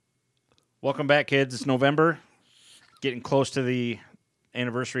Welcome back, kids. It's November, getting close to the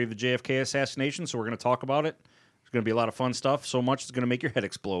anniversary of the JFK assassination, so we're going to talk about it. There's going to be a lot of fun stuff, so much it's going to make your head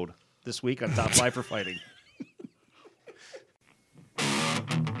explode this week on Top 5 for Fighting.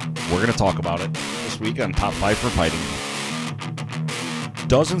 We're going to talk about it this week on Top 5 for Fighting.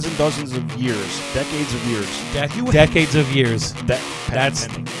 Dozens and dozens of years, decades of years. Decades of years. That's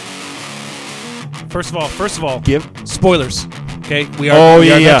First of all, give. spoilers. Okay, we are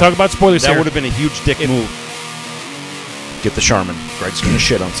going to talk about spoilers That here. would have been a huge dick move. Get the Charmin. Greg's going to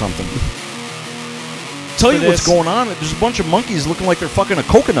shit on something. Tell you what's going on. There's a bunch of monkeys looking like they're fucking a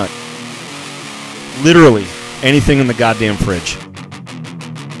coconut. Literally anything in the goddamn fridge.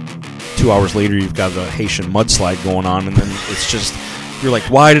 2 hours later, you've got a Haitian mudslide going on, and then it's just, you're like,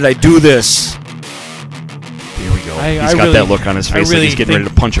 why did I do this? Here we go. He's got that look on his face like he's getting ready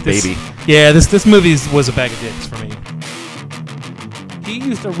to punch a baby. Yeah, this movie was a bag of dicks for me. He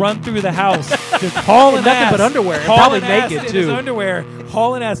used to run through the house just hauling nothing ass, but underwear, and hauling probably ass naked, in too. his underwear,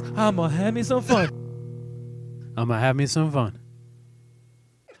 hauling ass. I'm gonna have me some fun. I'm going to have me some fun.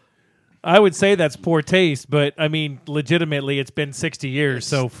 I would say that's poor taste, but I mean, legitimately, it's been 60 years,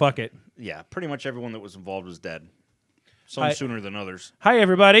 so fuck it. Yeah, pretty much everyone that was involved was dead. Some sooner than others. Hi,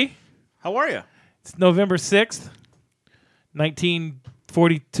 everybody. How are you? It's November 6th,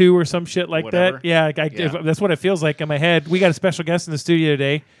 1942 or some shit like Whatever. that. Yeah, Yeah. that's what it feels like in my head. We got a special guest in the studio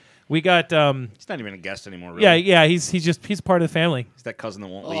today. We got He's not even a guest anymore, really. yeah, he's part of the family. He's that cousin that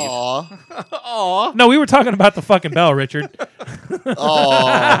won't leave. Aw. No, we were talking about the fucking bell, Richard.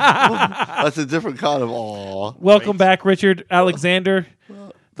 Aw. That's a different kind of aw. Welcome back, Richard Alexander,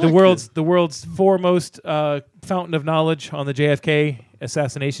 the world's foremost fountain of knowledge on the JFK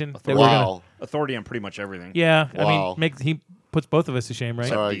assassination. That we're gonna- Wow. Authority on pretty much everything. yeah, Wow. I mean, he puts both of us to shame, right?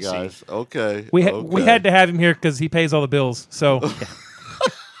 Sorry, DC. guys. Okay. We okay. had to have him here because he pays all the bills. So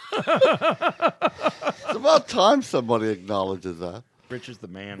It's about time somebody acknowledges that. Rich is the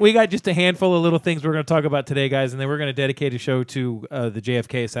man. we got just a handful of little things we're going to talk about today, guys, and then we're going to dedicate a show to the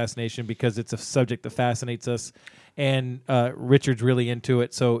JFK assassination because it's a subject that fascinates us, and Richard's really into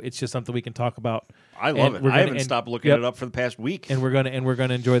it. So it's just something we can talk about. I love And it. we're I gonna- haven't and- stopped looking yep. it up for the past week. And we're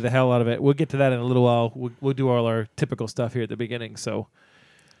gonna enjoy the hell out of it. We'll get to that in a little while. We'll do all our typical stuff here at the beginning. So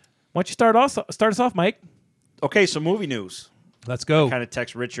why don't you start us off, Mike? Okay, so movie news. Let's go. Kind of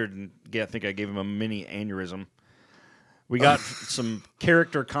text Richard, and I think I gave him a mini aneurysm. We got some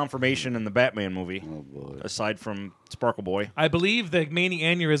character confirmation in the Batman movie, aside from Sparkle Boy. I believe the main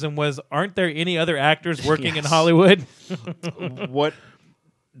aneurysm was, aren't there any other actors working in Yes. Hollywood? What?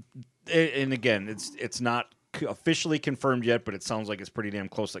 And again, it's not officially confirmed yet, but it sounds like it's pretty damn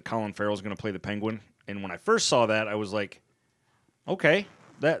close that Colin Farrell's going to play the Penguin. And when I first saw that, I was like, okay,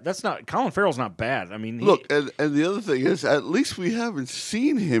 that's not Colin Farrell's not bad. I mean, Look, and the other thing is, at least we haven't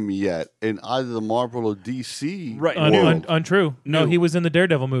seen him yet in either the Marvel or DC. Right. world. Untrue. No, No. he was in the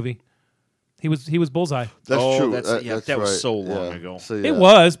Daredevil movie. He was Bullseye. That's Oh, true. that was right. so long Yeah. ago. So, yeah. It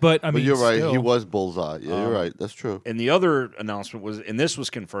was, but I But mean, you're right. still. He was Bullseye. Yeah, you're right. That's true. And the other announcement was, and this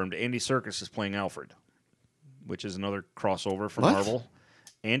was confirmed, Andy Serkis is playing Alfred, which is another crossover from What? Marvel.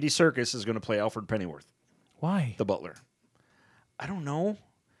 Andy Serkis is going to play Alfred Pennyworth, Why? the butler. I don't know.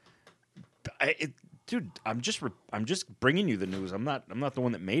 Dude, I'm just bringing you the news. I'm not the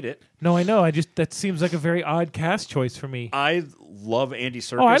one that made it. No, I know. That seems like a very odd cast choice for me. I love Andy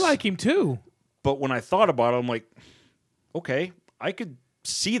Serkis. Oh, I like him too. But when I thought about it, I'm like, okay, I could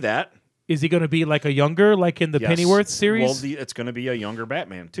see that. Is he going to be like a younger, like in the Yes. Pennyworth series? Well, it's going to be a younger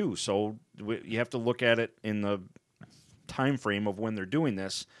Batman too. So you have to look at it in the time frame of when they're doing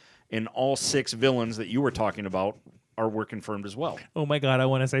this. And all 6 villains that you were talking about were confirmed as well. Oh my God, I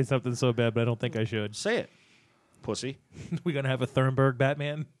want to say something so bad, but I don't think I should. Say it, pussy. We're going to have a Thurnberg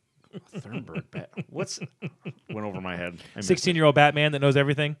Batman. Thurnberg. Went over my head. I missed 16-year-old Batman that knows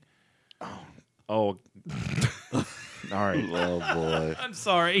everything. it. Oh. All right. Oh boy. I'm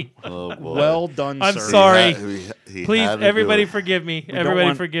sorry. Oh boy. Well done, I'm sir. sorry. He Please, had to do everybody it. forgive me. don't Everybody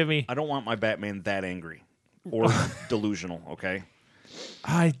want- forgive me. I don't want my Batman that angry or delusional. Okay.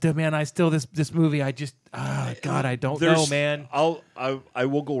 Man, this movie, I just, God, I don't know, man. I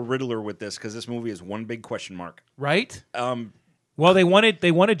will go Riddler with this because this movie is one big question mark. Right? Well, they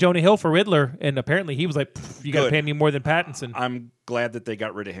wanted Jonah Hill for Riddler, and apparently he was like, "You got to Good. pay me more than Pattinson." I'm glad that they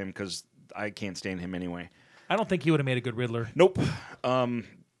got rid of him because I can't stand him anyway. I don't think he would have made a good Riddler. Nope.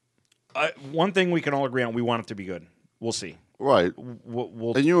 One thing we can all agree on: we want it to be good. We'll see. Right.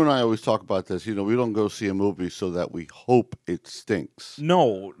 We'll And you and I always talk about this. You know, we don't go see a movie so that we hope it stinks.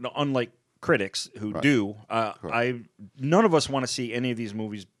 no, unlike critics who do. None of us want to see any of these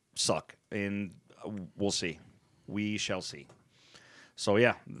movies suck, and we'll see. We shall see. So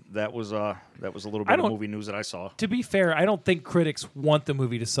yeah, that was a little bit of movie news that I saw. To be fair, I don't think critics want the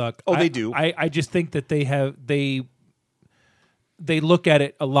movie to suck. Oh, they do. I just think that they look at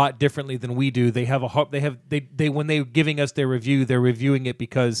it a lot differently than we do. They have when they're giving us their review, they're reviewing it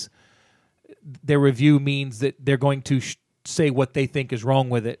because their review means that they're going to say what they think is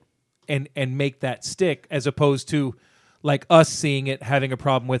wrong with it and make that stick, as opposed to like us seeing it, having a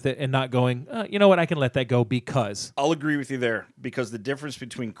problem with it, and not going, you know what, I can let that go because. I'll agree with you there, because the difference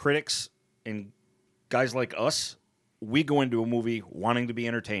between critics and guys like us, we go into a movie wanting to be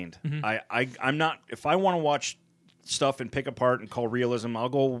entertained. Mm-hmm. I'm not, if I want to watch stuff and pick apart and call realism, I'll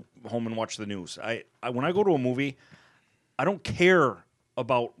go home and watch the news. When I go to a movie, I don't care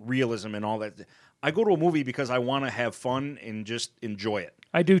about realism and all that. I go to a movie because I want to have fun and just enjoy it.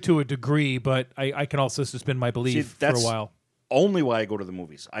 I do to a degree, but I can also suspend my belief for a while. Only why I go to the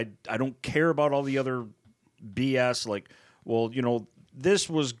movies. I don't care about all the other BS, like, well, this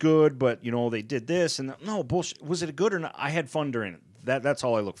was good, but, they did this. And no, bullshit. Was it good or not? I had fun during it. That's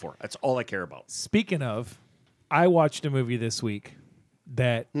all I look for. That's all I care about. Speaking of, I watched a movie this week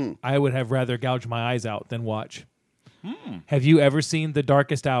that I would have rather gouge my eyes out than watch. Have you ever seen The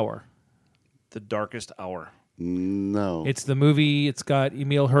Darkest Hour? The Darkest Hour. No. It's the movie. It's got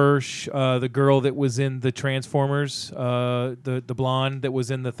Emil Hirsch, the girl that was in the Transformers, the blonde that was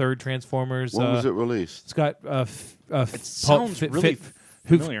in the third Transformers. When was it released? It's got It sounds really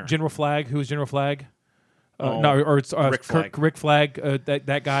familiar. General Flagg. Who is General Flagg? Oh, or it's Rick Flag. Rick Flag.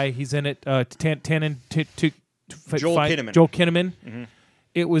 That guy. He's in it. Joel Kinnaman. Joel Kinnaman.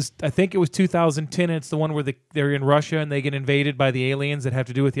 Mm-hmm. I think it was 2010. It's the one where they're in Russia and they get invaded by the aliens that have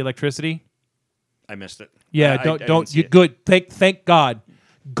to do with the electricity. I missed it. Yeah, I don't. didn't see You it. good? Thank God.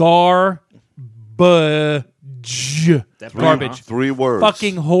 Garbage. Garbage. 3 words.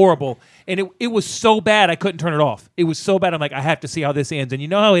 Fucking horrible. And it was so bad I couldn't turn it off. It was so bad. I'm like, I have to see how this ends. And you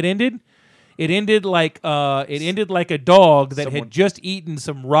know how it ended? It ended like a dog that had just eaten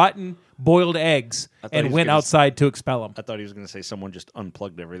some rotten boiled eggs and went outside to expel them. I thought he was going to say someone just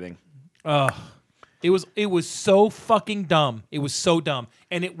unplugged everything. It was so fucking dumb. It was so dumb,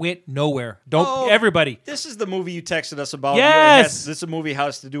 and it went nowhere. Oh, Everybody. This is the movie you texted us about. Yes! This movie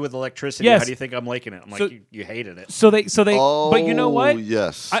has to do with electricity. Yes. How do you think I'm liking it? I'm So- like, you hated it. So they. But you know what?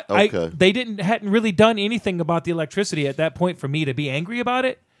 Yes. Okay. They hadn't really done anything about the electricity at that point for me to be angry about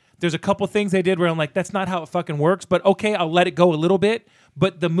it. There's a couple things they did where I'm like, that's not how it fucking works. But okay, I'll let it go a little bit.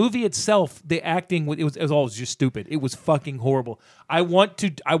 But the movie itself, the acting, it was all just stupid. It was fucking horrible. I want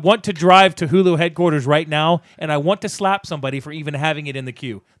to drive to Hulu headquarters right now, and I want to slap somebody for even having it in the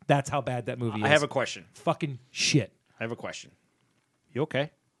queue. That's how bad that movie is. I have a question. Fucking shit. I have a question. You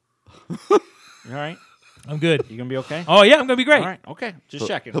okay? You all right? I'm good. You gonna be okay? Oh yeah, I'm gonna be great. All right. Okay. Just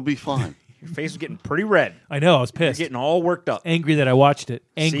checking. He'll be fine. Your face is getting pretty red. I know. I was You're pissed. getting all worked up. Angry that I watched it.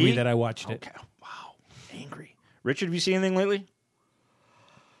 Angry See? that I watched it. Okay. Wow. Angry. Richard, have you seen anything lately?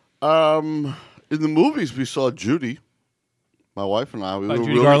 In the movies, we saw Judy. My wife and I. We were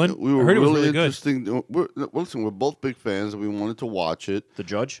Judy really, Garland? We were I heard it was really really good. interesting. Listen, we're both big fans, and we wanted to watch it. The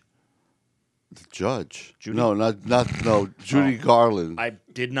Judge? The Judge? Judy? No, no. Judy Garland. I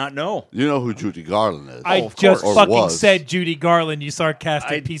did not know. You know who Judy Garland is? I of just course. Or fucking was. said Judy Garland, you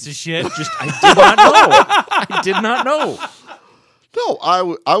sarcastic I- piece of shit. I did not know. I did not know. No, I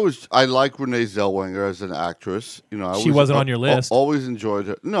like Renee Zellweger as an actress. You know, She wasn't on your list. Always enjoyed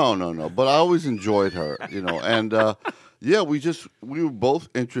her. No. But I always enjoyed her. You know, and yeah, we were both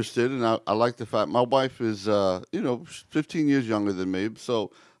interested, and I like the fact my wife is 15 years younger than me,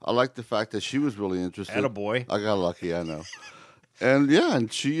 so I like the fact that she was really interested. Attaboy. I got lucky, I know. And yeah,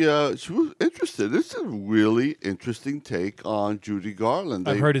 and she was interested. It's a really interesting take on Judy Garland.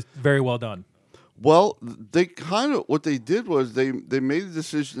 I've heard it's very well done. Well, they kind of what they did was they made the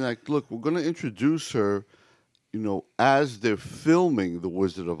decision that look, we're going to introduce her, as they're filming The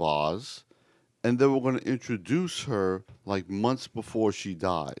Wizard of Oz, and then we're going to introduce her like months before she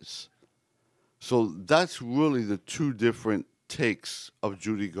dies. So that's really the two different takes of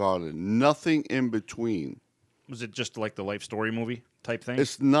Judy Garland. Nothing in between. Was it just like the life story movie type thing?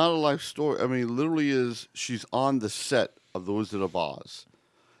 It's not a life story. I mean, literally she's on the set of The Wizard of Oz,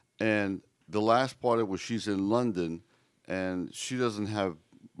 and the last part of it was she's in London, and she doesn't have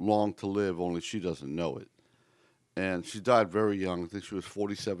long to live, only she doesn't know it. And she died very young. I think she was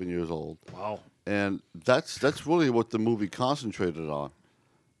 47 years old. Wow. And that's really what the movie concentrated on.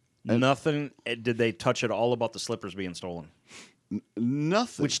 Nothing. Did they touch at all about the slippers being stolen?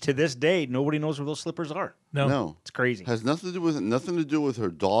 Nothing. Which to this day, nobody knows where those slippers are. No. It's crazy. Has nothing to do with her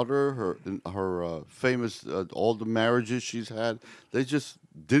daughter, her famous all the marriages she's had. They just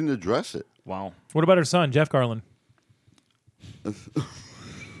didn't address it. Wow. What about her son, Jeff Garland?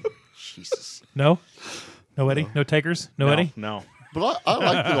 Jesus. No? No Eddie? No takers? No Eddie? No. But I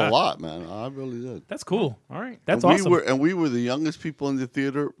liked it a lot, man. I really did. That's cool. All right. That's and awesome. We were the youngest people in the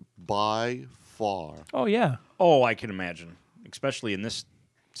theater by far. Oh, yeah. Oh, I can imagine, especially in this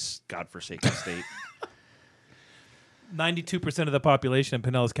godforsaken state. 92% of the population in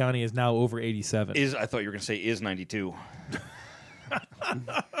Pinellas County is now over 87. I thought you were going to say is 92.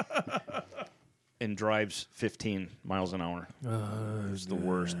 And drives 15 miles an hour. It's the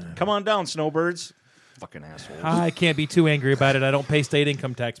worst. Come on down, snowbirds. Fucking assholes. I can't be too angry about it. I don't pay state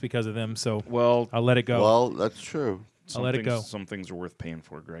income tax because of them, so Well, I'll let it go. Well, that's true. I'll let it go. Some things are worth paying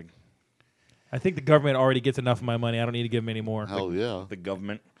for, Greg. I think the government already gets enough of my money. I don't need to give them any more. Hell yeah. The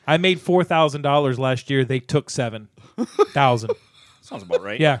government. I made $4,000 last year. They took $7,000. Sounds about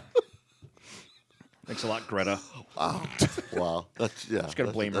right. Yeah. Thanks a lot, Greta. Wow. That's yeah. Just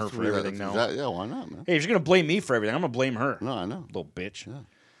gotta blame her for everything now. Yeah, why not, man? Hey, if you're going to blame me for everything, I'm going to blame her. No, I know. Little bitch.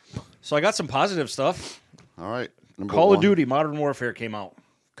 So I got some positive stuff. All right. Number Call of one. Duty Modern Warfare came out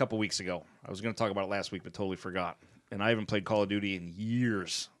a couple weeks ago. I was going to talk about it last week, but totally forgot. And I haven't played Call of Duty in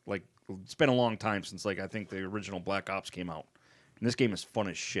years. Like, it's been a long time since, like, I think the original Black Ops came out. And this game is fun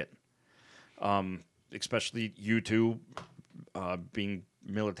as shit. Especially you two, being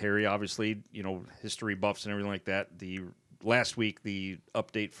military, obviously, you know, history buffs and everything like that. Last week, the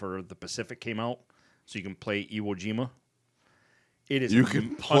update for the Pacific came out, so you can play Iwo Jima. It is You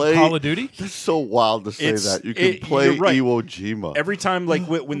can On play Call of Duty? That's so wild to say It's- that. You can play you're right. Iwo Jima. Every time, like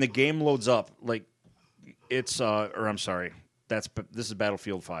when the game loads up, like it's or I'm sorry, this is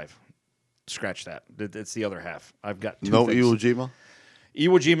Battlefield 5. Scratch that. It's the other half. I've got two No things. Iwo Jima?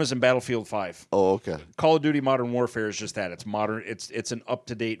 Iwo Jima's in Battlefield 5. Oh, okay. Call of Duty Modern Warfare is just that. It's modern. It's an up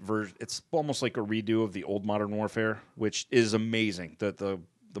to date version. It's almost like a redo of the old Modern Warfare, which is amazing. The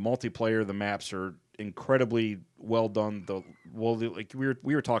multiplayer, the maps are incredibly well done. Like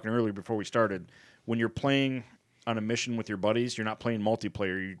we were talking earlier before we started, when you're playing on a mission with your buddies, you're not playing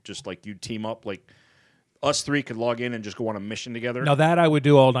multiplayer. You just like you team up. Like us three could log in and just go on a mission together. Now, that I would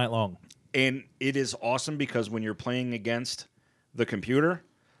do all night long. And it is awesome because when you're playing against the computer,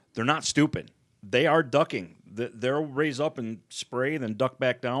 they're not stupid. They are ducking. They'll raise up and spray, then duck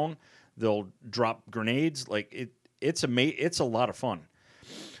back down. They'll drop grenades. Like it's a lot of fun.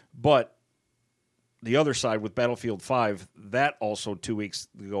 But the other side with Battlefield 5, that also 2 weeks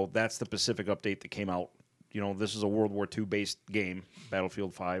ago, that's the Pacific update that came out. You know, this is a World War II based game,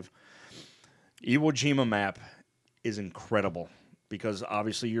 Battlefield 5. Iwo Jima map is incredible. Because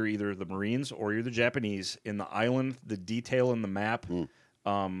obviously you're either the Marines or you're the Japanese. In the island, the detail in the map,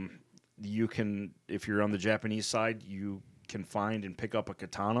 you can, if you're on the Japanese side, you can find and pick up a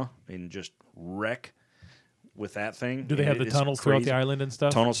katana and just wreck with that thing. Do they have the tunnels throughout the island and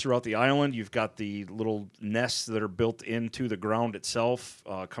stuff? Tunnels throughout the island. You've got the little nests that are built into the ground itself,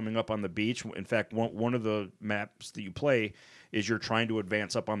 coming up on the beach. In fact, one of the maps that you play is you're trying to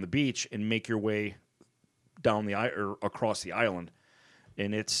advance up on the beach and make your way down or across the island.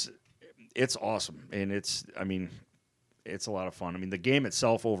 And it's awesome, and it's a lot of fun. I mean, the game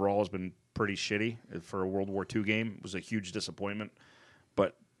itself overall has been pretty shitty for a World War II game. It was a huge disappointment,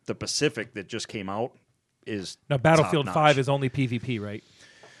 but the Pacific that just came out is Now, Battlefield top-notch. 5 is only PvP, right?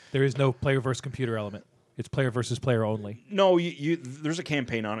 There is no player versus computer element. It's player versus player only. No, there's a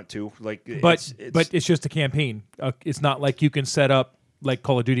campaign on it too. Like, But it's just a campaign. It's not like you can set up like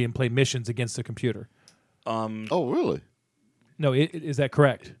Call of Duty and play missions against the computer. Oh, really? No, is that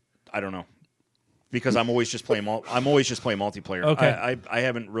correct? I don't know. Because I'm always just playing multiplayer. Okay. I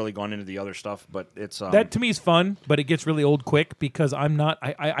haven't really gone into the other stuff, but it's That to me is fun, but it gets really old quick because I'm not.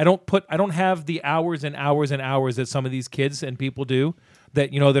 I don't have the hours and hours and hours that some of these kids and people do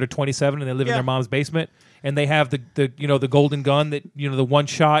that that are 27 and they live in their mom's basement and they have the golden gun that the one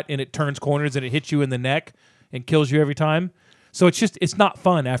shot and it turns corners and it hits you in the neck and kills you every time. So it's not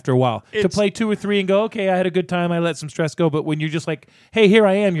fun after a while to play 2 or 3 and go, okay, I had a good time, I let some stress go. But when you're just like, hey, here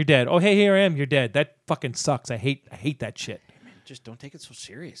I am, you're dead. Oh, hey, here I am, you're dead. That fucking sucks. I hate that shit. Man, just don't take it so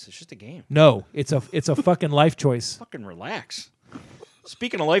serious. It's just a game. No, it's a fucking life choice. Fucking relax.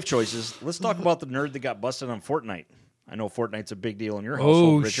 Speaking of life choices, let's talk about the nerd that got busted on Fortnite. I know Fortnite's a big deal in your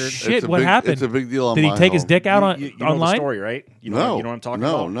household, Richard. Shit! It's a What big- happened? it's a big deal on Did he my take his home. dick out You know online? the story, right? You know what I'm talking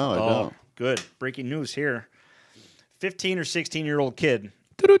No, about? no, I don't. Good. Breaking news here. 15 or 16-year-old kid,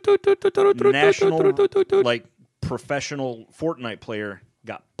 national, like, professional Fortnite player,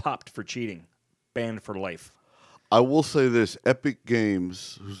 got popped for cheating. Banned for life. I will say this: Epic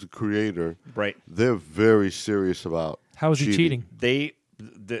Games, who's the creator, Right. they're very serious about. How is he cheating?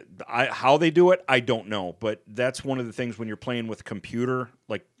 How they do it, I don't know. But that's one of the things when you're playing with computer,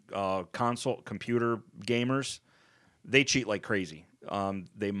 like console computer gamers. They cheat like crazy.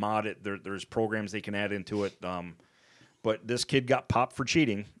 They mod it. There's programs they can add into it. But this kid got popped for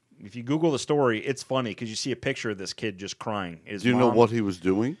cheating. If you Google the story, it's funny because you see a picture of this kid just crying. Do you know what he was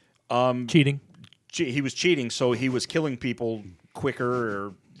doing? Cheating. He was cheating, so he was killing people quicker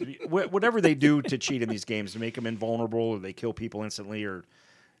or whatever they do to cheat in these games to make them invulnerable, or they kill people instantly, or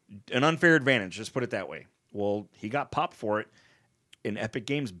an unfair advantage. Just put it that way. Well, he got popped for it, and Epic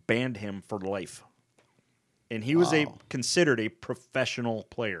Games banned him for life. And he was considered a professional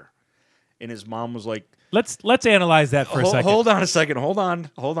player. And his mom was like, Let's analyze that for a second. Hold on a second. Hold on,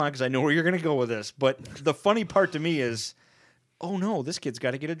 because I know where you're going to go with this. But the funny part to me is, oh no, this kid's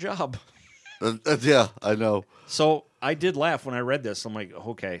got to get a job. Yeah, I know. So I did laugh when I read this. I'm like,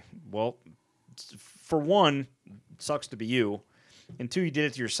 okay, well, for one, it sucks to be you. And two, you did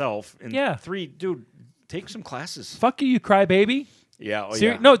it to yourself. And Yeah. three, dude, take some classes. Fuck you crybaby. Yeah.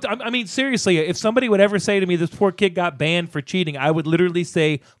 Yeah. No, I mean, seriously, if somebody would ever say to me, this poor kid got banned for cheating, I would literally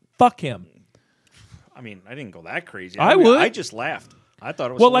say, fuck him. I mean, I didn't go that crazy. I would. I just laughed. I thought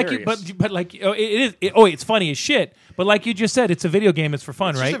it was hilarious. It's funny as shit. But like you just said, it's a video game. It's for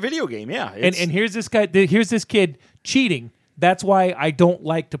fun, It's right? just a video game, yeah. And here's this guy. Here's this kid cheating. That's why I don't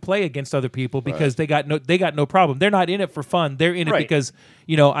like to play against other people because they got no problem. They're not in it for fun. They're in it Right. because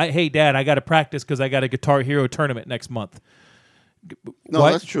hey Dad, I got to practice because I got a Guitar Hero tournament next month. No,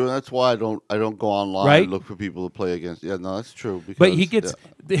 What? that's true. That's why I don't go online Right? and look for people to play against. Yeah, no, that's true. Because, But he gets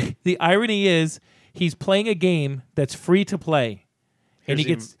the irony is he's playing a game that's free to play, and he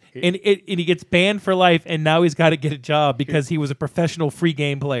Here's gets he gets banned for life, and now he's got to get a job because he was a professional free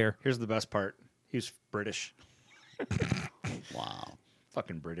game player. Here's the best part. He's British. Wow.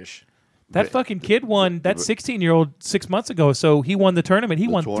 Fucking British. That fucking kid won. That 16-year-old 6 months ago. So he won the tournament. He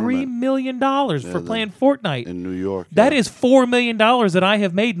won $3 million for playing Fortnite. In New York. That is $4 million that I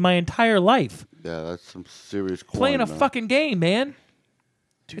have made my entire life Yeah, that's some serious coin, playing a man. fucking game, man.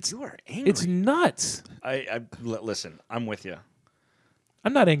 Dude, you are angry. It's nuts. Listen, I'm with you.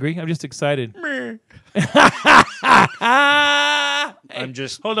 I'm not angry. I'm just excited. I'm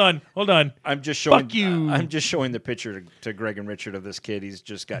just Hold on. I'm just showing Fuck you. I'm just showing the picture to Greg and Richard of this kid. He's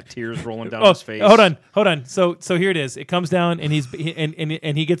just got tears rolling down Oh, his face. hold on. So here it is. It comes down and he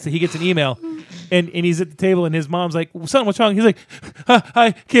gets an email, and he's at the table and his mom's like, "Son, what's wrong?" He's like,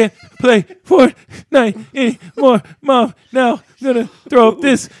 "I can't play Fortnite anymore, Mom. Now I'm gonna throw up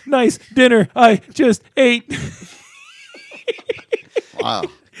this nice dinner I just ate." Wow.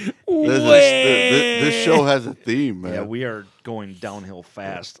 This show has a theme, man. Yeah, we are going downhill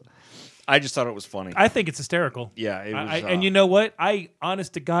fast. I just thought it was funny. I think it's hysterical. Yeah, it was, and you know what? I,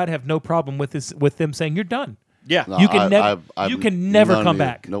 honest to God, have no problem with this. With them saying you're done. yeah, No, You can never none come of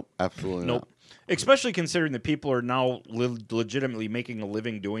back. Nope, absolutely nope. not. Especially considering that people are now legitimately making a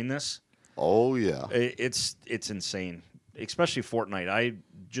living doing this. Oh yeah. It's insane. Especially Fortnite. I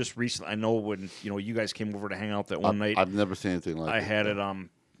just recently, I know when you guys came over to hang out that one night. I've never seen anything like I it. had it. I'm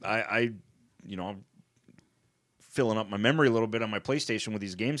filling up my memory a little bit on my PlayStation with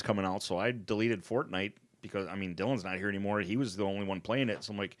these games coming out. So I deleted Fortnite because Dylan's not here anymore. He was the only one playing it.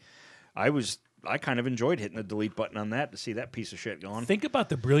 So I'm like, I kind of enjoyed hitting the delete button on that to see that piece of shit gone. Think about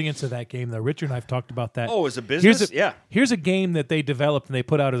the brilliance of that game, though. Richard and I've talked about that. Oh, as a business, yeah. Here's a game that they developed and they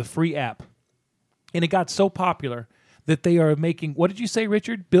put out as a free app, and it got so popular that they are making. What did you say,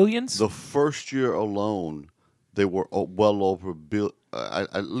 Richard? Billions? The first year alone, they were well over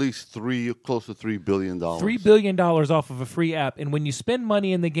at least close to $3 billion. $3 billion off of a free app, and when you spend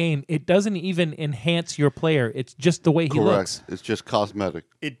money in the game, it doesn't even enhance your player. It's just the way he Correct. looks. It's just cosmetic.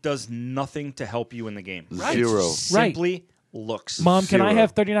 It does nothing to help you in the game. Right. It Zero. simply looks. Mom, can I Zero.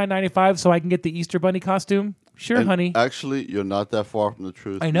 have $39.95 so I can get the Easter Bunny costume? Sure, And honey. Actually, you're not that far from the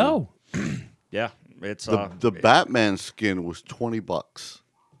truth. I know. Yeah, it's The Batman skin was $20,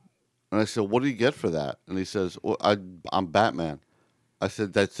 and I said, "What do you get for that?" And he says, well, "I'm Batman." I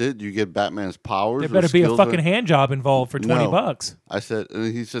said, "That's it? You get Batman's powers?" There or better be a skills fucking or-" hand job involved for $20. No. I said,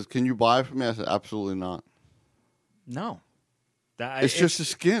 and he says, "Can you buy it for me?" I said, "Absolutely not. no. It's just a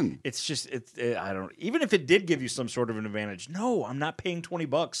skin." It's just I don't. Even if it did give you some sort of an advantage, no, I'm not paying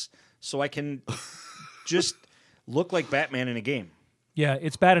 $20 so I can just look like Batman in a game. Yeah,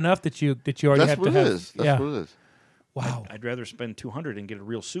 it's bad enough that you already That's have what to it have. is. That's yeah. what it is. Wow. I'd rather spend $200 and get a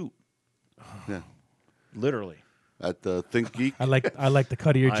real suit. Yeah. Literally. At Think Geek. I like the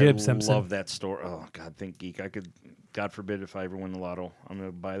cut of your jib, I Simpson. love that store. Oh God, Think Geek. I could, God forbid, if I ever win the lotto, I'm going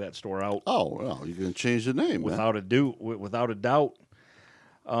to buy that store out Oh, well, you can change the name. man. without a doubt.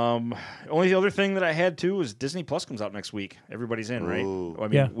 Only other thing that I had too is Disney Plus comes out next week. Everybody's in, right? Ooh. I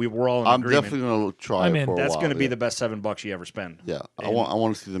mean, Yeah. we're all in I'm agreement. definitely going to try I'm it in. for a That's while. going to be yeah. the best $7 you ever spend. Yeah, I And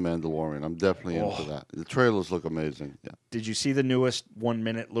want to see The Mandalorian. I'm definitely in for that. The trailers look amazing. Yeah. Did you see the newest 1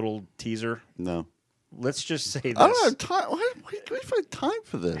 minute little teaser? No. Let's just say this. I don't have time. Why do you find time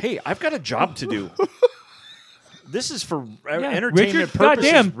for this? Hey, I've got a job to do. This is for Yeah, entertainment Richard,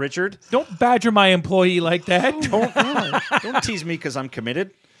 purposes, goddamn. Richard. Don't badger my employee like that. Don't tease me because I'm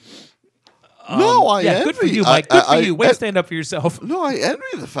committed. No, I yeah, envy. good for you, Mike. Good for you. Way to I- stand up for yourself. No, I envy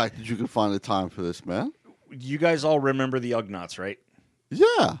the fact that you can find the time for this, man. You guys all remember the Ugnaughts, right?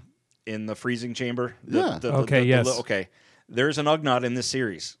 Yeah. In the freezing chamber? Yeah. Okay, yes. Okay. There's an Ugnaught in this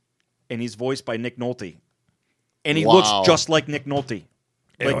series, and he's voiced by Nick Nolte. And he Wow. looks just like Nick Nolte.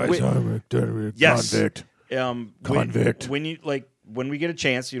 Yes. Convict. Convict. When you when we get a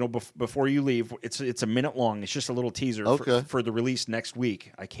chance, before you leave, it's a minute long. It's just a little teaser Okay. for the release next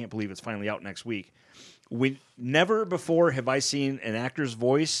week. I can't believe it's finally out next week. Never before have I seen an actor's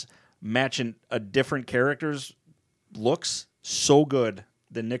voice matching a different character's looks so good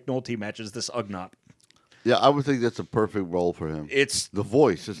than Nick Nolte matches this Ugnaught. Yeah, I would think that's a perfect role for him. It's The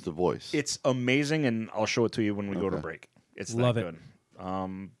voice. It's the voice. It's amazing, and I'll show it to you when we go to Okay. break. It's Love that it.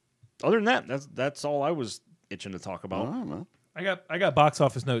 good. Other than that, that's all I was itching to talk about. All right, man. I got box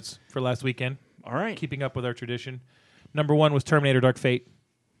office notes for last weekend. All right. Keeping up with our tradition. Number 1 was Terminator: Dark Fate.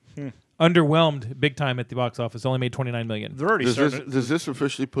 Underwhelmed big time at the box office. Only made $29 million. They're already starting. Does this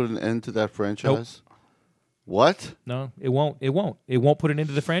officially put an end to that franchise? What? No, it won't. It won't. It won't put an end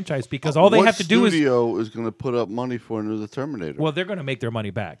to the franchise because all they have to do is. studio is going to put up money for another Terminator? Well, they're going to make their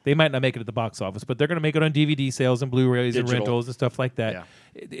money back. They might not make it at the box office, but they're going to make it on DVD sales and Blu-rays and Digital. rentals and stuff like that.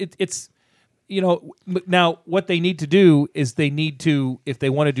 Yeah. It's now what they need to do is they need to, if they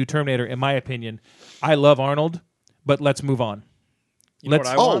want to do Terminator, in my opinion, I love Arnold, but let's move on. You know Let's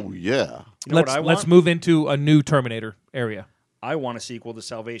what I want? Oh yeah. You know what I want? let's move into a new Terminator area. I want a sequel to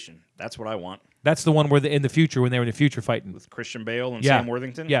Salvation. That's what I want. That's the one where in the future when they're in the future fighting. With Christian Bale and Yeah. Sam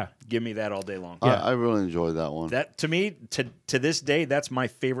Worthington. Yeah. Give me that all day long. Yeah. I really enjoyed that one. That to me, to this day, that's my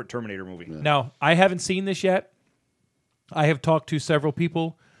favorite Terminator movie. Now, I haven't seen this yet. I have talked to several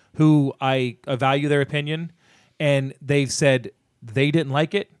people who I value their opinion, and they've said they didn't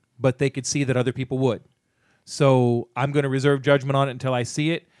like it, but they could see that other people would. So I'm going to reserve judgment on it until I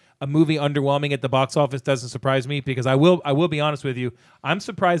see it. A movie underwhelming at the box office doesn't surprise me because I will be honest with you. I'm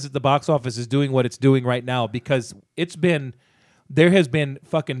surprised that the box office is doing what it's doing right now because there has been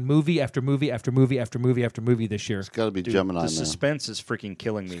fucking movie after movie after movie after movie after movie this year. It's got to be Dude, Gemini the Man. suspense is freaking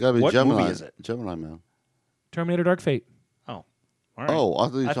killing me. It's got to be What Gemini. movie is it? Gemini Man. Terminator Dark Fate. Oh, all right. Oh, I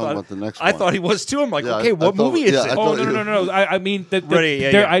thought you were talking about the next one. I thought he was too. I'm like, Yeah, okay, I what thought- movie is yeah, it? I Oh thought no! I mean, Right,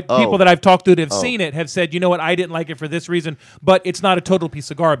 yeah. people Oh. that I've talked to that have Oh. seen it have said, you know what, I didn't like it for this reason, but it's not a total piece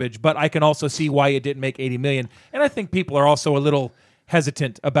of garbage. But I can also see why it didn't make $80 million, and I think people are also a little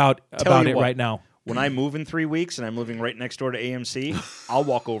hesitant about Tell you it what, right now. When I move in 3 weeks and I'm living right next door to AMC, I'll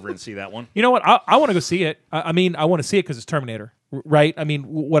walk over and see that one. You know what? I want to go see it. I mean, I want to see it because it's Terminator, right? I mean,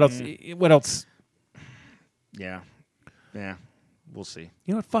 what else? What else? Yeah, we'll see.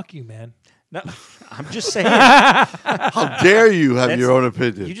 You know what? Fuck you, man. No, I'm just saying. How dare you have That's- your own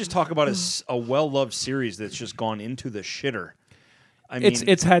opinion? You just talk about a well-loved series that's just gone into the shitter. I mean,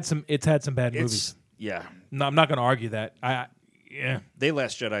 It's had some bad movies. yeah. No, I'm not going to argue that. They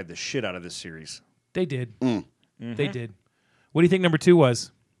Last Jedi'd the shit out of this series. They did. Mm-hmm. They did. What do you think number 2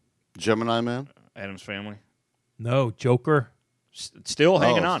 was? Gemini Man. Adam's Family No, Joker. still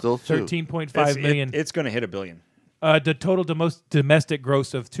hanging on. Still two. 13.5 million. It's going to hit $1 billion. The total domestic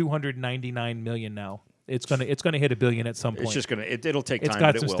gross of $299 million now. It's gonna hit $1 billion at some point. It's just going to. It'll take It's time.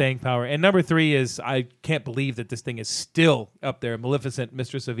 got but some it will. staying power. And number 3 is I can't believe that this thing is still up there. Maleficent,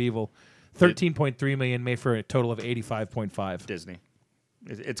 Mistress of Evil, 13.3 million made for a total of 85.5. Disney.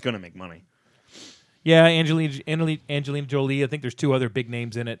 It's going to make money. Yeah, Angelina Jolie. I think there's 2 other big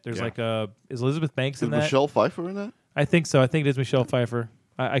names in it. There's Yeah. is Elizabeth Banks Is in that? Michelle Pfeiffer in that? I think so. I think it is Michelle Pfeiffer.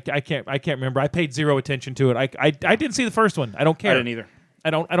 I can't remember. I paid zero attention to it. I didn't see the first one. I don't care. I didn't either. I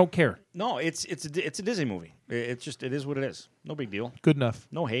don't care. No, it's a Disney movie. It is what it is. No big deal. Good enough.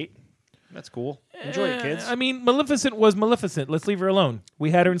 No hate. That's cool. Enjoy it, kids. I mean, Maleficent was Maleficent. Let's leave her alone.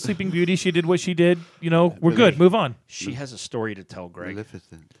 We had her in Sleeping Beauty. She did what she did. We're good. Move on. She has a story to tell, Greg.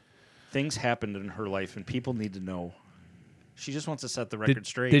 Maleficent. Things happened in her life, and people need to know. She just wants to set the record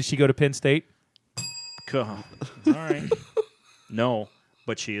straight. Did she go to Penn State? All right. No,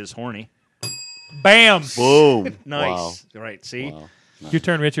 but she is horny. Bam. Boom. Nice. Right. See? Wow. Your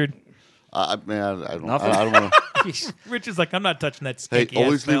turn, Richard. Man, I don't. Nothing? I don't want to. Richard's like, I'm not touching that Hey, stinky ass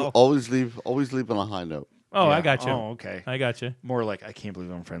always smell. leave on a high note. Oh, Yeah. I got you. Oh, okay. I got you. More like, I can't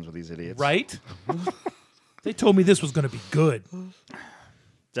believe I'm friends with these idiots. Right? They told me this was going to be good.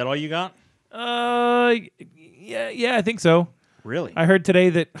 Is that all you got? Yeah, I think so. Really? I heard today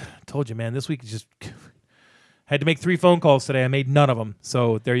that, told you, man, this week just had to make 3 phone calls today. I made none of them.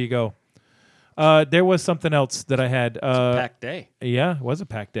 So there you go. There was something else that I had. Packed day. Yeah, it was a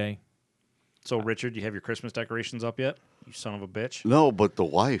packed day. So, Richard, you have your Christmas decorations up yet? You son of a bitch. No, but the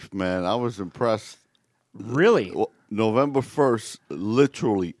wife, man, I was impressed. Really? Well, November 1st,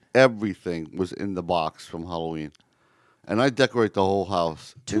 literally everything was in the box from Halloween. And I decorate the whole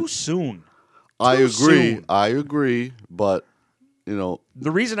house. Too soon. I Too agree. soon. I agree. But, you know,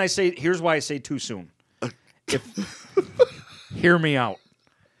 The reason I say, here's why I say too soon. Hear me out.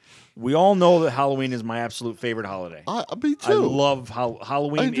 We all know that Halloween is my absolute favorite holiday. me too. I love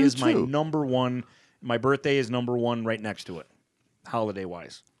Halloween. I do is my too. number one. My birthday is number one right next to it, holiday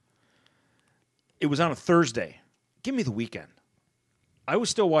wise. It was on a Thursday. Give me the weekend. I was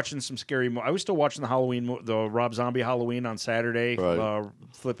still watching some scary. I was still watching the Halloween, the Rob Zombie Halloween on Saturday, Right.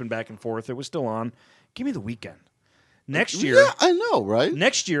 flipping back and forth. It was still on. Give me the weekend. Next year, Yeah, I know, right?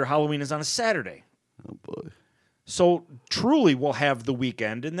 next year Halloween is on a Saturday. Oh, boy. So truly, we'll have the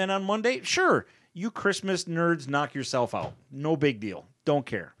weekend, and then on Monday, sure, you Christmas nerds knock yourself out. No big deal. Don't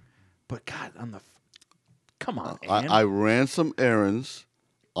care. But God, come on, man. I ran some errands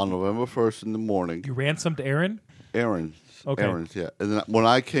on November 1st in the morning. You ransomed Aaron? Errands. Okay. Errands, yeah. And then when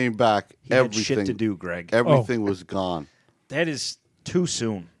I came back, He had everything shit to do, Greg. Everything was gone. That is too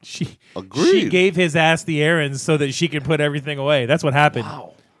soon. She Agreed. gave his ass the errands so that she could put everything away. That's what happened.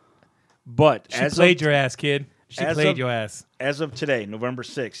 Wow. But She as played of, your ass, kid. She as played of- your ass. as of today, November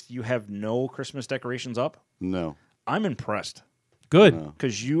 6th, you have no Christmas decorations up? No. I'm impressed Good.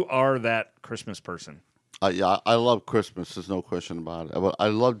 because you are that Christmas person. I love Christmas. There's no question about it. But I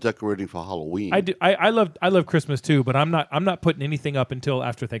love decorating for Halloween. I do. I love Christmas too, but I'm not putting anything up until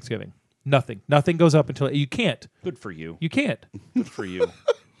after Thanksgiving. Nothing goes up until you can't. Good for you. You can't. Good for you.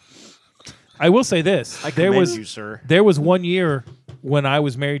 I will say this: I there commend was you, sir. there was one year when I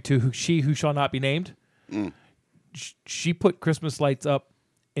was married to who shall not be named. She put Christmas lights up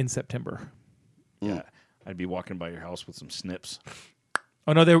in September. Yeah. I'd be walking by your house with some snips.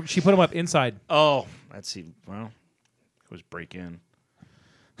 Oh no, she put them up inside. Oh, that's well, it was break in.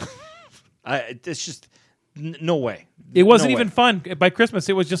 It's just no way. It wasn't No even way. fun. By Christmas,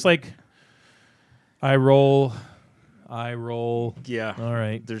 it was just like I roll. Yeah. All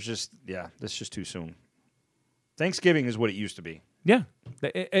right. There's just that's just too soon. Thanksgiving is what it used to be. Yeah,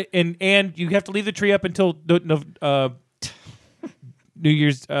 and you have to leave the tree up until New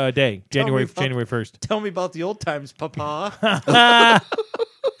Year's Day, January 1st. Tell me about the old times, Papa.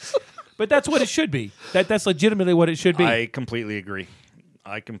 But that's what it should be. That's legitimately what it should be. I completely agree.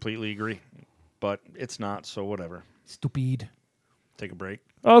 But it's not, so whatever. Stupid. Take a break.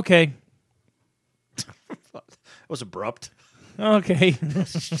 Okay. That was abrupt. Okay.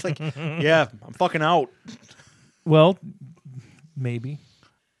 It's like, yeah, I'm fucking out. Well, maybe.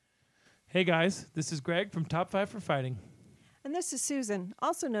 Hey guys, this is Greg from Top 5 for Fighting. And this is Susan,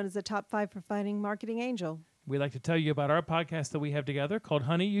 also known as the Top 5 for Fighting Marketing Angel. We'd like to tell you about our podcast that we have together called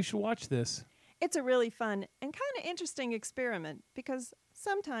Honey, You Should Watch This. It's a really fun and kind of interesting experiment because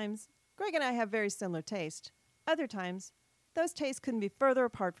sometimes Greg and I have very similar taste. Other times, those tastes couldn't be further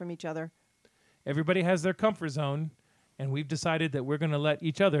apart from each other. Everybody has their comfort zone, and we've decided that we're going to let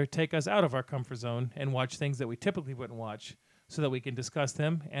each other take us out of our comfort zone and watch things that we typically wouldn't watch so that we can discuss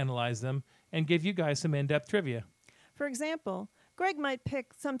them, analyze them, and give you guys some in-depth trivia. For example, Greg might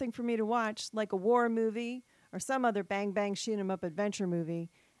pick something for me to watch, like a war movie or some other bang-bang shoot-'em-up adventure movie.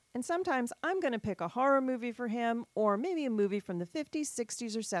 And sometimes I'm going to pick a horror movie for him or maybe a movie from the 50s,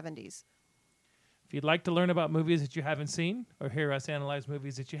 60s, or 70s. If you'd like to learn about movies that you haven't seen or hear us analyze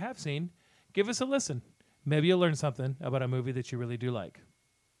movies that you have seen, give us a listen. Maybe you'll learn something about a movie that you really do like.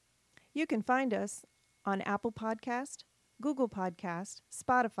 You can find us on Apple Podcast, Google Podcast,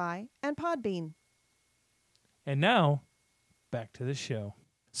 Spotify, and Podbean. And now, back to the show.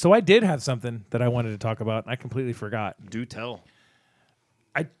 So I did have something that I wanted to talk about. I completely forgot. Do tell.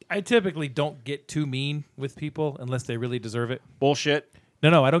 I typically don't get too mean with people unless they really deserve it. Bullshit.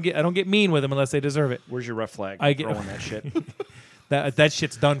 No, I don't get mean with them unless they deserve it. Where's your red flag? I get- Throwing that shit. That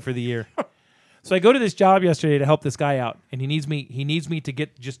shit's done for the year. So I go to this job yesterday to help this guy out, and he needs me to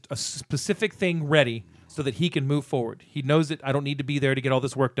get just a specific thing ready so that he can move forward. He knows that I don't need to be there to get all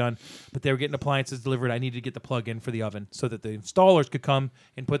this work done, but they were getting appliances delivered. I needed to get the plug in for the oven so that the installers could come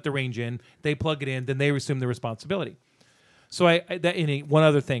and put the range in. They plug it in, then they assume the responsibility. So one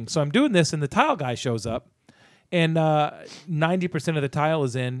other thing. So I'm doing this, and the tile guy shows up, And 90% of the tile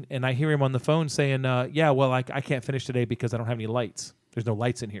is in, and I hear him on the phone saying, yeah, well, I can't finish today because I don't have any lights. There's no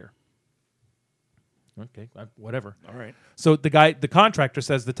lights in here. Okay, whatever. All right. So the contractor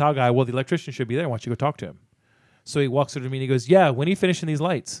says to the tile guy, well, the electrician should be there. Why don't you go talk to him? So he walks over to me and he goes, yeah, when are you finishing these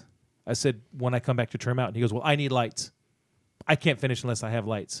lights? I said, when I come back to trim out. And he goes, well, I need lights. I can't finish unless I have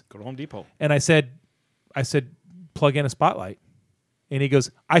lights. Go to Home Depot. And I said, plug in a spotlight. And he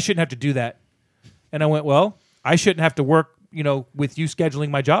goes, I shouldn't have to do that. And I went, well, I shouldn't have to work, with you scheduling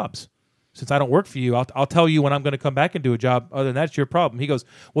my jobs. Since I don't work for you, I'll tell you when I'm going to come back and do a job. Other than that's your problem. He goes,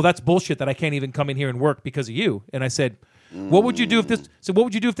 well, that's bullshit that I can't even come in here and work because of you. And I said, what would you do if this? So what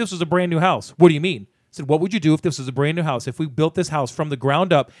would you do if this was a brand new house? What do you mean? I said, what would you do if this was a brand new house? If we built this house from the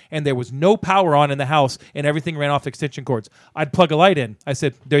ground up and there was no power on in the house and everything ran off extension cords, I'd plug a light in. I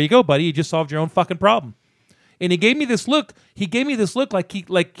said, there you go, buddy. You just solved your own fucking problem. And he gave me this look. Like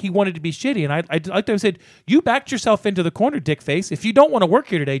he wanted to be shitty. And I said, you backed yourself into the corner, dick face. If you don't want to work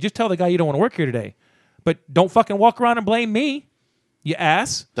here today, just tell the guy you don't want to work here today. But don't fucking walk around and blame me, you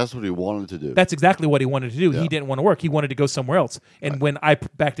ass. That's what he wanted to do. That's exactly what he wanted to do. Yeah. He didn't want to work. He wanted to go somewhere else. And when I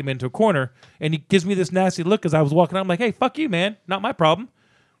backed him into a corner, and he gives me this nasty look as I was walking out, I'm like, hey, fuck you, man. Not my problem.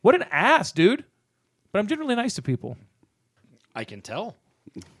 What an ass, dude. But I'm generally nice to people. I can tell.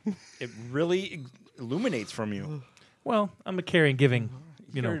 It really illuminates from you. Well, I'm a caring, giving,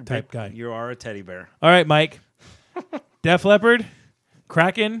 type guy. You are a teddy bear. All right, Mike. Def Leppard,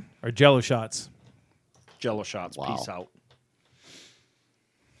 Kraken, or Jello shots? Jello shots. Wow. Peace out.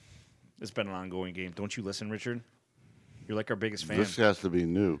 It's been an ongoing game. Don't you listen, Richard? You're like our biggest fan. This has to be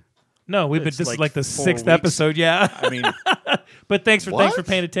new. No, It's this is like the 4 6th weeks. episode, yeah. I mean, But thanks for What?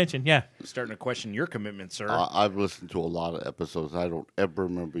 paying attention. Yeah. starting to question your commitment, sir. I've listened to a lot of episodes. I don't ever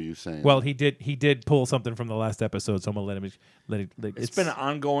remember you saying. Well, he did pull something from the last episode, so I'm gonna let it. It's been an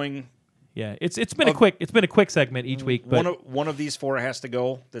ongoing. Yeah, it's been a quick segment each week, but One of these 4 has to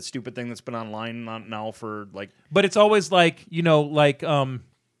go. That stupid thing that's been online now for like. but it's always like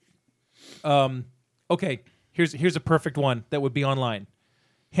okay, here's a perfect one that would be online: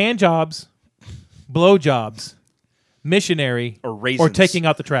 hand jobs, blow jobs, missionary, Or raisins. taking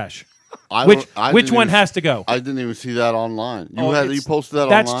out the trash. I Which don't- I which didn't one even- has to go? I didn't even see that online. You it's- posted that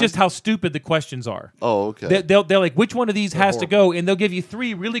That's online? just how stupid the questions are. Oh, okay. They're like, which one of these has to go? And they'll give you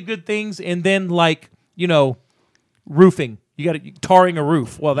 3 really good things, and then roofing. You got to tarring a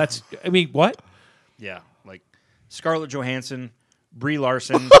roof. Well, that's what? Yeah, like Scarlett Johansson, Brie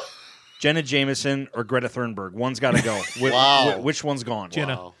Larson, Jenna Jameson, or Greta Thunberg. One's got to go. Wow. Which one's gone?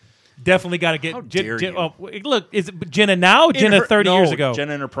 Jenna. Wow. Definitely got to get. How dare you. Oh, look, is it Jenna now? In Jenna her- 30 no, years ago.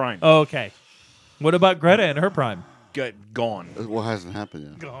 Jenna in her prime. Oh, okay. What about Greta in her prime? Gone. What hasn't happened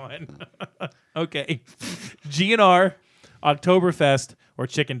yet? Gone. Okay. GNR, Oktoberfest, or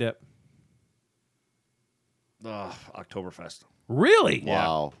Chicken Dip? Ugh, Oktoberfest. Really?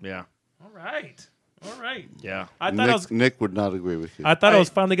 Wow. Yeah. All right. Yeah. I thought Nick would not agree with you. I thought I was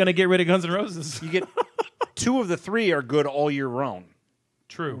finally going to get rid of Guns N' Roses. You get 2 of the 3 are good all year round.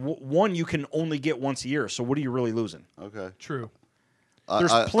 True. One you can only get once a year. So what are you really losing? Okay. True.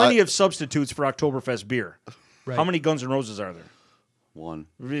 There's plenty of substitutes for Oktoberfest beer. Right. How many Guns N' Roses are there? One.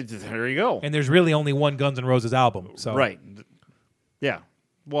 There you go. And there's really only one Guns N' Roses album. So Right. Yeah.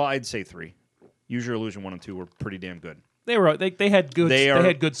 Well, I'd say 3. Use Your Illusion 1 and 2 were pretty damn good. they had good They they are-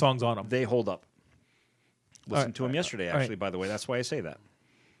 had good songs on them. They hold up. Listened right, to them yesterday, all right. actually, by the way. That's why I say that.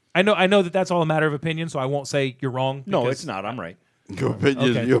 I know that that's all a matter of opinion, so I won't say you're wrong. No, because- it's not. I'm right. Your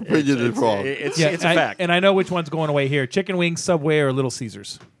opinion, Okay. your opinion is wrong. It's Yeah, a fact. And I know which one's going away here: Chicken Wings, Subway, or Little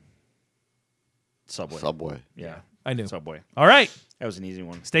Caesars. Subway. Subway. Yeah. I knew. Subway. All right, That was an easy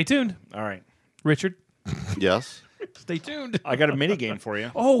one. stay tuned, All right. Richard. Yes. Stay tuned. I got a mini game for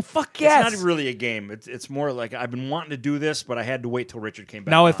you. Oh fuck yes! It's not really a game. It's more like I've been wanting to do this, but I had to wait till Richard came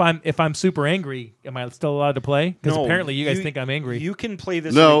back. Now, on. if I'm super angry, am I still allowed to play? Because No, apparently you guys think I'm angry. You can play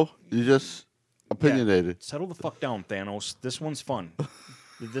this. No, you just opinionated. Settle the fuck down, Thanos. This one's fun.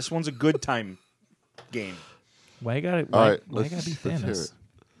 This one's a good time game. Why you gotta? All Why, right, why you gotta be let's hear Thanos? it.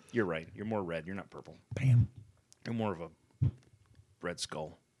 You're right. You're more red. You're not purple. Bam! You're more of a red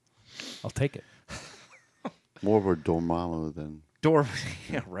skull. I'll take it. More of a Dormammu than.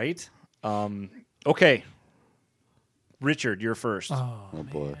 Yeah, right? Okay. Richard, you're first. Oh, Oh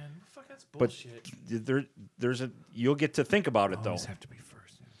boy. fuck, that's but bullshit. there's a you'll get to think about it though. Always have to be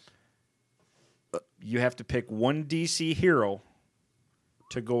first. You have to pick one DC hero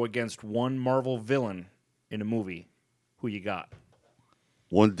to go against one Marvel villain in a movie. Who you got?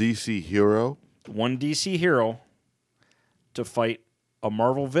 One DC hero. One DC hero to fight a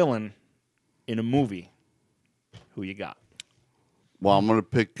Marvel villain in a movie. Who you got? Well, I'm going to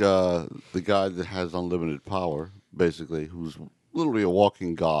pick the guy that has unlimited power, basically, who's literally a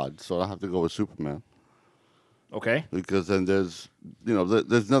walking god. So I have to go with Superman Okay, because then there's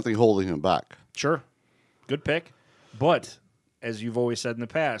nothing holding him back. sure. Good pick. But, as you've always said in the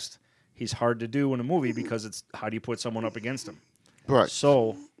past, he's hard to do in a movie because it's how do you put someone up against him? Correct.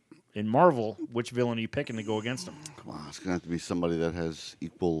 So, in Marvel, which villain are you picking to go against him? Well, it's going to have to be somebody that has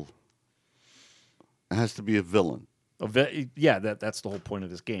equal. It has to be a villain. Yeah, that's the whole point of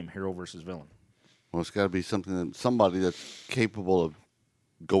this game: hero versus villain. Well, it's got to be somebody that's capable of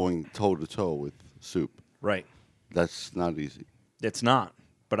going toe to toe with Soup. Right. That's not easy. It's not.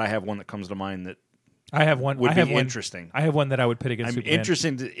 But I have one that comes to mind that I have one. would I have be one, interesting. I have one that I would pit against I'm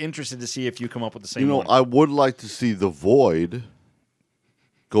Superman. interested to see if you come up with the same one. I would like to see the Void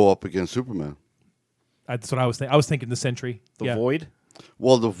go up against Superman. That's what I was thinking. I was thinking the Sentry. The Yeah. Void?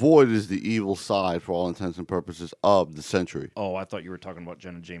 Well, the Void is the evil side, for all intents and purposes, of the Sentry. Oh, I thought you were talking about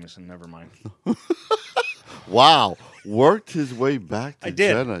Jenna Jameson. Never mind. Wow, worked his way back to I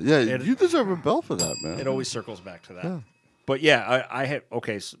did. Jenna. Yeah, It- you deserve a bell for that, man. It always circles back to that. But yeah, I had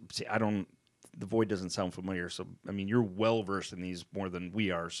okay. So, see, I don't. The Void doesn't sound familiar. So I mean, you're well versed in these more than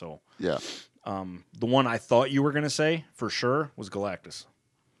we are. So Yeah. the one I thought you were going to say for sure was Galactus.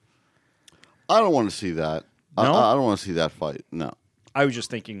 I don't want to see that. No? I don't want to see that fight. No. I was just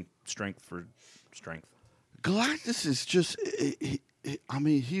thinking strength for strength. Galactus is just. I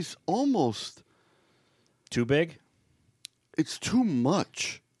mean, he's almost. Too big? It's too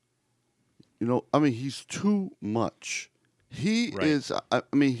much. I mean, he's too much. He Right. is. I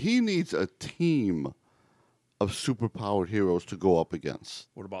mean, he needs a team of superpowered heroes to go up against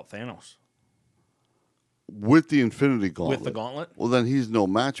What about Thanos? with the Infinity Gauntlet. With the gauntlet? Well, then he's no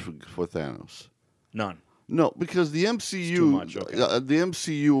match for Thanos. None. No, because the MCU, too much, okay. the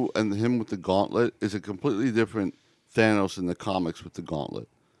MCU and him with the Gauntlet is a completely different Thanos in the comics with the Gauntlet.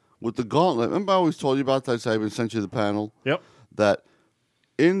 With the Gauntlet, remember I always told you about that? I even sent you the panel. Yep. That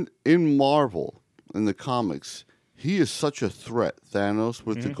in Marvel, in the comics, he is such a threat, Thanos,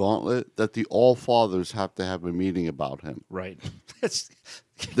 with the Gauntlet, that the All-Fathers have to have a meeting about him. Right. That's,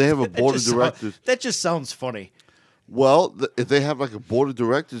 They have a that board of just sound- directors. that just sounds funny. Well, if they have like a board of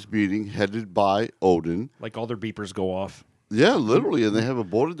directors meeting headed by Odin. Like all their beepers go off. Yeah, literally, and they have a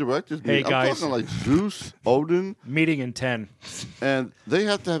board of directors Hey, meeting. guys. I'm talking like Zeus, Odin, Meeting in 10. and they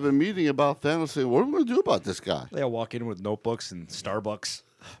have to have a meeting about Thanos saying, what are we going to do about this guy? They all walk in with notebooks and Starbucks.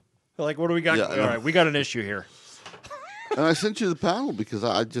 They're like, what do we got? Yeah, All right, we got an issue here. And I sent you the panel because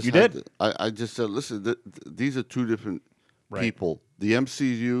I just You had did? I just said, listen, these are two different Right. people. The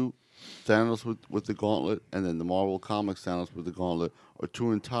MCU, Thanos with the Gauntlet, and then the Marvel Comics Thanos with the Gauntlet are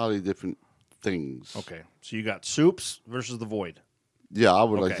two entirely different things. Okay. So you got Soups versus the Void. Yeah, I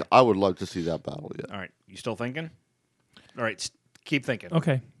would Okay. I would love to see that battle. Yeah. All right. You still thinking? All right. Keep thinking.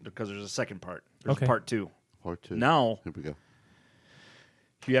 Okay. Because there's a second part. There's Okay. part 2. Part two. Now, Here we go.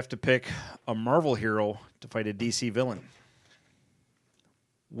 you have to pick a Marvel hero to fight a DC villain.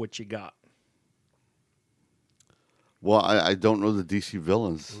 What you got? Well, I don't know the DC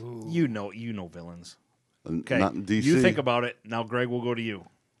villains. You know villains. Okay. Not in DC. You think about it. Now, Greg, will go to you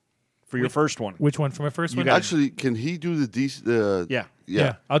for your first one. Which one for my first one? got- Actually, can he do the DC? Yeah.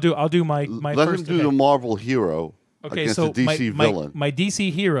 Yeah. I'll do my Let first. him do okay. the Marvel hero Okay, against so the DC my, villain. my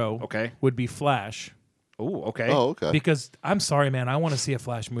DC hero Okay. would be Flash Oh, okay. Oh, okay. because I'm sorry, man, I want to see a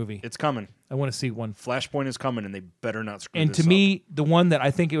Flash movie. It's coming. I want to see one. Flashpoint is coming, and they better not screw And this to up. me, the one that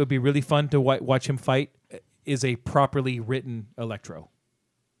I think it would be really fun to watch him fight is a properly written Electro.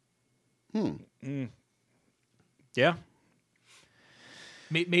 Yeah.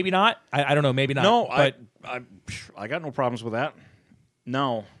 Maybe not. I don't know. Maybe not. No, but I got no problems with that.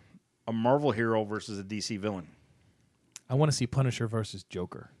 No, a Marvel hero versus a DC villain. I want to see Punisher versus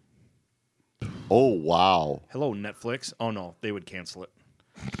Joker. Oh wow. Hello, Netflix. Oh no, they would cancel it.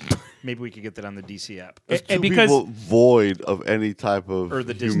 Maybe we could get that on the DC app. There's And two because- people void of any type of Or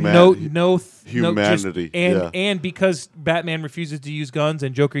the Disney. humanity. And because Batman refuses to use guns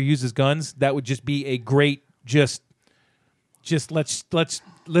and Joker uses guns, that would just be a great just let's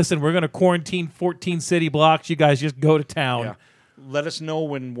listen. We're gonna quarantine 14 city blocks. You guys just go to town. Yeah. Let us know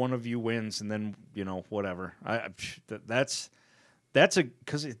when one of you wins, and then whatever. That's a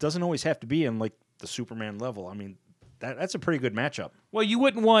because it doesn't always have to be in like the Superman level. I mean, that's a pretty good matchup. Well, you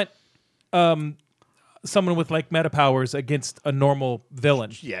wouldn't want someone with like meta powers against a normal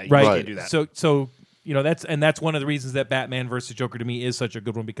villain. Yeah, you right. can't do that. So that's one of the reasons that Batman versus Joker to me is such a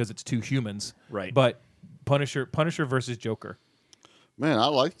good one because it's two humans. Right. But Punisher versus Joker. Man, I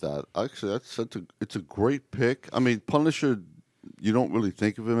like that. Actually, it's a great pick. I mean, Punisher, you don't really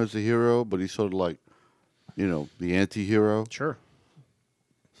think of him as a hero, but he's sort of like, the anti-hero. Sure.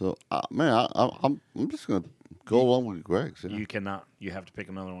 So, man, I'm just gonna go along with Greg's. Yeah. You cannot. You have to pick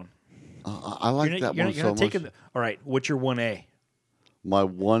another one. I like that one so much. All right, what's your 1A? My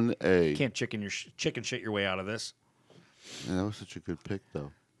 1A. You can't chicken shit your way out of this. Yeah, that was such a good pick,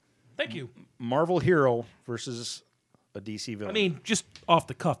 though. Thank you. Marvel hero versus a DC villain. I mean, just off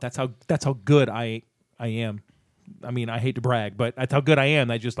the cuff, that's how good I am. I mean, I hate to brag, but that's how good I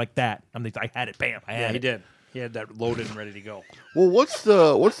am. I just like that. I had it. Bam. I had yeah, it. he did. He had that loaded and ready to go. Well, what's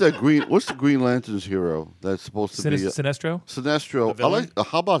the Green Lantern's hero that's supposed to be Sinestro. Sinestro? The villain?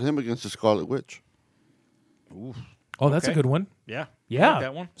 How about him against the Scarlet Witch? Ooh, Oh, that's a Okay. good one. yeah, I Yeah, like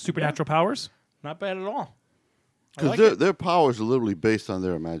that one. Supernatural powers. Yeah, not bad at all. I Because like it. their powers are literally based on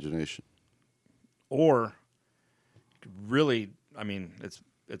their imagination. Or really, I mean,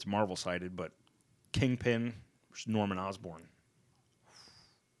 it's Marvel sided, but Kingpin versus Norman Osborn.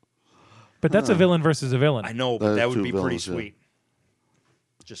 But that's a villain versus a villain. I know, but That that is would two be pretty villains, yeah. sweet.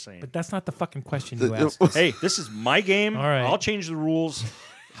 Just saying. But that's not the fucking question you The- asked. Hey, this is my game. All right. I'll change the rules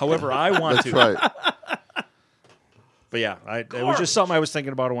however I want That's to. right. But yeah, it was just something I was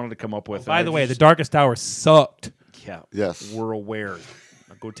thinking about. I wanted to come up with. By and the I way, the just- Darkest Hour sucked. yeah, Yes. we're aware.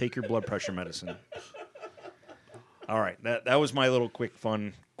 Now go take your blood pressure medicine. All right, that was my little quick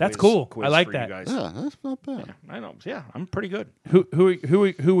fun. That's quiz- cool. quiz I like for that. You guys. Yeah, that's not bad. I know. Yeah, I'm pretty good.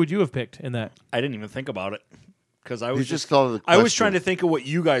 Who would you have picked in that? I didn't even think about it because I was You just thought of the I was question. trying to think of what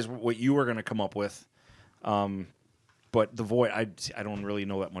you were going to come up with. But the Void, I don't really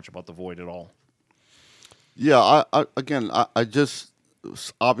know that much about the Void at all. Yeah, I just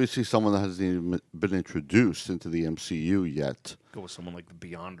obviously someone that hasn't even been introduced into the MCU yet. Go with someone like the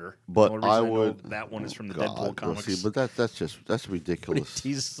Beyonder. But The only reason I know would. that one is from the God, Deadpool well, comics. see, but that's But he ridiculous.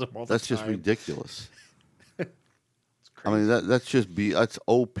 teases them all That's the just time. ridiculous. I mean, that's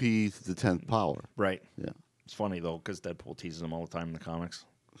OP to the 10th power. Right. Yeah. It's funny though because Deadpool teases him all the time in the comics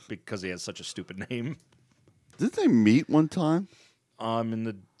because he has such a stupid name. Did they meet one time? In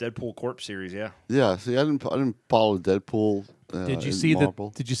the Deadpool Corp series, yeah. Yeah. See, I didn't follow Deadpool. Did you in see Marvel.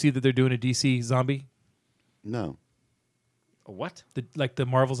 that? Did you see that they're doing a DC zombie, No. A what? like the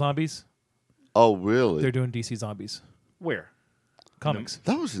Marvel zombies? Oh, really? They're doing DC zombies Where? comics.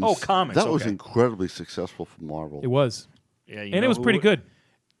 That was comics, That was okay. incredibly successful for Marvel. It was, Yeah, and it was pretty good.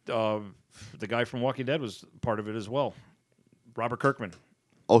 The guy from Walking Dead was part of it as well. Robert Kirkman.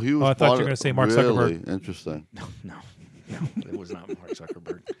 Oh, he was. I thought you part were of- gonna say Mark really? Zuckerberg. Interesting. No, it was not Mark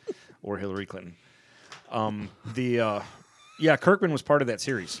Zuckerberg or Hillary Clinton. Kirkman was part of that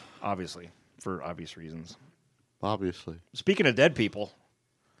series, obviously, for obvious reasons. Obviously. Speaking of dead people,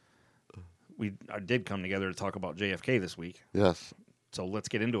 I did come together to talk about JFK this week, Yes. so let's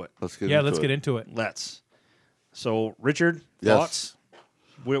get into it. Let's get. Yeah, into let's it. get into it. Let's. So, Richard, Yes. thoughts?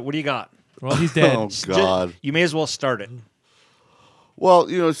 What do you got? Well, he's dead. Oh God. You may as well start it. Well,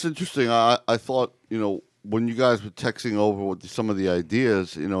 it's interesting. I thought, when you guys were texting over with some of the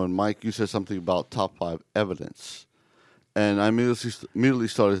ideas, and Mike, you said something about top 5 evidence. And I immediately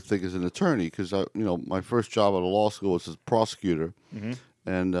started to think as an attorney because, my first job at a law school was as a prosecutor. Mm-hmm.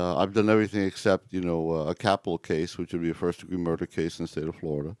 And I've done everything except, a capital case, which would be a first-degree murder case in the state of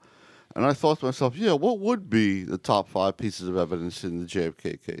Florida. And I thought to myself, what would be the top 5 pieces of evidence in the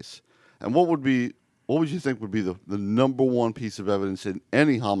JFK case? And what would you think would be the number one piece of evidence in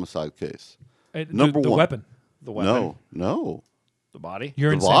any homicide case? Number the one. weapon, The weapon, No. the body.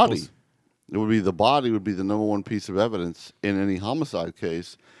 urine The body. samples. It would be the body would be the number one piece of evidence in any homicide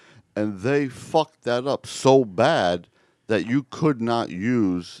case. And they fucked that up so bad that you could not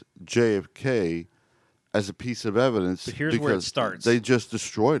use JFK as a piece of evidence. But here's where it because starts. They just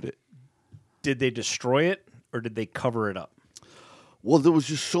destroyed it. Did they destroy it or did they cover it up? Well, there was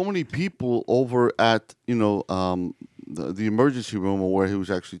just so many people over at the emergency room where he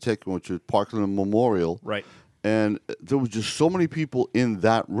was actually taken, which is Parkland Memorial. Right. And there was just so many people in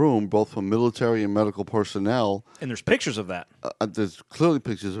that room, both from military and medical personnel. And there's pictures of that. There's clearly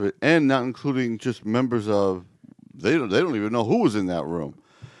pictures of it, and not including just members of. They don't even know who was in that room.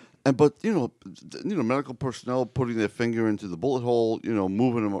 But medical personnel putting their finger into the bullet hole,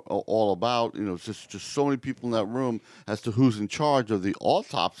 moving them all about, just so many people in that room as to who's in charge of the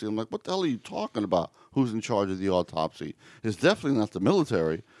autopsy. I'm like, what the hell are you talking about? Who's in charge of the autopsy? It's definitely not the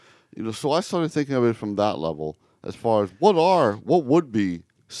military, So I started thinking of it from that level, as far as what would be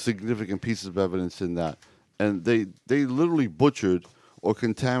significant pieces of evidence in that, and they literally butchered or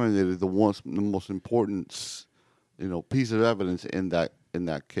contaminated the most important, piece of evidence in that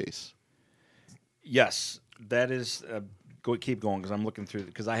case. Yes, that is. Keep going because I'm looking through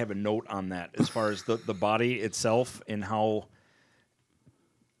because I have a note on that as far as the body itself and how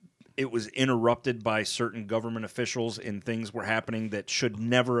it was interrupted by certain government officials and things were happening that should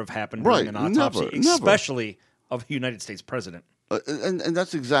never have happened Right, during an autopsy, never. especially of a United States president. And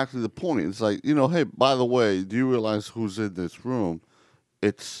that's exactly the point. It's like, hey, by the way, do you realize who's in this room?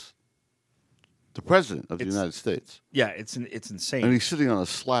 It's the president of the United States. Yeah, it's insane. And he's sitting on a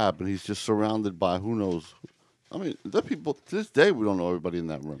slab, and he's just surrounded by who knows. I mean, there are people, to this day, we don't know everybody in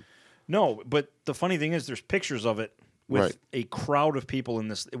that room. No, but the funny thing is there's pictures of it with Right. a crowd of people in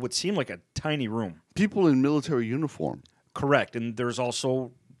this. It would seem like a tiny room. People in military uniform. Correct. And there's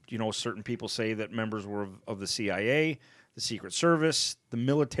also, certain people say that members were of the CIA, the Secret Service, the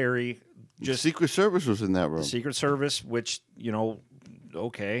military, just Secret Service was in that room. the Secret Service, which,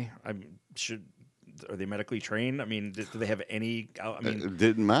 okay, are they medically trained? I mean, do they have any? I mean, It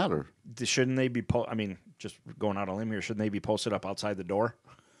didn't matter. shouldn't they be? Just going out on a limb here, shouldn't they be posted up outside the door?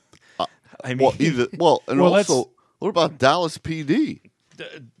 I mean, And Well, also, what about Dallas PD?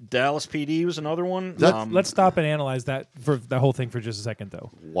 Dallas PD was another one. Let's stop and analyze that for the whole thing for just a second,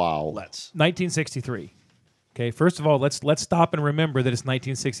 though. Wow. Let's. 1963. Okay, first of all, let's stop and remember that it's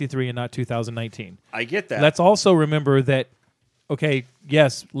 1963 and not 2019. I get that. Let's also remember that, okay,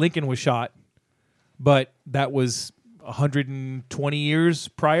 yes, Lincoln was shot, but that was 120 years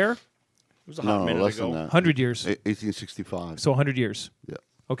prior, It was a hot No, minute less ago. than that. 100 years. 1865. So 100 years. Yeah.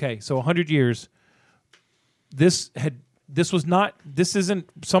 Okay, so 100 years. This isn't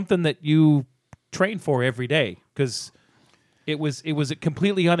something that you train for every day because it was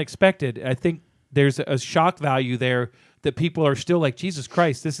completely unexpected. I think there's a shock value there that people are still like, Jesus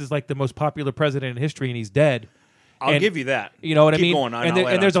Christ, this is like the most popular president in history and he's dead. I'll And- give you that. You know what Keep I mean? Going on, and I'll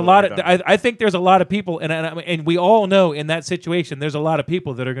add and there's on a to it lot when of you're done. I think there's a lot of people, and we all know in that situation there's a lot of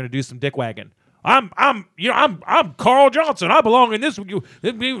people that are going to do some dick wagging. I'm Carl Johnson. I belong in this. I'm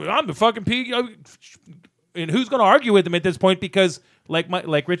the fucking P. And who's going to argue with him at this point? Because like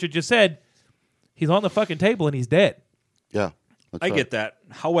Richard just said, he's on the fucking table and he's dead. Yeah. That's I right. get that.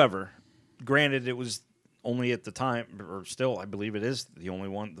 However, granted, it was only at the time, or still, I believe it is the only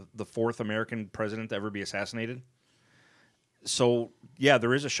one, the fourth American president to ever be assassinated. So, yeah,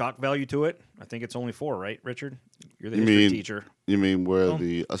 there is a shock value to it. I think it's only 4, right, Richard? You're the You history mean- teacher. You mean where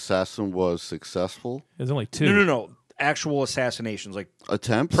the assassin was successful? There's only 2. No. Actual assassinations, like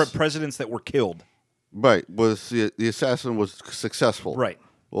Attempts? presidents that were killed. Right. Was the assassin was successful. Right.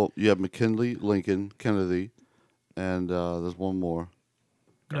 Well, you have McKinley, Lincoln, Kennedy, and there's one more.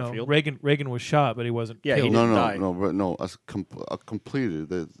 No, Garfield? Reagan was shot, but he wasn't Yeah, he killed. didn't die. No. Completed.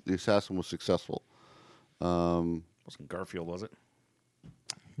 The assassin was successful. Wasn't Garfield, was it?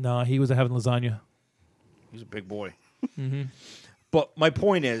 No, he was having lasagna. He's a big boy. But my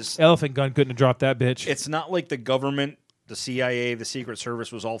point is, Elephant gun couldn't have dropped that bitch. it's not like the government, the CIA, the Secret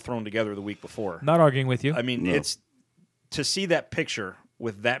Service was all thrown together the week before. Not arguing with you. I mean, No. it's to see that picture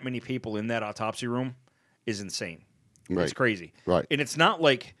with that many people in that autopsy room is insane. It's Right. crazy. Right. And it's not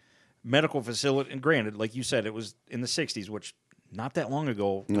like medical facility. And granted, like you said, it was in the 60s, which not that long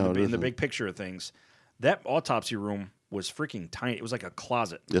ago No, it in the isn't. big picture of things. That autopsy room was freaking tiny. It was like a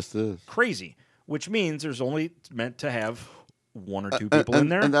closet. Yes, it is. Crazy. Which means there's only meant to have 1 or 2 people in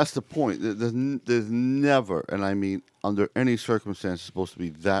there. And that's the point. There's never, and I mean under any circumstance, supposed to be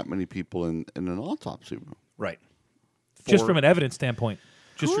that many people in an autopsy room. Right. just For- from an evidence standpoint.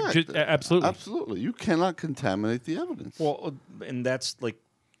 Correct. Absolutely. Absolutely. You cannot contaminate the evidence. Well, and that's like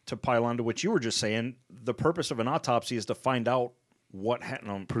to pile on to what you were just saying. The purpose of an autopsy is to find out what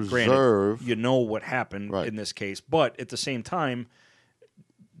happened. Preserve. You know what happened Right. in this case, but at the same time,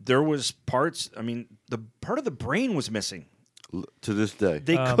 there was parts. I mean, the part of the brain was missing. To this day.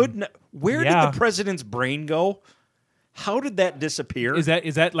 They couldn't. Where yeah. did the president's brain go? How did that disappear? Is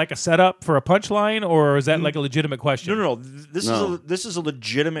that like a setup for a punchline, or is that like a legitimate question? No. This No. this is a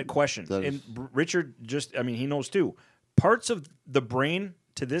legitimate question, That and is- Richard he knows too. Parts of the brain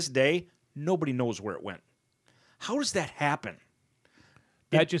to this day, nobody knows where it went. How does that happen?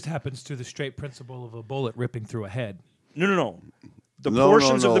 That just happens to the straight principle of a bullet ripping through a head. No. The No,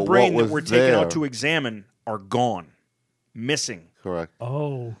 portions no, of the no. brain What that was were taken there- out to examine are gone, missing. Correct.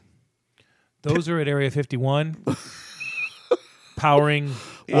 Oh, those are at Area 51, powering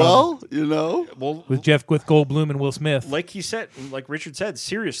Well, Well, with Goldblum and Will Smith. like Richard said,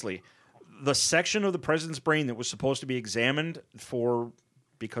 seriously, the section of the president's brain that was supposed to be examined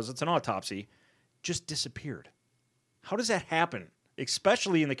because it's an autopsy just disappeared. How does that happen?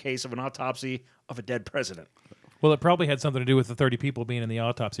 Especially in the case of an autopsy of a dead president. Well, it probably had something to do with the 30 people being in the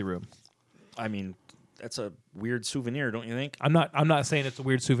autopsy room. I mean, that's a weird souvenir, don't you think? I'm not saying it's a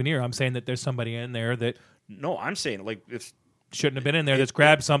weird souvenir. I'm saying that there's somebody in there that No, I'm saying like if shouldn't have been in there that's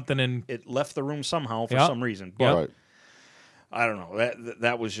grabbed something and it left the room somehow for Yeah. some reason. Yeah. But right. I don't know.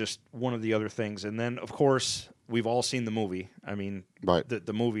 That was just one of the other things. And then, of course, we've all seen the movie. I mean, Right.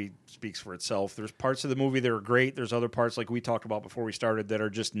 the movie speaks for itself. There's parts of the movie that are great. There's other parts, like we talked about before we started, that are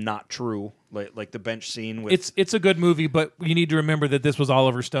just not true, like the bench scene. With It's a good movie, but you need to remember that this was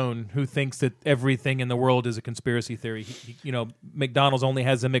Oliver Stone, who thinks that everything in the world is a conspiracy theory. McDonald's only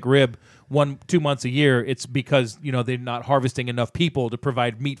has a McRib 2 months a year. It's because they're not harvesting enough people to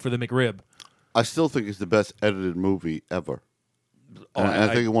provide meat for the McRib. I still think it's the best edited movie ever. And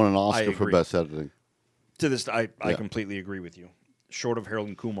I think it won an Oscar for best editing. To this, I completely agree with you. Short of Harold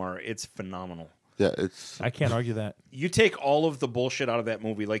and Kumar, it's phenomenal. Yeah, it's. I can't argue that. You take all of the bullshit out of that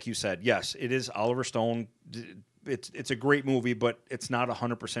movie, like you said. Yes, it is Oliver Stone. It's a great movie, but it's not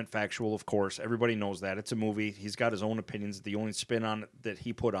 100% factual, of course. Everybody knows that. It's a movie. He's got his own opinions. The only spin on it that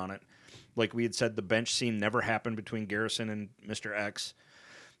he put on it, like we had said, the bench scene never happened between Garrison and Mr. X.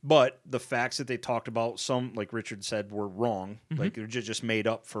 But the facts that they talked about, some, like Richard said, were wrong. Like, they're just made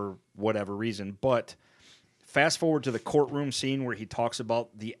up for whatever reason. But fast forward to the courtroom scene where he talks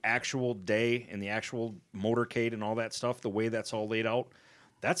about the actual day and the actual motorcade and all that stuff, the way that's all laid out.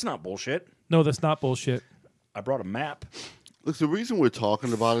 That's not bullshit. No, that's not bullshit. I brought a map. Look, the reason we're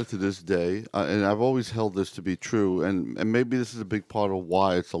talking about it to this day, and I've always held this to be true, and maybe this is a big part of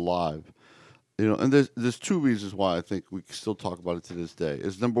why it's alive. And there's two reasons why I think we can still talk about it to this day.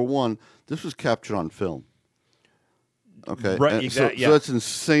 Is number one, this was captured on film. Okay, Right, And so yeah. that's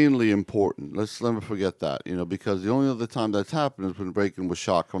insanely important. Let's never forget that. Because the only other time that's happened is when Reagan was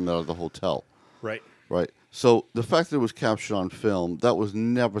shot coming out of the hotel. Right. Right. So the fact that it was captured on film, that was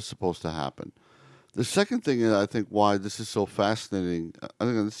never supposed to happen. The second thing that I think why this is so fascinating, I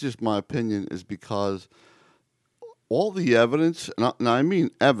think this is just my opinion, is because all the evidence, and I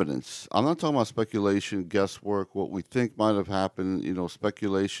mean evidence, I'm not talking about speculation, guesswork, what we think might have happened,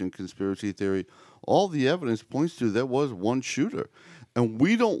 speculation, conspiracy theory. All the evidence points to there was one shooter. And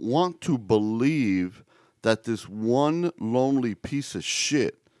we don't want to believe that this one lonely piece of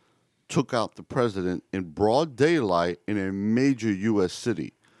shit took out the president in broad daylight in a major U.S.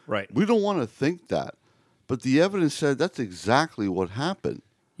 city. Right. We don't want to think that. But the evidence said that's exactly what happened.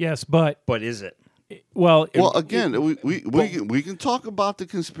 Yes, but But is it? well, Again, we can talk about the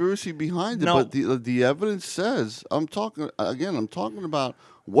conspiracy behind it, No. but the evidence says I'm talking about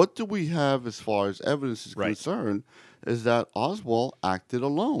what do we have as far as evidence is Right. concerned is that Oswald acted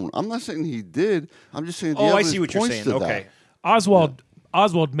alone. I'm not saying he did. I'm just saying the Oh, I evidence see what you're points saying. to Okay. that.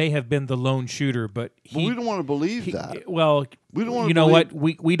 Oswald may have been the lone shooter, but But we don't want to believe that. Well, We don't wanna you know believe-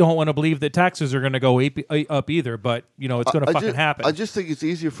 what? We don't want to believe that taxes are going to go up either. But it's going to fucking happen. I just think it's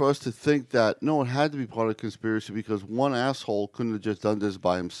easier for us to think that no, it had to be part of the conspiracy because one asshole couldn't have just done this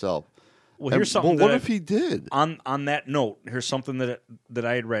by himself. Well, here's something. What that if he did? On that note, here's something that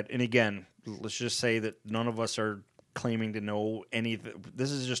I had read, and again, let's just say that none of us are claiming to know anything. This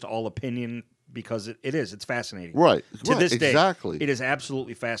is just all opinion because it is. It's fascinating, Right. To Right, this day, exactly. it is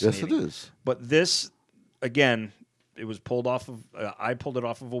absolutely Yes, fascinating. it is. But this, again, it was pulled off of. I pulled it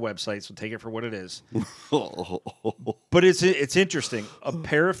off of a website, so take it for what it is. But it's interesting. A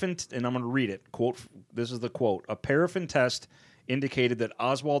paraffin, and I'm going to read it. Quote. This is the quote. A paraffin test indicated that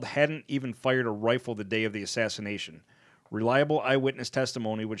Oswald hadn't even fired a rifle the day of the assassination. Reliable eyewitness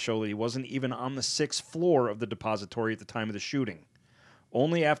testimony would show that he wasn't even on the 6th floor of the depository at the time of the shooting.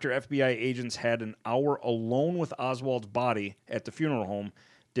 Only after FBI agents had an hour alone with Oswald's body at the funeral home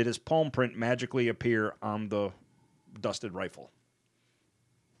did his palm print magically appear on the dusted rifle.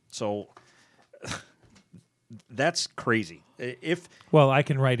 So that's crazy. Well, I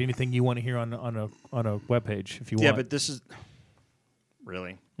can write anything you want to hear on a webpage if you want. Yeah, but this is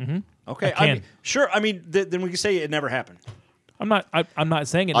really okay. I can. mean, sure. I mean, then we can say it never happened. I'm not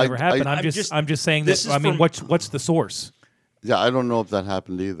saying it never happened. I'm just saying this that. is I mean, from- what's the source? Yeah, I don't know if that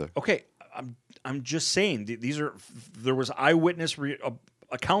happened either. Okay, I'm just saying there was eyewitness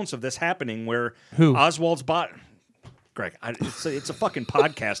accounts of this happening where Who? Oswald's body. Greg, it's a fucking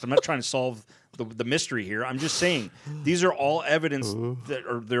podcast. I'm not trying to solve the mystery here. I'm just saying these are all evidence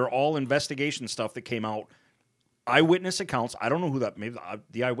they're all investigation stuff that came out. Eyewitness accounts. I don't know who that. Maybe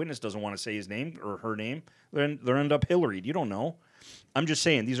the eyewitness doesn't want to say his name or her name. Then they end up pilloried. You don't know. I'm just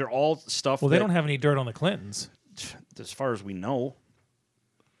saying these are all stuff. Well, they don't have any dirt on the Clintons. As far as we know.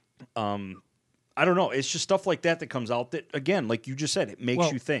 I don't know. It's just stuff like that comes out that, again, like you just said, it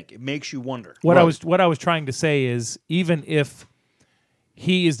makes you think. It makes you wonder. What I was trying to say is, even if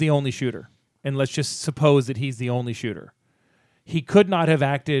he is the only shooter, and let's just suppose that he's the only shooter, he could not have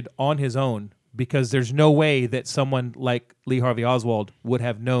acted on his own because there's no way that someone like Lee Harvey Oswald would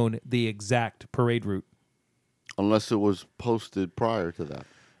have known the exact parade route. Unless it was posted prior to that.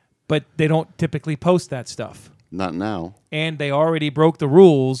 But they don't typically post that stuff. Not now. And they already broke the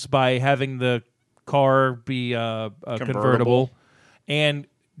rules by having the car be a convertible and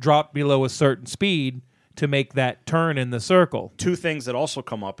drop below a certain speed to make that turn in the circle. Two things that also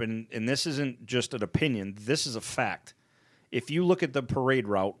come up, and this isn't just an opinion, this is a fact. If you look at the parade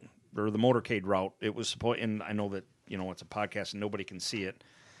route or the motorcade route, it was supposed, and I know that it's a podcast and nobody can see it.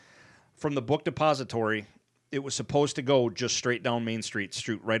 From the book depository, it was supposed to go just straight down Main Street,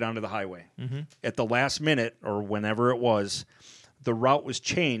 right onto the highway. Mm-hmm. At the last minute, or whenever it was, the route was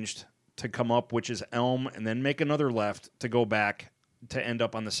changed to come up, which is Elm, and then make another left to go back to end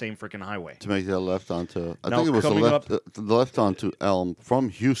up on the same freaking highway. To make that left onto, I think it was the left onto Elm from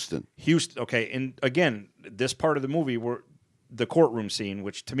Houston. Okay, and again, this part of the movie where the courtroom scene,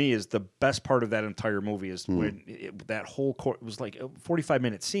 which to me is the best part of that entire movie, is when that whole court was like a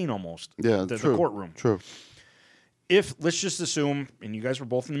 45-minute scene almost. Yeah, the courtroom. True. If let's just assume, and you guys were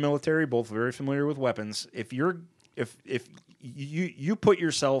both in the military, both very familiar with weapons. If you put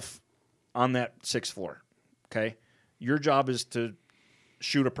yourself on that sixth floor, okay, your job is to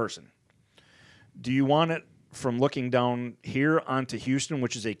shoot a person. Do you want it from looking down here onto Houston,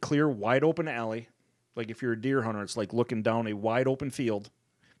 which is a clear, wide open alley? Like if you're a deer hunter, it's like looking down a wide open field,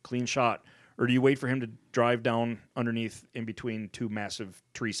 clean shot. Or do you wait for him to drive down underneath in between two massive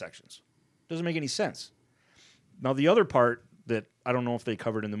tree sections? Doesn't make any sense. Now, the other part that I don't know if they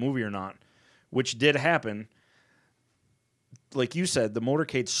covered in the movie or not, which did happen, like you said, the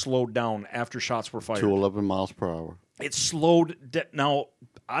motorcade slowed down after shots were fired. To 11 miles per hour. It slowed. Now,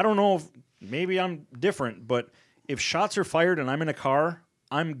 I don't know if maybe I'm different, but if shots are fired and I'm in a car,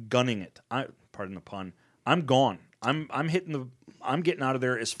 I'm gunning it. Pardon the pun. I'm gone. I'm getting out of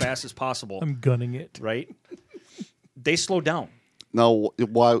there as fast as possible. I'm gunning it. Right? They slowed down. Now,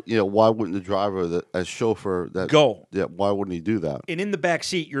 why wouldn't the driver, as chauffeur, go? Yeah, why wouldn't he do that? And in the back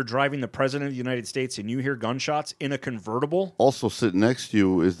seat, you're driving the president of the United States, and you hear gunshots in a convertible. Also, sitting next to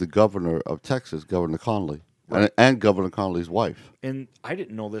you is the governor of Texas, Governor Conley, right. and Governor Conley's wife. And I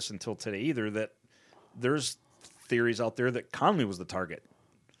didn't know this until today either. That there's theories out there that Conley was the target.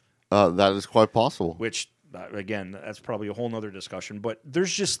 That is quite possible. Which, again, that's probably a whole nother discussion. But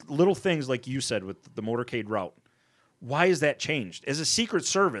there's just little things like you said with the motorcade route. Why is that changed? As a Secret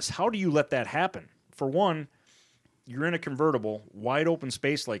Service, how do you let that happen? For one, you're in a convertible, wide open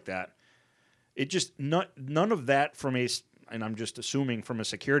space like that. It just none of that and I'm just assuming from a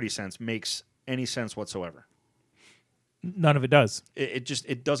security sense, makes any sense whatsoever. None of it does.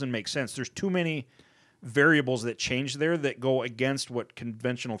 It doesn't make sense. There's too many variables that change there that go against what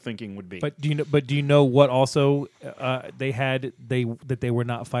conventional thinking would be. But do you know what also that they were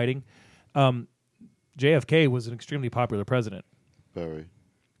not fighting? JFK was an extremely popular president. Very.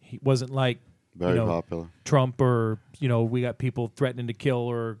 He wasn't like very popular Trump, or we got people threatening to kill,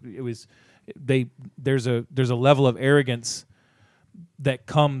 or it was there's a level of arrogance that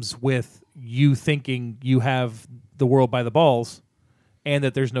comes with you thinking you have the world by the balls and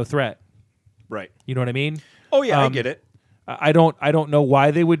that there's no threat. Right. You know what I mean? Oh yeah, I get it. I don't know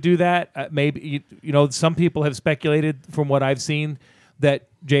why they would do that. Maybe some people have speculated from what I've seen that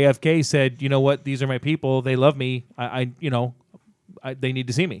JFK said, you know what, these are my people, they love me, they need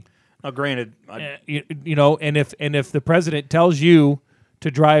to see me. Now, granted, and if the president tells you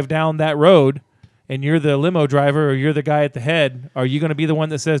to drive down that road, and you're the limo driver or you're the guy at the head, are you going to be the one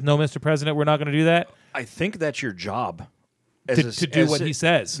that says, no, Mr. President, we're not going to do that? I think that's your job. To do what he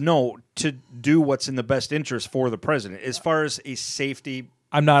says. No, to do what's in the best interest for the president. As far as a safety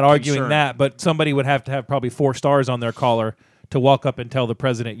I'm not arguing concern. that, but somebody would have to have probably 4 stars on their collar to walk up and tell the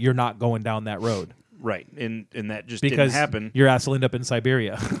president, you're not going down that road. Right, and that just because didn't happen. Your ass will end up in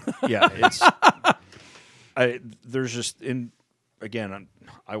Siberia. Yeah, there's just, again,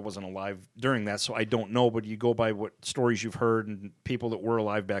 I wasn't alive during that, so I don't know, but you go by what stories you've heard and people that were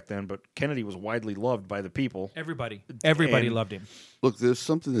alive back then, but Kennedy was widely loved by the people. Everybody And loved him. Look, there's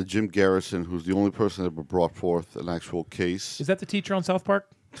something that Jim Garrison, who's the only person that ever brought forth an actual case. Is that the teacher on South Park?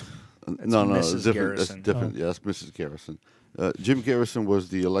 No, Mrs. it's different. Garrison. That's different. Yeah, that's Mrs. Garrison. Jim Garrison was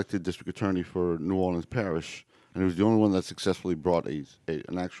the elected district attorney for New Orleans Parish, and he was the only one that successfully brought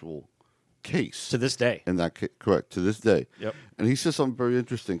an actual case. To this day. And correct, to this day. Yep. And he said something very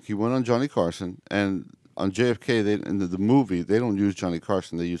interesting. He went on Johnny Carson, and on JFK, in the movie, they don't use Johnny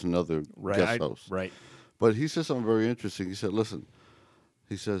Carson. They use another guest host. Right. But he said something very interesting. He said, listen,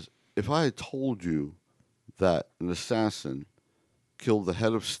 he says, if I had told you that an assassin killed the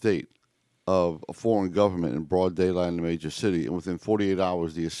head of state of a foreign government in broad daylight in a major city, and within 48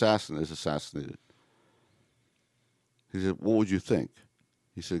 hours the assassin is assassinated, he said, what would you think?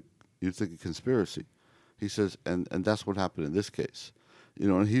 He said, you'd think a conspiracy. He says, and that's what happened in this case.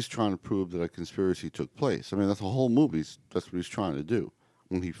 And he's trying to prove that a conspiracy took place. I mean, that's the whole movie. That's what he's trying to do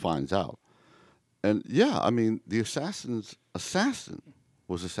when he finds out. And yeah, I mean, the assassin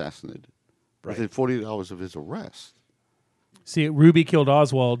was assassinated within 48 hours of his arrest. See, Ruby killed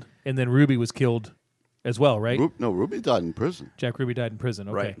Oswald, and then Ruby was killed as well, right? Ruby died in prison. Jack Ruby died in prison.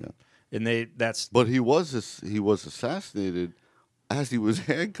 Okay. Right. Yeah. And But he was assassinated as he was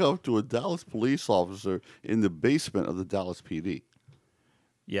handcuffed to a Dallas police officer in the basement of the Dallas PD.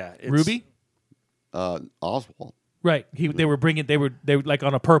 Yeah. Ruby? Oswald. Right. They were like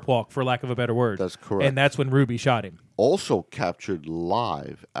on a perp walk, for lack of a better word. That's correct. And that's when Ruby shot him. Also captured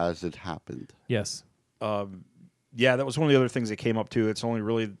live as it happened. Yes. Yeah, that was one of the other things that came up too. It's only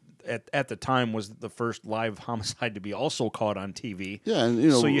really at the time was the first live homicide to be also caught on TV. Yeah,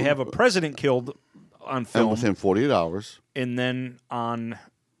 and so you have a president killed on film, and within 48 hours, and then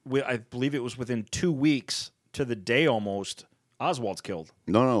I believe it was within 2 weeks to the day almost. Oswald's killed.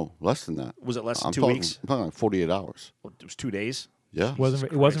 No, less than that. Was it less than 2 weeks? I'm talking like 48 hours. Well, it was 2 days. Yeah, It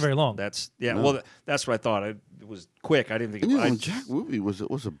wasn't very long. Well, that's what I thought. It was quick. I didn't think. And Jack Ruby was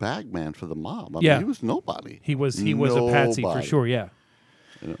a bag man for the mob. I Yeah. mean, he was nobody. He was a patsy for Nobody. sure. Yeah.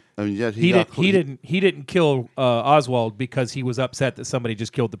 I mean, yet He didn't kill Oswald because he was upset that somebody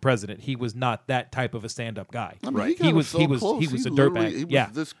just killed the president. He was not that type of a stand-up guy. I mean, Right. He was He was a dirtbag. He was Yeah.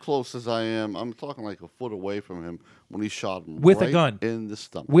 this close as I am. I'm talking like a foot away from him when he shot him With a right gun. in the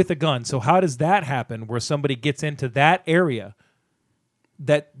stomach. With a gun. So how does that happen where somebody gets into that area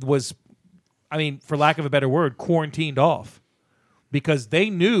that was, I mean, for lack of a better word, quarantined off? Because they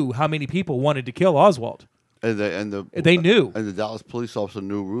knew how many people wanted to kill Oswald. And They knew. And the Dallas police officer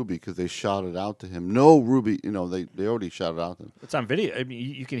knew Ruby because they shouted out to him. No, Ruby, they already shouted out to him. It's on video. I mean,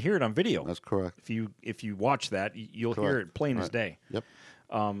 you can hear it on video. That's correct. If you watch that, you'll hear Correct. it plain as Right. day. Yep.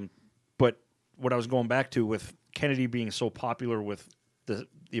 But what I was going back to with Kennedy being so popular with the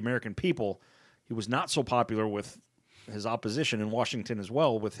American people, he was not so popular with his opposition in Washington as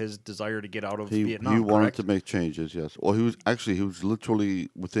well, with his desire to get out of Vietnam. He wanted correct? to make changes, yes. Well, he was literally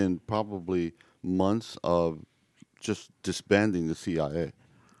within probably months of just disbanding the CIA.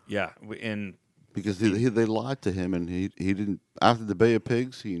 Yeah, and Because they lied to him, and he didn't. After the Bay of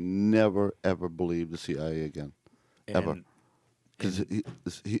Pigs, he never ever believed the CIA again, ever. Because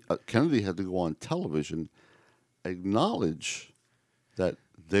Kennedy had to go on television, acknowledge that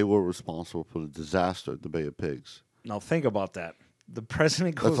they were responsible for the disaster at the Bay of Pigs. now think about that. The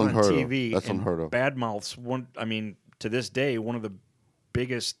president goes That's on unheard of. TV That's and unheard of. badmouths one. I mean, to this day, one of the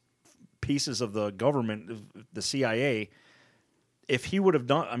biggest pieces of the government, the CIA. If he would have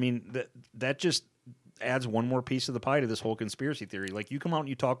done, I mean, that just adds one more piece of the pie to this whole conspiracy theory. Like, you come out and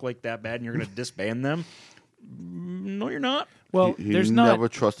you talk like that bad, and you're going to disband them. No, you're not. Well, He there's never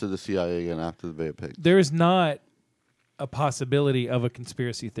not trusted the CIA again after the Bay of Pigs. there is not a possibility of a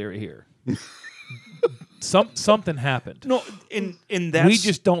conspiracy theory here. Something happened. No, in that We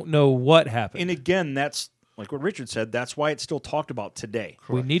just don't know what happened. and again, that's like what Richard said. That's why it's still talked about today.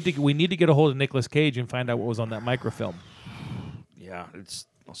 We need to get a hold of Nicolas Cage and find out what was on that microfilm. Yeah,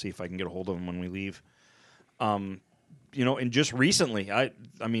 I'll see if I can get a hold of him when we leave. And just recently, I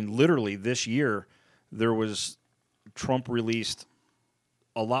mean, literally this year, there was Trump released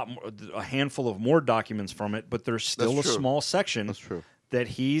a handful of more documents from it, but there's still That's a true. small section That's true. that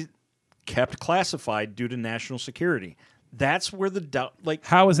he kept classified due to national security. That's where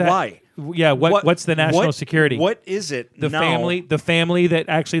How is that? Why? Yeah. What's the national security? What is it? the now? family that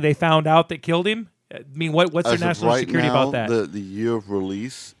actually they found out that killed him. I mean, what's their As of national right security now, about that? The year of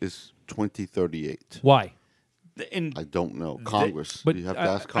release is 2038. Why? And I don't know. Congress. But you have to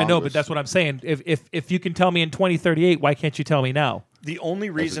ask Congress. I know, but that's what I'm saying. If you can tell me in 2038, why can't you tell me now? the only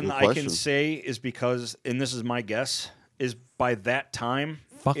reason good I can question. say is because, and this is my guess, is by that time,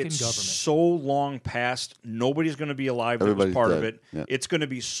 Fucking it's government. so long past, nobody's going to be alive that was Everybody's part of dead. it. Yeah. It's going to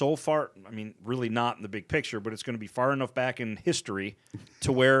be so far, I mean, really not in the big picture, but it's going to be far enough back in history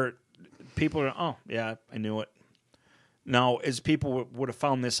to where people are, oh, yeah, I knew it. Now, as people would have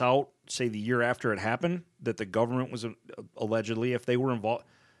found this out, say the year after it happened, that the government was allegedly, if they were involved,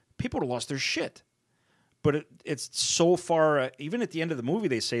 people would have lost their shit. But it's so far, even at the end of the movie,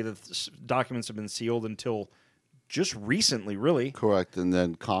 they say that documents have been sealed until just recently, really. Correct. And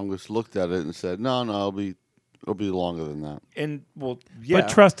then Congress looked at it and said, no, it'll be longer than that. And, well, yeah. But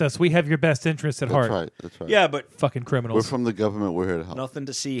trust us, we have your best interests at That's heart. right. That's right. Yeah, but Fucking We're criminals. from the government. We're here to help. nothing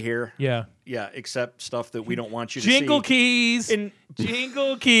to see here. Yeah. Yeah, except stuff that we don't want you to Jingle see. keys. And-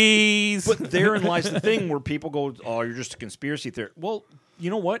 Jingle keys. But therein lies the thing where people go, oh, you're just a conspiracy theorist. Well, you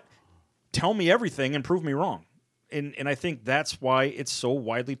know what? Tell me everything and prove me wrong. And I think that's why it's so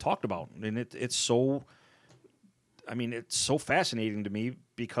widely talked about. And it's so... I mean, it's so fascinating to me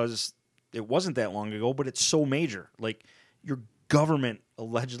because it wasn't that long ago, but it's so major. Like, your government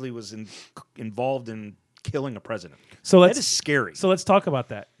allegedly was involved in killing a president. So that is scary. So let's talk about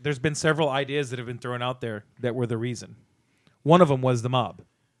that. There's been several ideas that have been thrown out there that were the reason. One of them was the mob.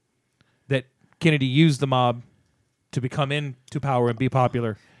 That Kennedy used the mob to become into power and be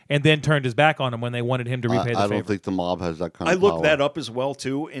popular, and then turned his back on him when they wanted him to repay the favor. I don't think the mob has that kind of I power. looked that up as well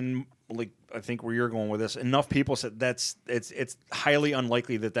too, and like I think where you're going with this, enough people said it's highly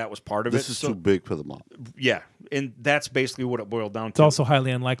unlikely that was part of This it. is too big for the mob. Yeah, and that's basically what it boiled down It's to. also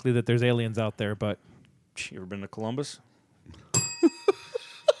highly unlikely that there's aliens out there, but You ever been to Columbus?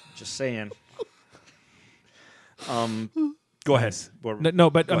 Just saying. Go ahead. no,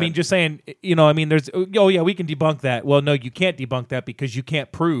 but Go I mean, ahead. just saying, I mean, there's, yeah, we can debunk that. Well, no, you can't debunk that because you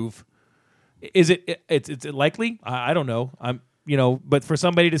can't prove. Is it's likely? I don't know. But for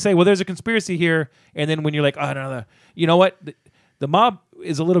somebody to say, well, there's a conspiracy here, and then when you're like, oh, no, you know what? The mob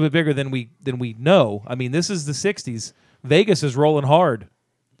is a little bit bigger than we know. I mean, this is the 60s. Vegas is rolling hard.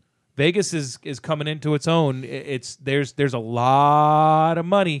 Vegas is coming into its own. There's a lot of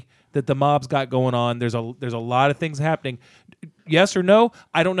money that the mob's got going on. There's a lot of things happening. Yes or no?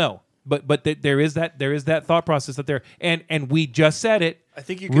 I don't know. But there is that thought process up there. And we just said it. I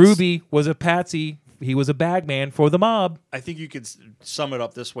think you could Ruby was a patsy. He was a bagman for the mob. I think you could sum it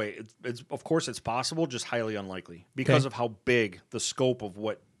up this way. It's of course it's possible, just highly unlikely because of how big the scope of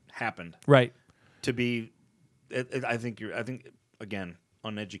what happened. Right. To be, I think again,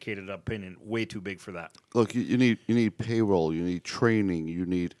 uneducated opinion, way too big for that. Look, you need payroll, you need training, you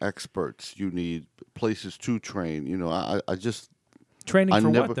need experts, you need places to train. I just Training I for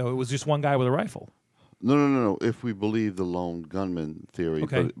never- what though? It was just one guy with a rifle. no. If we believe the lone gunman theory,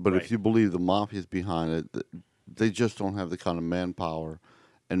 Okay. but Right. if you believe the mafia's behind it, they just don't have the kind of manpower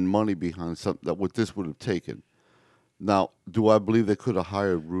and money behind something that what this would have taken. Now, do I believe they could have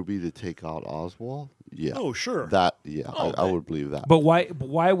hired Ruby to take out Oswald? Yeah. Oh, sure. I would believe that. But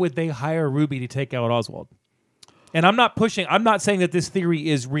why would they hire Ruby to take out Oswald? And I'm not saying that this theory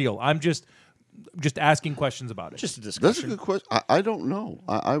is real. I'm just asking questions about it. Just a That's a discussion. good question. I don't know.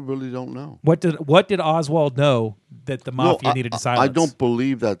 I really don't know. What did Oswald know that the mafia needed to silence? I don't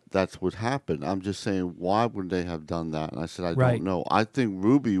believe that's what happened. I'm just saying, why would they have done that? And I said, I Right. don't know. I think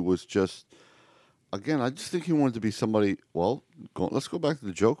Ruby was just, again, I just think he wanted to be somebody. Well, let's go back to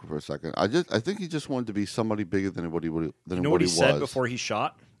the Joker for a second. I think he just wanted to be somebody bigger than what he You know what he was. said before he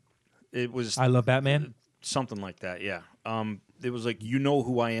shot? It was I love Batman. something like that. Yeah. It was like, you know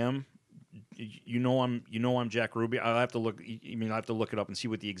who I am. You know I'm Jack Ruby. I have to look. I have to look it up and see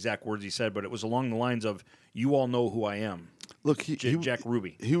what the exact words he said. But it was along the lines of, "You all know who I am." Look, Jack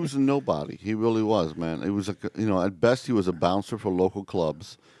Ruby. He was a nobody. He really was, man. It was at best he was a bouncer for local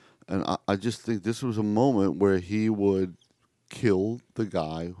clubs, and I just think this was a moment where he would kill the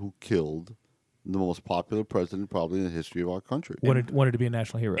guy who killed the most popular president probably in the history of our country. Wanted to be a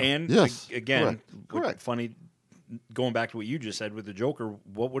national hero. And Yes, again, correct. funny. Going back to what you just said with the Joker,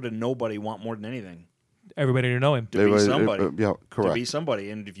 what would a nobody want more than anything? Everybody to know him. To be somebody. Yeah, correct. To be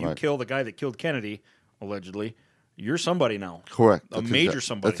somebody. And if you Right. kill the guy that killed Kennedy, allegedly, you're somebody now. Correct. A major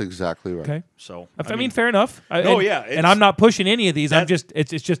somebody. That's exactly right. Okay. So I mean, fair enough. yeah, and I'm not pushing any of these. I'm just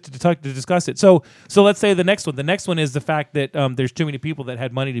it's just to discuss it. So let's say the next one. The next one is the fact that there's too many people that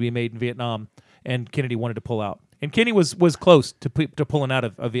had money to be made in Vietnam, and Kennedy wanted to pull out. And Kennedy was close to pulling out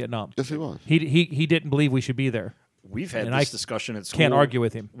of Vietnam. Yes, he was. He didn't believe we should be there. we've had and this I discussion at school. can't argue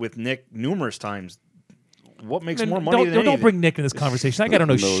with him. With Nick numerous times. What makes And more money than don't anything? bring Nick in this conversation. I got to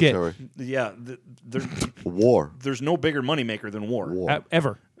know shit Military. Yeah, War. there's no bigger moneymaker than war. War.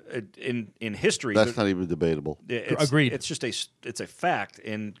 ever. In history. That's not even debatable. It's, Agreed. It's just it's a fact.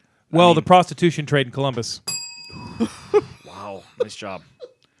 And Well, the prostitution trade in Columbus. wow, nice job,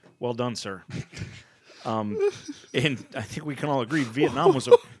 well done, sir. And I think we can all agree Vietnam was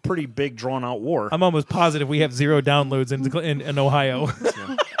a pretty big, drawn out war. I'm almost positive we have 0 downloads in Ohio.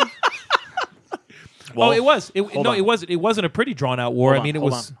 Well, it was. hold on. It wasn't a pretty drawn out war. Hold I mean, on, it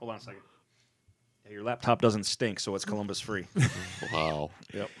was. Hold on a second. Yeah, your laptop doesn't stink, so it's Columbus free. Wow.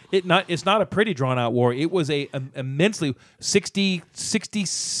 Yep. It's not a pretty drawn out war. It was a immensely 60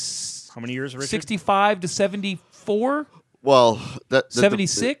 How many years, Richard? 65 to 74. Well, that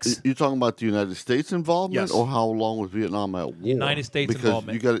 76? You talking about the United States involvement, Yes. or how long was Vietnam at war? United States because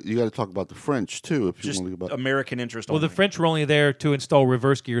involvement. you got to talk about the French too. If you Just want to go back. American interest. Well, the only. French were only there to install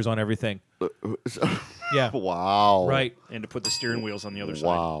reverse gears on everything. Yeah. Wow. Right. and to put the steering wheels on the other side.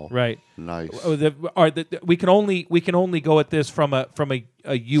 Wow. Right. Nice. We can only go at this from a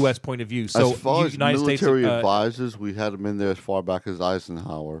U.S. point of view. So as far as United States, military advisors, we had them in there as far back as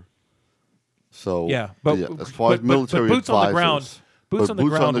Eisenhower. So Yeah, but as far as military boots on the advisors, ground. Boots on the boots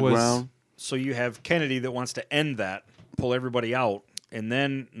ground on the was ground, So you have Kennedy that wants to end that, pull everybody out, and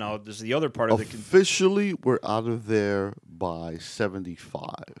then now there's the other part of the officially we're out of there by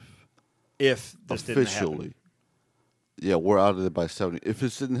 75. if this didn't Officially. happen. Yeah, we're out of there by 70. If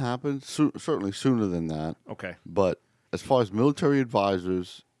this didn't happen, certainly sooner than that. Okay. But as far as military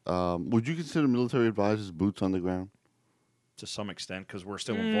advisors, would you consider military advisors boots on the ground? To some extent, because we're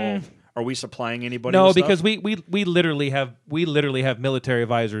still involved. Are we supplying anybody? no, with stuff? because we literally have military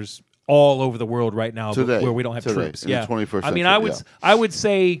advisors all over the world right now, Today. where we don't have Today, troops. in the Yeah, 21st I mean, century, I would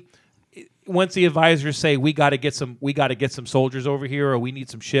say once the advisors say we got to get some soldiers over here, or we need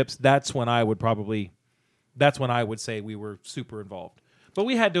some ships, that's when I would say we were super involved. But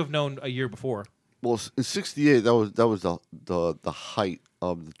we had to have known a year before. Well, in '68, that was the height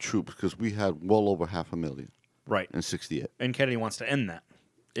of the troops because we had well over 500,000 right. in '68. And Kennedy wants to end that.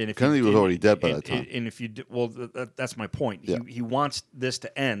 And if Kennedy was already dead by and- that time. And if you that's my point. Yeah. He wants this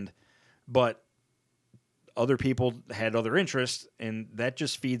to end, but other people had other interests, and that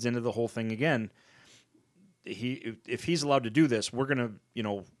just feeds into the whole thing again. If he's allowed to do this, we're gonna,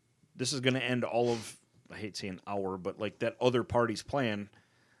 this is gonna end all of, I hate saying our, but like that other party's plan.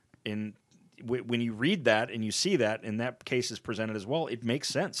 And when you read that and you see that, and that case is presented as well, it makes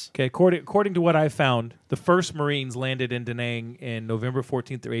sense. Okay, according to what I found, the first Marines landed in Da Nang in November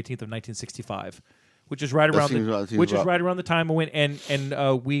 14th or 18th of 1965, which is right around the time when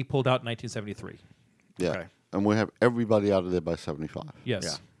we pulled out in 1973. Yeah, Okay. and we have everybody out of there by '75. Yes.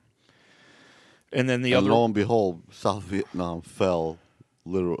 Yeah. And then the And other, lo and behold, South Vietnam fell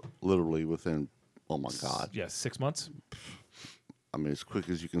literally within, oh my God. Yes, 6 months. I mean, as quick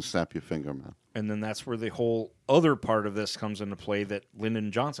as you can snap your finger, man. and then that's where the whole other part of this comes into play, that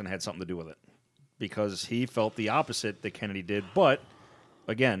Lyndon Johnson had something to do with it, because he felt the opposite that Kennedy did. But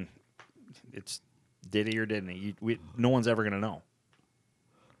again, it's did he or didn't he? No one's ever going to know.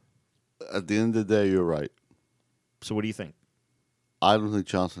 At the end of the day, you're right. So what do you think? I don't think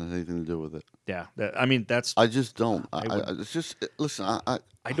Johnson had anything to do with it. Yeah, that's. I just don't. would- It's just listen.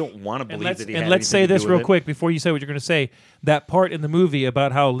 I don't want to And believe that he let's had say anything to this do real with it. quick before you say what you're going to say. That part in the movie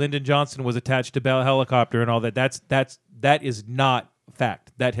about how Lyndon Johnson was attached to Bell helicopter and all that. That is not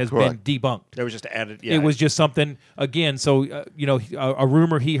fact. That has Correct. been debunked. That was just added. Yeah, It was just something again. So a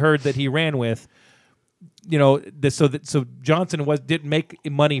rumor he heard that he ran with. So Johnson didn't make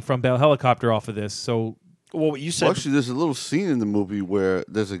money from Bell helicopter off of this. So well, what you said. Well, actually, there's a little scene in the movie where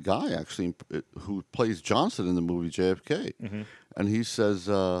there's a guy actually who plays Johnson in the movie JFK, and he says,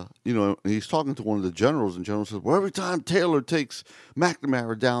 he's talking to one of the generals, and general says, "Well, every time Taylor takes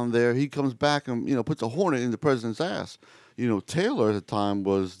McNamara down there, he comes back and puts a hornet in the president's ass." Taylor at the time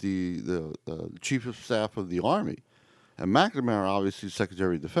was the chief of staff of the Army, and McNamara obviously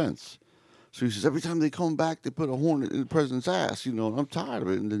Secretary of Defense. So he says, every time they come back, they put a hornet in the president's ass. And I'm tired of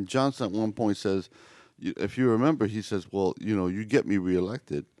it. And then Johnson at one point says, if you remember, he says, well, you get me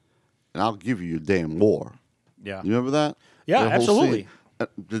reelected, and I'll give you your damn war. Yeah. You remember that? Yeah, That whole absolutely. scene?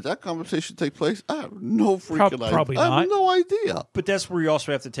 Did that conversation take place? I have no freaking idea. Probably I not. have no idea. But that's where you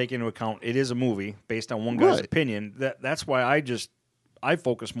also have to take into account it is a movie based on one guy's Right. opinion. That's why I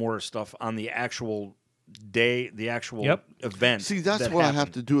focus more stuff on the actual day, the actual Yep. event. See, that's that what I have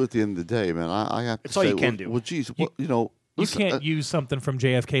happened. to do at the end of the day, man. I have to It's say, all you can do. Well, geez, You listen, can't use something from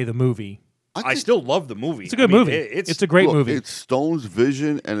JFK the movie. I think- still love the movie. It's a good movie. It's a great look, movie. It's Stone's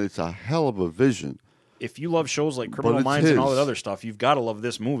vision, and it's a hell of a vision. If you love shows like Criminal it's Minds and all his. that other stuff, you've got to love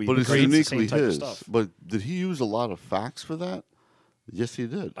this movie. But it's because the uniquely same type his. of stuff. But did he use a lot of facts for that? Yes, he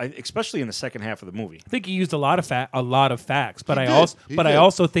did. Especially in the second half of the movie. I think he used a lot of facts, but He I did. also He but I did.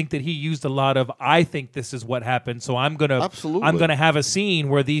 also think that he used a lot of I think this is what happened, so I'm Absolutely. gonna have a scene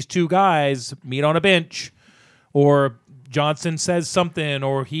where these two guys meet on a bench, or Johnson says something,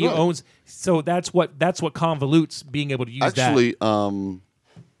 or he Right. owns. So that's what convolutes being able to use Actually,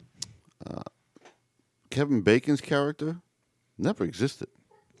 Kevin Bacon's character never existed.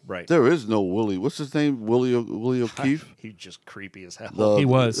 Right. There is no Willie. What's his name? Willie O'Keefe. He's just creepy as hell. The- He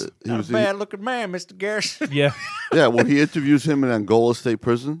was. He Not was. a bad looking man, Mr. Garrison. that. Yeah, Yeah, when he interviews him in Angola State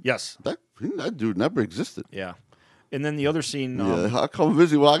Prison. Yes. That dude never existed. Yeah. And then the other scene. Yeah, I'll come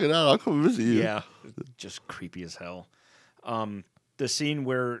visit when I get out. I'll come visit you. Yeah, just creepy as hell. The scene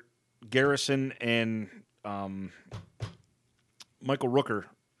where Garrison and Michael Rooker,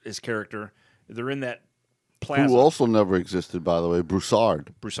 his character, they're in that plaza. Who also never existed, by the way.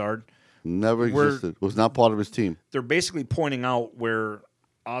 Broussard Broussard. never existed. Was not part of his team. They're basically pointing out where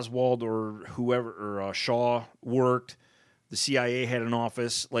Oswald or whoever or Shaw worked. The CIA had an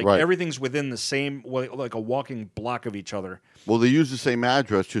office. Like Right. everything's within the same, like a walking block of each other. Well, they use the same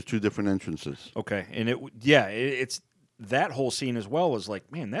address, just two different entrances. Okay, and it's that whole scene as well is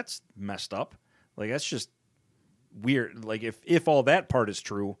like, man, that's messed up. Like that's just weird. Like if all that part is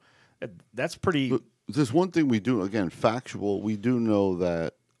true, that's pretty. But there's one thing we do, again, factual. We do know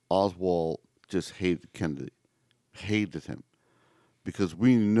that Oswald just hated Kennedy, hated him, because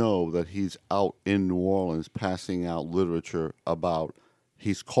we know that he's out in New Orleans passing out literature about,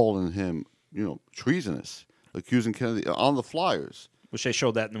 he's calling him, treasonous, accusing Kennedy on the flyers. Which they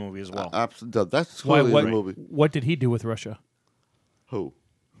showed that in the movie as well. Absolutely. That's Why, clearly what, in the movie. what did he do with Russia? Who?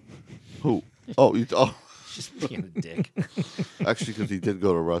 Oh, Just being a dick. actually, because he did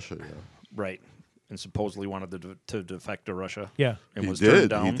go to Russia, yeah. Right. And supposedly wanted to defect to Russia. Yeah. And He was turned did.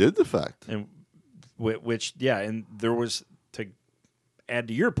 down. He did the fact. And and there was, to add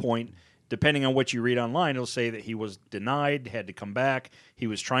to your point, depending on what you read online, it'll say that he was denied, had to come back. He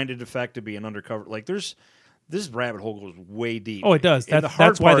was trying to defect to be an undercover. Like this rabbit hole goes way deep. Oh, it does. And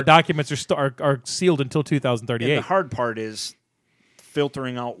That's why the documents are sealed until 2038. And the hard part is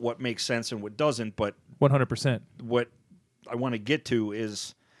filtering out what makes sense and what doesn't. But 100%. what I want to get to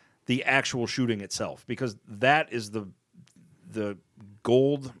is the actual shooting itself, because that is the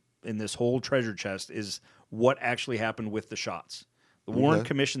gold in this whole treasure chest, is what actually happened with the shots. The Warren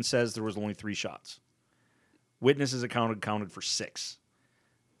Commission says there was only 3 shots. Witnesses counted for 6.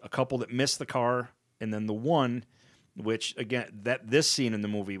 A couple that missed the car, and then the one, which again, this scene in the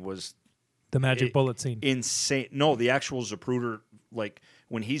movie was The magic bullet scene. insane. No, the actual Zapruder, like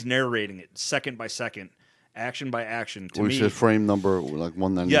when he's narrating it second by second, action by action. To We me, said frame number like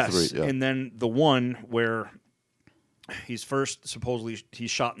 193. yes, Yeah. and then the one where he's first supposedly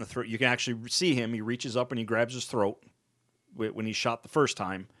he's shot in the throat. You can actually see him. He reaches up and he grabs his throat when he's shot the first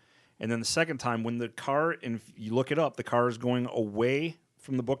time, and then the second time when the car, and if you look it up, the car is going away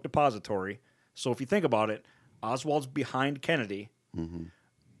from the book depository. So if you think about it, Oswald's behind Kennedy,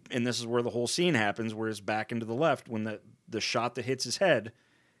 and this is where the whole scene happens, where it's back into the left. When the shot that hits his head,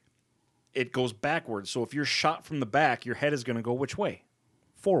 it goes backwards. So if you're shot from the back, your head is going to go which way?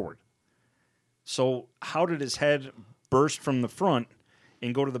 Forward. So how did his head burst from the front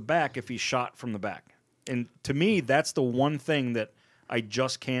and go to the back if he's shot from the back? And to me, that's the one thing that I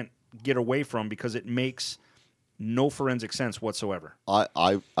just can't get away from, because it makes no forensic sense whatsoever.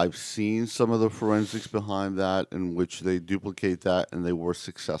 I've seen some of the forensics behind that in which they duplicate that, and they were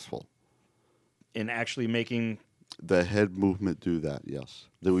successful. In actually making... The head movement do that, yes.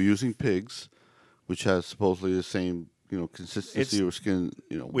 They were using pigs, which has supposedly the same, consistency or skin,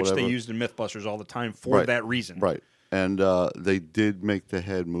 which whatever. they used in Mythbusters all the time for that reason. Right. And they did make the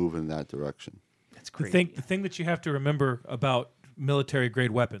head move in that direction. That's crazy. The thing that you have to remember about military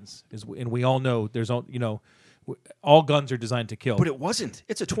grade weapons is, and we all know there's all guns are designed to kill. But it wasn't.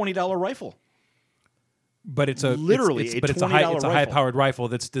 It's a $20 rifle. But it's a Literally it's, a but it's a $20 high powered rifle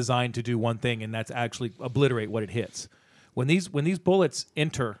that's designed to do one thing, and that's actually obliterate what it hits. When these bullets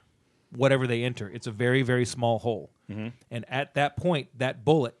enter whatever they enter, it's a very, very small hole, and at that point, that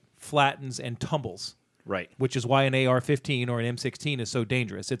bullet flattens and tumbles. Right. Which is why an AR-15 or an M16 is so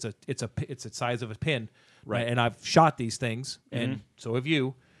dangerous. It's a size of a pin. Right. And I've shot these things, and so have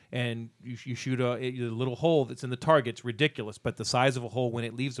you. And you shoot a little hole that's in the target. It's ridiculous, but the size of a hole when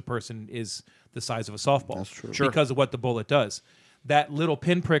it leaves a person is the size of a softball. That's true. Sure. Because of what the bullet does. That little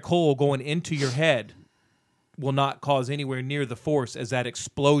pinprick hole going into your head will not cause anywhere near the force as that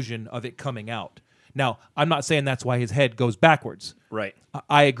explosion of it coming out. Now, I'm not saying that's why his head goes backwards. Right.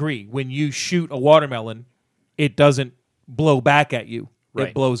 I agree. When you shoot a watermelon, it doesn't blow back at you. Right.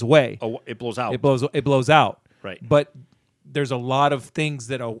 It blows away. Oh, it blows out. It blows out. Right. But there's a lot of things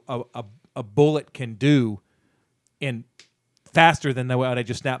that a bullet can do in faster than what I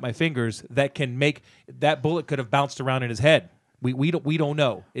just snapped my fingers that can make that bullet could have bounced around in his head. We don't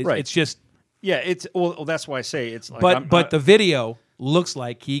know. Right. It's just Yeah, it's well. That's why I say it's like. but the video looks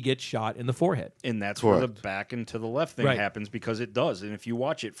like he gets shot in the forehead. and that's where the Correct. back and to the left thing Right. happens, because it does. And if you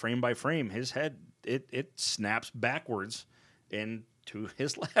watch it frame by frame, his head it snaps backwards and to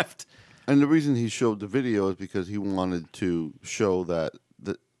his left. And the reason he showed the video is because he wanted to show that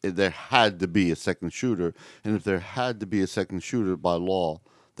there had to be a second shooter. And if there had to be a second shooter by law,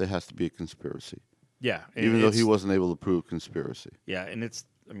 there has to be a conspiracy. Yeah, and Even though it's- he wasn't able to prove conspiracy. Yeah, and it's.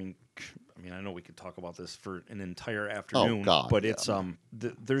 I mean, I know we could talk about this for an entire afternoon. God, but yeah,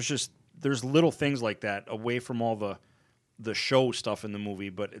 it's there's little things like that away from all the show stuff in the movie,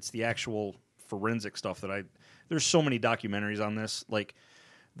 but it's the actual forensic stuff that there's so many documentaries on this, like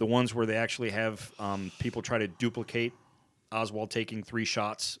the ones where they actually have people try to duplicate Oswald taking 3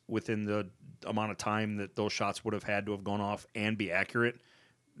 shots within the amount of time that those shots would have had to have gone off and be accurate.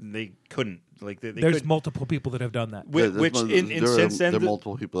 They couldn't. Like there's There's multiple people that have done that. Which since then, there are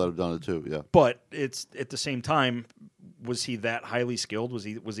multiple people that have done it too. Yeah, but it's at the same time, was he that highly skilled? Was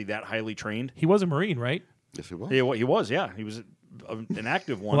he that highly trained? He was a Marine, right? yes, he was. He was. Yeah, he was an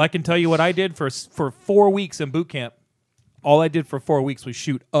active one. Well, I can tell you what I did for 4 weeks in boot camp. All I did for 4 weeks was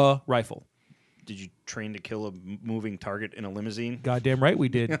shoot a rifle. Did you train to kill a moving target in a limousine? Goddamn right we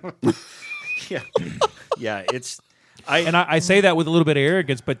did. Yeah, yeah. I say that with a little bit of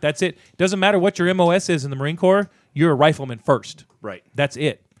arrogance, but that's it. It doesn't matter what your MOS is in the Marine Corps. You're a rifleman first. Right. That's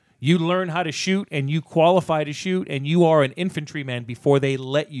it. You learn how to shoot, and you qualify to shoot, and you are an infantryman before they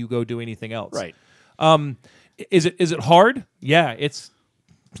let you go do anything else. Right. Is it hard? Yeah, it's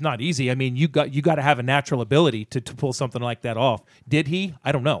not easy. I mean, you got to have a natural ability to pull something like that off. Did he?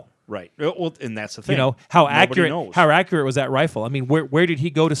 I don't know. Right. Well, and that's the thing. You know, how Nobody knows. accurate was that rifle? I mean, where did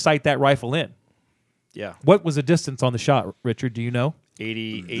he go to sight that rifle in? Yeah. What was the distance on the shot, Richard? Do you know?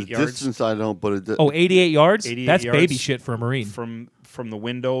 88 The yards. distance I don't, but it. 88 yards? 88 That's yards baby shit for a Marine. From the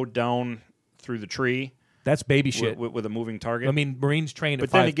window down through the tree That's baby shit. with a moving target. I mean, Marines train But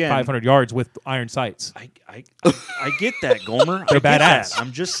at then again- 500 yards with iron sights. I get that, Gomer. They're I get badass. that.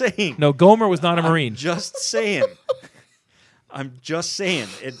 I'm just saying. No, Gomer was not a Marine. Just saying. I'm just saying.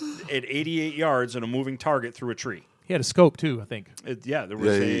 At 88 yards and a moving target through a tree. He had a scope too, I think. There was Yeah,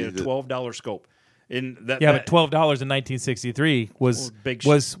 a he did. $12 scope. In that, Yeah, that- but $12 in 1963 was Big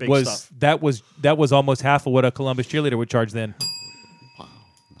stuff. that was almost half of what a Columbus cheerleader would charge then.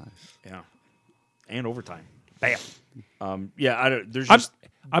 Yeah, and overtime. Bam. There's I'm just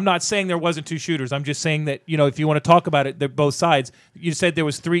I'm not saying there wasn't 2 shooters. I'm just saying that, you know, if you want to talk about it, they're both sides. You said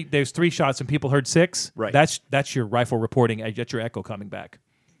there's 3 shots and people heard 6. Right. That's your rifle reporting. That's your echo coming back.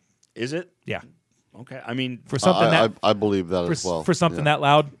 is it Yeah. okay? I mean, For something I believe that as well. for something Yeah. that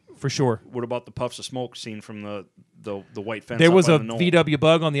loud, for sure. what about the puffs of smoke seen from the white fence? There up was by a the knoll? VW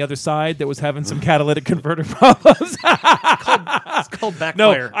Bug on the other side that was having some catalytic converter problems. It's called No,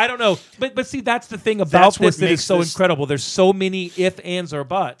 backfire. I don't know. But see, that's the thing about That's what this that is makes so this- incredible. There's so many if, ands, or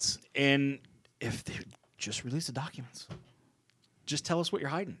buts. And if they just release the documents, just tell us what you're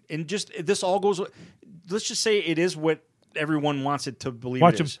hiding. And just this all goes. Let's just say it is what everyone wants it to believe.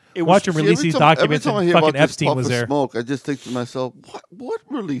 Watch it him. is. It Watch was- him release these documents, every time I and hear about fucking this Epstein puff was of there. smoke, I just think to myself, what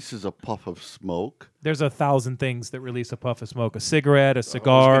releases a puff of smoke? There's 1,000 things that release a puff of smoke: a cigarette, a I was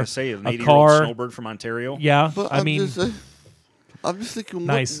cigar, gonna say an a 80-year-old car. snowbird from Ontario. Yeah, But I mean, I'm just thinking,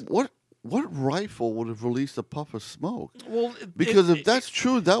 Nice. what rifle would have released a puff of smoke? Well, Because if that's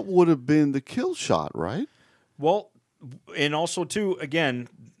true, that would have been the kill shot, right? well, and also too, again,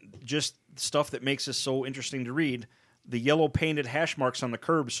 just stuff that makes this so interesting to read. The yellow painted hash marks on the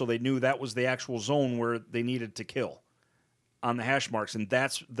curb, so they knew that was the actual zone where they needed to kill on the hash marks, and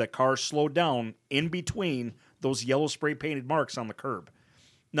that's the car slowed down in between those yellow spray painted marks on the curb.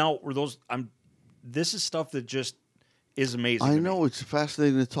 Now, were those? This is stuff that just is amazing. I to me. know it's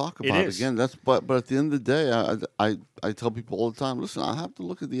fascinating to talk It about. is. Again, but at the end of the day, I tell people all the time, listen, I have to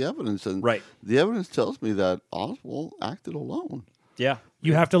look at the evidence, and Right. the evidence tells me that Oswald acted alone. Yeah,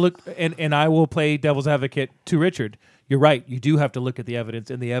 you have to look, and I will play devil's advocate to Richard. You're right. You do have to look at the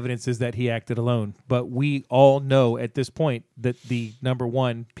evidence, and the evidence is that he acted alone. But we all know at this point that the number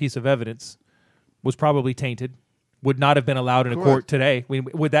one piece of evidence was probably tainted, would not have been allowed in a court Correct. today.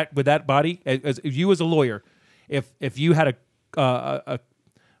 With that body, as you as a lawyer, if you had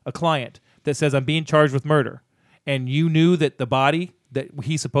a client that says I'm being charged with murder, and you knew that the body that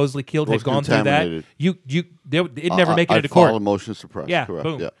he supposedly killed Was had gone through that, contaminated. it'd never make it I'd into court. file a motion to suppress. Yeah, correct.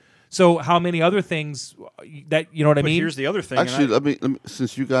 boom. Yeah. So how many other things that you know what I but mean? here's the other thing. and Actually, let me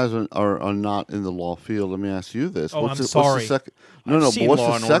since you guys are not in the law field, let me ask you this. Oh, I'm What's sorry. the second? No, I've no. seen But what's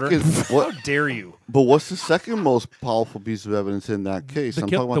Law the and Order. second? How dare you? But what's the second most powerful piece of evidence in that case? I'm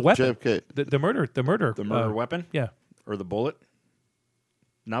talking the about weapon, JFK. the murder, The murder weapon Yeah, or the bullet?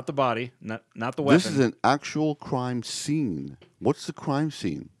 Not the body, not the weapon. This is an actual crime scene. What's the crime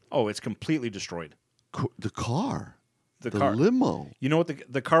scene? Oh, it's completely destroyed. The car. The The car. limo. You know what?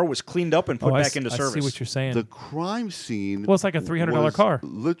 The car was cleaned up and put back into I service. see what you're saying. The crime scene. Well, it's like a $300 was car.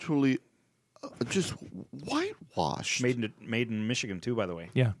 Literally, just whitewashed. made in Michigan too, by the way.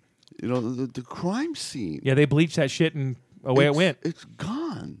 yeah, You know, the crime scene. yeah. They bleached that shit and away it went. It's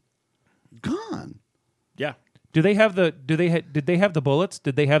gone. Gone. Yeah. Did they have the bullets?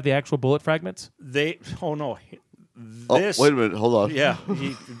 Did they have the actual bullet fragments? Oh no. Oh, This. wait a minute. Hold on. Yeah.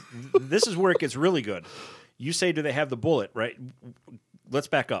 This is where it gets really good. You say, do they have the bullet? Right. Let's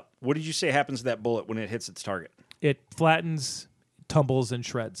back up. What did you say happens to that bullet when it hits its target? It flattens, tumbles, and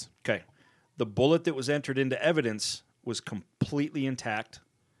shreds. Okay. The bullet that was entered into evidence was completely intact,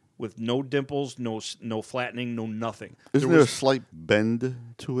 with no dimples, no flattening, no nothing. Isn't there a was slight bend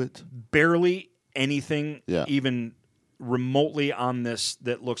to it? barely anything Yeah. even remotely on this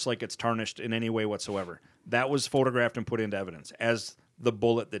that looks like it's tarnished in any way whatsoever. That was photographed and put into evidence as the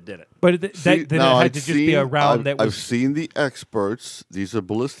bullet that did it. But then it now, had to just be a round that I've was. seen the experts. These are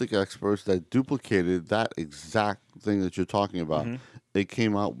ballistic experts that duplicated that exact thing that you're talking about. Mm-hmm. It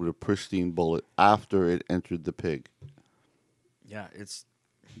came out with a pristine bullet after it entered the pig. Yeah, it's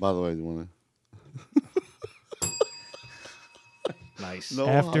By the way, you want to? nice. No,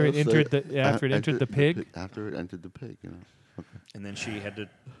 After how it to entered say the- after it entered the pig? After it entered the pig, you know. And then she had to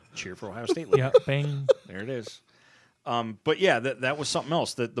cheer for Ohio State. Yeah, bang. There it is. But yeah, that was something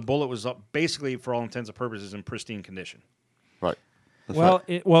else. The bullet was up basically, for all intents and purposes, in pristine condition. Right. That's Well,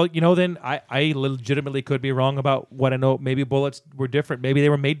 right. then I legitimately could be wrong about what I know. Maybe bullets were different. Maybe they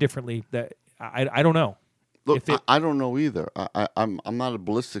were made differently. That I don't know. Look, if it- I don't know either. I'm not a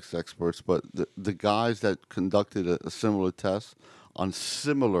ballistics expert, but the guys that conducted a similar test on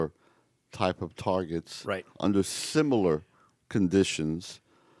similar type of targets, Right. under similar conditions,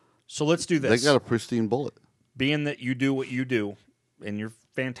 So let's do they this. got a pristine bullet. Being that you do what you do, and you're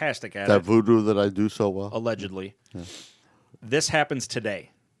fantastic at That it, voodoo that I do so well. allegedly, this happens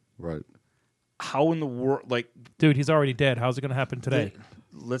today. Right. How in the world, like, Dude, he's already dead. How's it going to happen today?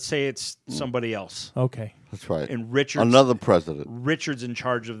 let's say it's somebody else, Okay. That's right. and Richard's Another president Richard's in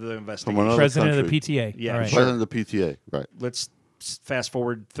charge of the investigation. another President country. of the PTA. Yeah, All right. sure. President of the PTA. Right. Let's fast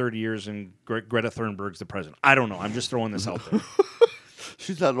forward 30 years, and Greta Thunberg's the president. I don't know. I'm just throwing this out there.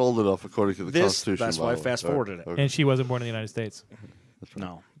 She's not old enough according to the This- Constitution. that's by why I the way. fast forwarded it. Okay. And she wasn't born in the United States.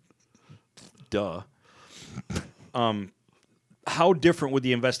 No. Duh. How different would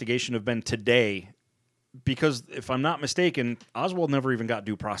the investigation have been today? Because if I'm not mistaken, Oswald never even got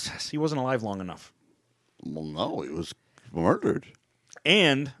due process. He wasn't alive long enough. Well, no, he was murdered.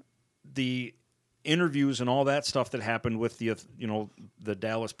 And the interviews and all that stuff that happened with the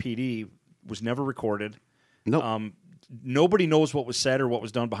Dallas PD was never recorded. No, Nobody knows what was said or what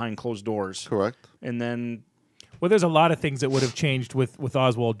was done behind closed doors. correct. And then Well, there's a lot of things that would have changed with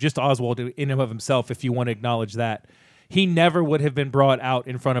Oswald, just Oswald in and of himself, if you want to acknowledge that. He never would have been brought out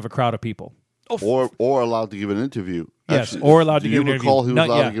in front of a crowd of people. Or allowed to give an interview. Yes, Actually, or allowed to do give you an interview. recall he was None-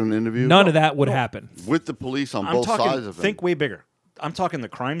 allowed yeah. to give an interview? None of that would happen. With the police on I'm both talking, sides of him. think way bigger. I'm talking the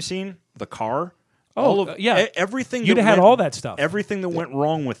crime scene, the car. Oh, all of, yeah. Everything. You'd that have had went- all that stuff. Everything that went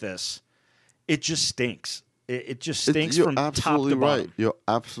wrong with this, it just stinks. It just stinks You're from top absolutely to right. bottom. You're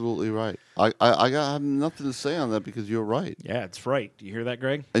absolutely right. I have nothing to say on that because you're right. Yeah, it's right. Do you hear that,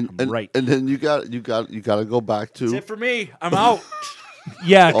 Greg? And, I'm and right. And then you got to go back That's to it for me. I'm out.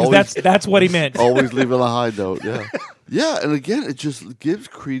 Yeah, because Always- that's what he meant. always leaving a high note. Yeah, yeah. And again, it just gives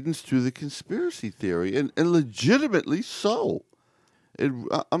credence to the conspiracy theory, and legitimately so.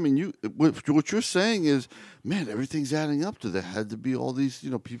 I mean, what you're saying is, man, everything's adding up to there had to be all these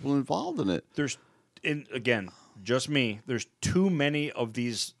people involved in it. Again, just me. There's too many of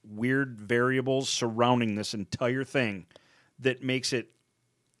these weird variables surrounding this entire thing that makes it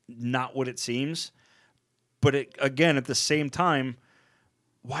not what it seems. But again, at the same time,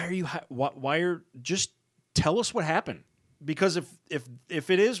 why are you? Just tell us what happened? Because if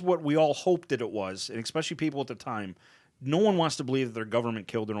it is what we all hoped that it was, and especially people at the time, no one wants to believe that their government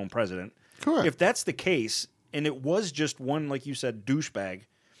killed their own president. Correct. If that's the case, and it was just one, like you said, douchebag,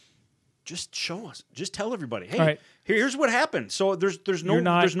 just show us. Just tell everybody, hey, All right. here's what happened. So there's no You're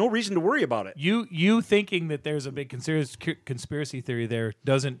not- there's no reason to worry about it. You thinking that there's a big conspiracy theory there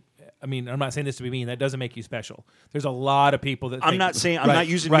doesn't. I mean, I'm not saying this to be mean. That doesn't make you special. There's a lot of people that I'm think- not saying- I'm Right, not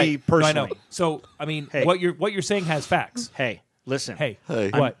using right. me No, I personally. know. So I mean, Hey. what you're saying has facts. Hey, listen. Hey, Hey.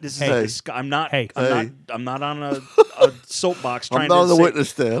 what? This is hey. I'm not. Hey. I'm not on a soapbox trying I'm not to on the say- witness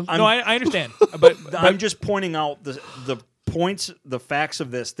stand. No, I understand, but I'm just pointing out the points, the facts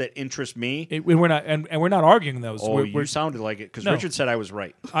of this that interest me. we're not and we're not arguing those. Oh, we're, you sounded like it because No. Richard said I was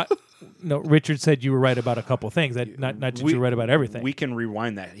right. no, Richard said you were right about a couple things. That not that you were right about everything. We can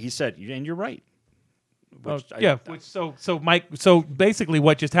rewind that. He said, and you're right. Which I- yeah. So Mike. So basically,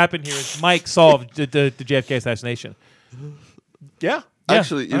 what just happened here is Mike solved the JFK assassination. yeah. Yeah,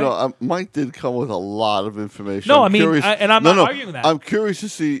 Actually, you all know, Mike did come with a lot of information. No, I'm I mean, curious- and I'm not arguing that. I'm curious to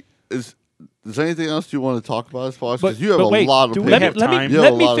see is there anything else you want to talk about as far as But, because you have but wait, a lot of do we let papers. me, let me, time? You have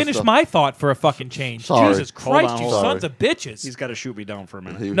let a me lot of finish stuff. my thought for a fucking change. Sorry. Jesus Hold Christ, on, you hold on. sons of bitches. He's got to shoot me down for a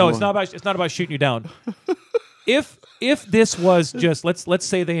minute. No, it's not about shooting you down. If this was just let's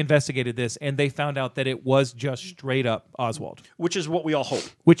say they investigated this and they found out that it was just straight up Oswald, Which is what we all hope.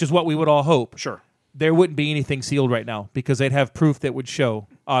 which is what we would all hope. Sure. There wouldn't be anything sealed right now because they'd have proof that would show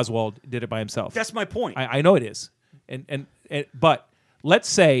Oswald did it by himself. That's my point. I know it is. But let's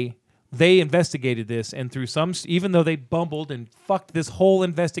say they investigated this, and through even though they bumbled and fucked this whole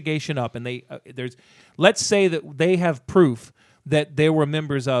investigation up, and let's say that they have proof that they were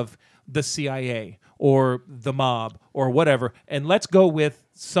members of the CIA or the mob or whatever, and let's go with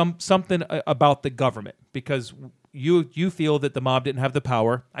something about the government, because you feel that the mob didn't have the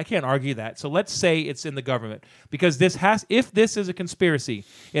power. I can't argue that. So let's say it's in the government, because if this is a conspiracy,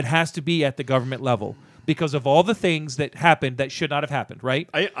 it has to be at the government level because of all the things that happened that should not have happened, right?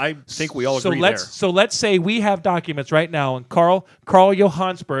 I think we all agree there. So let's say we have documents right now, and Carl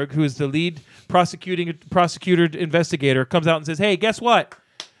Johansberg, who is the lead prosecutor investigator, comes out and says, hey, guess what?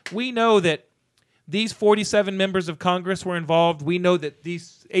 We know that these 47 members of Congress were involved. We know that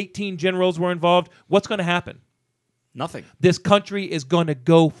these 18 generals were involved. What's going to happen? Nothing. This country is going to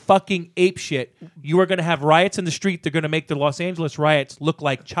go fucking apeshit. You are going to have riots in the street. They're going to make the Los Angeles riots look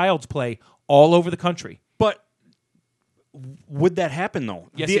like child's play all over the country. But would that happen, though?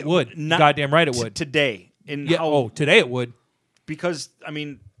 Yes, it would. Goddamn right it would. Today. Today it would. Because, I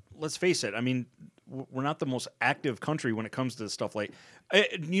mean, let's face it. I mean, we're not the most active country when it comes to stuff like...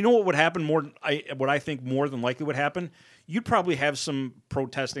 you know what would happen what I think more than likely would happen? You'd probably have some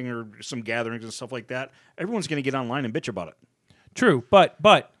protesting or some gatherings and stuff like that. Everyone's going to get online and bitch about it. True, but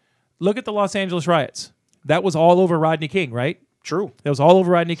look at the Los Angeles riots. That was all over Rodney King, right? True. That was all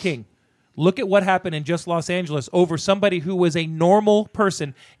over Rodney King. Look at what happened in just Los Angeles over somebody who was a normal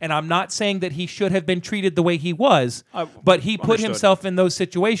person, and I'm not saying that he should have been treated the way he was, but he put himself in those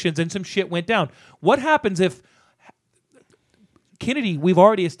situations and some shit went down. What happens if Kennedy, we've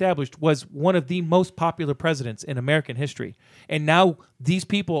already established, was one of the most popular presidents in American history, and now these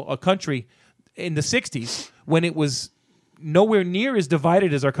people, a country in the 60s, when it was nowhere near as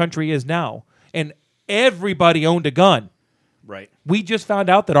divided as our country is now, and everybody owned a gun. Right. We just found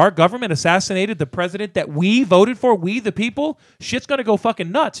out that our government assassinated the president that we voted for, we the people. Shit's going to go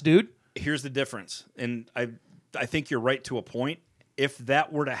fucking nuts, dude. Here's the difference, and I think you're right to a point. If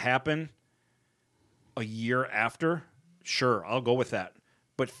that were to happen a year after, sure, I'll go with that.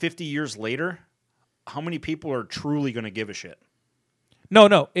 But 50 years later, how many people are truly going to give a shit? No, you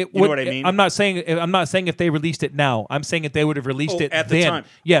know what I mean? I'm not saying if they released it now. I'm saying if they would have released it at then. the time.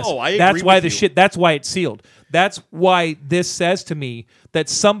 Yes, I agree that's why with you. That's why it's sealed. That's why this says to me that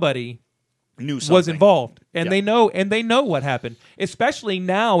somebody knew something. was involved, and Yeah. they know what happened. Especially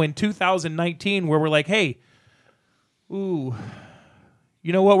now in 2019, where we're like, hey, you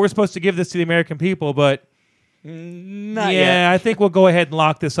know what? We're supposed to give this to the American people, but not yet. I think we'll go ahead and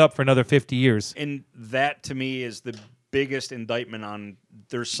lock this up for another 50 years. And that, to me, is the biggest indictment on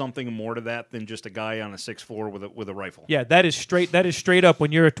there's something more to that than just a guy on a 6'4" with a rifle. Yeah, that is straight up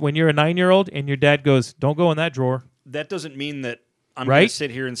when you're a 9-year-old and your dad goes, "Don't go in that drawer." That doesn't mean that I'm Right? going to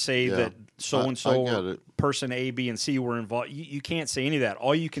sit here and say that so and I get so it. person A, B, and C were involved. You can't say any of that.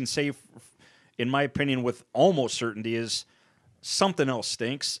 All you can say, in my opinion, with almost certainty, is something else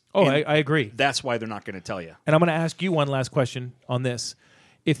stinks. Oh, and I agree. That's why they're not going to tell you. And I'm going to ask you one last question on this.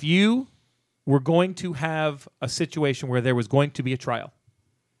 If you were going to have a situation where there was going to be a trial,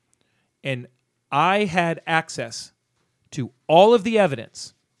 and I had access to all of the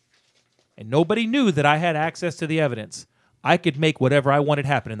evidence, and nobody knew that I had access to the evidence, I could make whatever I wanted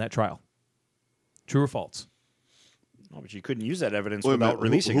happen in that trial. True or false? No, but you couldn't use that evidence Wait a without minute,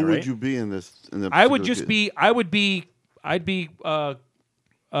 releasing who it, right? would you be in this? In the I would particular just case? I'd be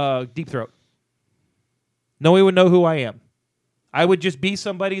Deep Throat. No one would know who I am. I would just be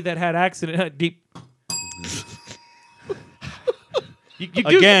somebody that had accident deep.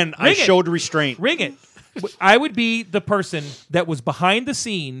 Again, I Ring it. showed restraint. Ring it. I would be the person that was behind the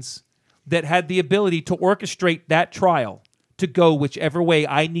scenes that had the ability to orchestrate that trial to go whichever way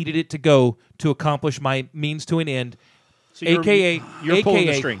I needed it to go to accomplish my means to an end. So you're pulling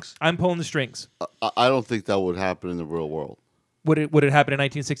the strings. I'm pulling the strings. I don't think that would happen in the real world. Would it happen in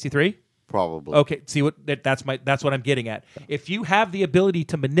 1963? Probably. Okay, see that's what I'm getting at. If you have the ability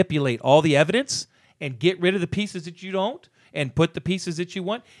to manipulate all the evidence and get rid of the pieces that you don't and put the pieces that you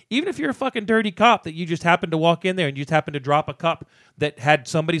want, even if you're a fucking dirty cop that you just happen to walk in there and you just happen to drop a cup that had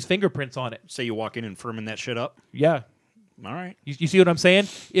somebody's fingerprints on it. Say you walk in and firming that shit up. Yeah. All right. You see what I'm saying?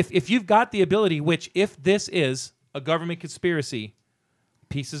 If you've got the ability, which if this is a government conspiracy,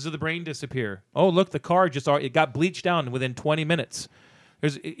 pieces of the brain disappear. Oh, look, the car it got bleached down within 20 minutes.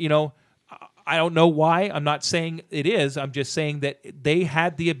 There's, I don't know why. I'm not saying it is. I'm just saying that they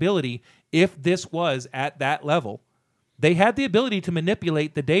had the ability, if this was at that level, they had the ability to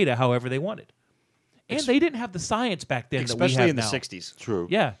manipulate the data however they wanted. And they didn't have the science back then that we Especially have in the now. 60s. True.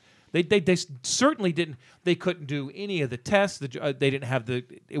 Yeah. They certainly didn't. They couldn't do any of the tests. They didn't have the.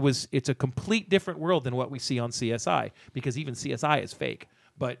 It's a complete different world than what we see on CSI, because even CSI is fake.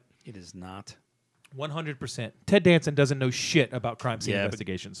 But It is not. 100%. Ted Danson doesn't know shit about crime scene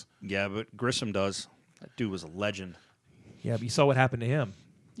investigations. But Grissom does. That dude was a legend. Yeah, but you saw what happened to him.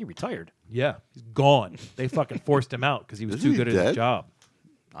 He retired. Yeah, he's gone. They fucking forced him out because he was Isn't too he good at his dead? job.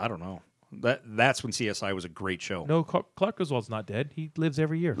 I don't know. That's when CSI was a great show. No, Clark Griswold's not dead. He lives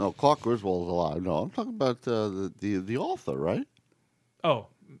every year. No, Clark Griswold's alive. No, I'm talking about the author, right? Oh,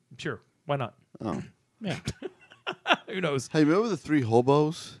 sure. Why not? Oh. Yeah. Who knows? Hey, remember the three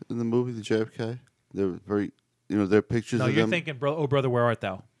hobos in the movie, the JFK? They're very, their pictures No, of you're them. thinking, Oh Brother, Where Art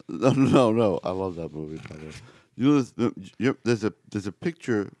Thou? No. I love that movie. By the way. There's a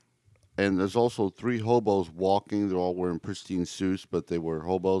picture, and there's also three hobos walking. They're all wearing pristine suits, but they were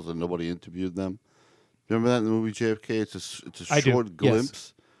hobos, and nobody interviewed them. Remember that in the movie JFK? It's a I do, short yes.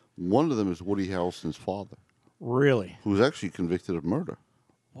 glimpse. One of them is Woody Harrelson's father, Really? who's actually convicted of murder.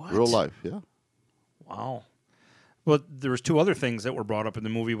 What? Real life, yeah. Wow. Well, there was two other things that were brought up in the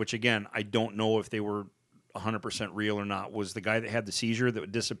movie, which, again, I don't know if they were 100% real or not. Was the guy that had the seizure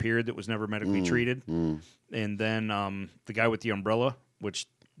that disappeared that was never medically treated. And then the guy with the umbrella, which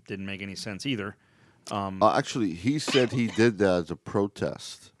didn't make any sense either. Actually, he said he did that as a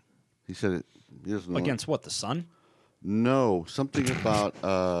protest. He said it. He doesn't know. Against what, the sun? No, something about.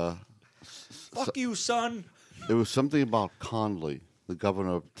 Fuck you, son. It was something about Conley, the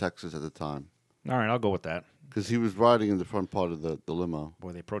governor of Texas at the time, All right, I'll go with that. because he was riding in the front part of the limo.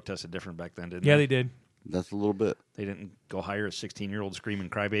 Boy, they protested different back then, didn't Yeah, they? they did. That's a little bit. They didn't go hire a 16-year-old screaming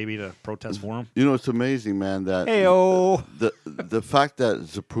crybaby to protest for him. It's amazing, man, that Heyo. the fact that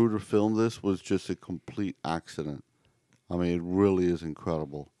Zapruder filmed this was just a complete accident. I mean, it really is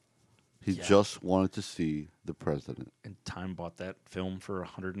incredible. He just wanted to see the president. And Time bought that film for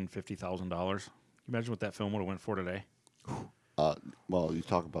 $150,000. Imagine what that film would have went for today. Well, you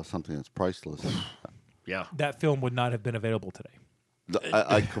talk about something that's priceless. Yeah. That film would not have been available today.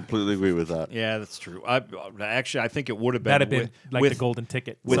 I completely agree with that. Yeah, that's true. I think it would have been. That'd have been like with the golden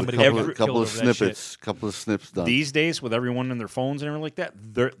ticket. with Somebody every- would have couple killed of over that shit. snippets, couple of snips done. These days, with everyone in their phones and everything like that,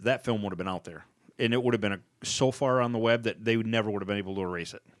 that film would have been out there. And it would have been so far on the web that they never would have been able to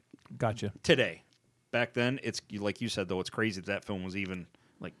erase it. Gotcha. Today. Back then, it's like you said, though, it's crazy that film was even,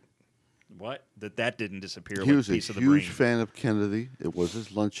 like, what? That didn't disappear He like was a a piece of the brain. huge fan of Kennedy. It was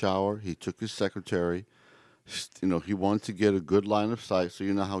his lunch hour. He took his secretary. He wanted to get a good line of sight. So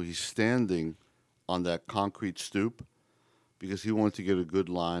you know how he's standing on that concrete stoop, because he wanted to get a good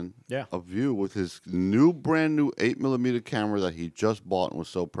line of view with his brand new 8mm camera that he just bought and was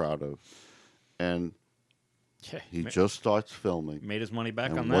so proud of. And he just starts filming. Made his money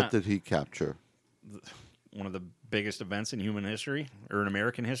back And on what that. did he capture? One of the biggest events in human history, or in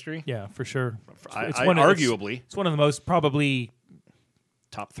American history. Yeah, for sure. Arguably. It's one of the most probably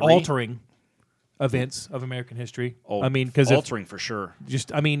Top 3. altering events of American history. Oh, I mean, because altering for sure.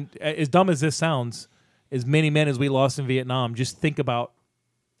 as dumb as this sounds, as many men as we lost in Vietnam, just think about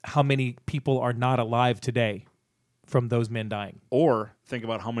how many people are not alive today from those men dying. Or think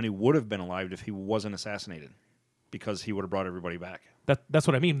about how many would have been alive if he wasn't assassinated, because he would have brought everybody back. That's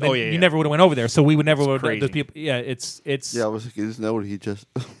what I mean. Then Oh, yeah, you yeah. never would have went over there, so we would never It's would have crazy. those people. Yeah, it's Yeah, I was thinking, isn't that what he just...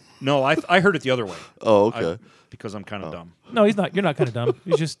 No, I heard it the other way. Oh, okay. Because I'm kind of dumb. no, he's not. You're not kind of dumb.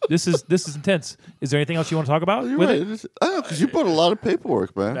 It's just this is intense. Is there anything else you want to talk about You're with right. it? I know, because you brought a lot of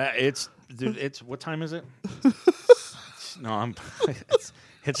paperwork, man. Dude, it's what time is it? No,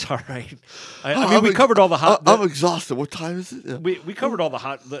 it's all right. I mean, we covered all the hot. I'm exhausted. What time is it? Yeah. We covered all the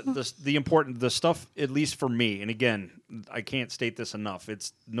hot, the important, the stuff. At least for me, and again, I can't state this enough.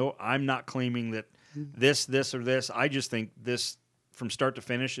 I'm not claiming that this or this. I just think this from start to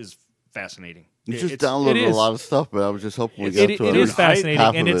finish is fascinating. You just it downloaded a is. lot of stuff, but I was just hoping we got It to at is least fascinating,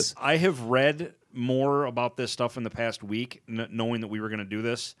 half and of it's it. I have read more about this stuff in the past week, knowing that we were going to do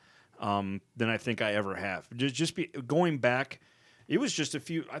this, than I think I ever have. Going back, it was just a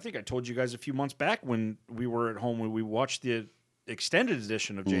few. I think I told you guys a few months back when we were at home when we watched the extended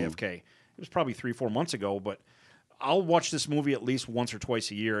edition of JFK. It was probably 3-4 months ago, but I'll watch this movie at least once or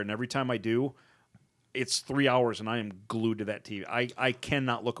twice a year, and every time I do, it's 3 hours, and I am glued to that TV. I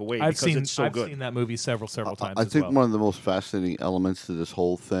cannot look away because it's so good. I've seen that movie several times. I as think well. one of the most fascinating elements to this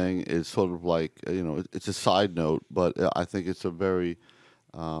whole thing is sort of like, it's a side note, but I think it's a very,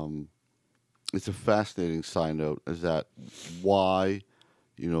 it's a fascinating side note, is that why,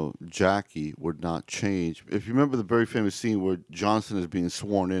 Jackie would not change. If you remember the very famous scene where Johnson is being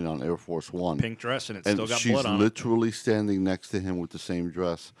sworn in on Air Force One, Pink dress, and it's and still got she's blood on it. literally standing next to him with the same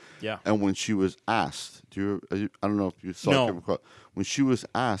dress. Yeah. And when she was asked, I don't know if you saw No. it, when she was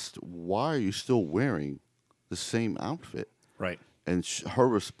asked, why are you still wearing the same outfit? Right. And her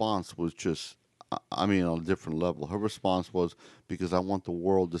response was just, I mean, on a different level. Her response was, because I want the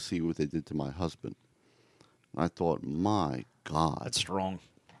world to see what they did to my husband. And I thought, my God. That's strong.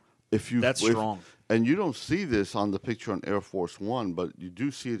 That's strong. And you don't see this on the picture on Air Force One, but you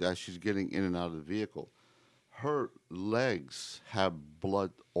do see it as she's getting in and out of the vehicle. Her legs have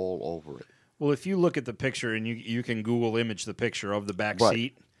blood all over it. Well, if you look at the picture, and you can Google image the picture of the back Right,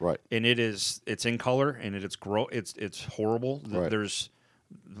 seat, right. and it's in color, and it's horrible. Right. There's,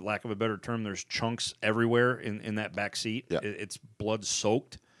 lack of a better term, there's chunks everywhere in that back seat. Yeah. It's blood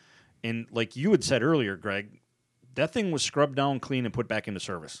soaked, and like you had said earlier, Greg, that thing was scrubbed down, clean, and put back into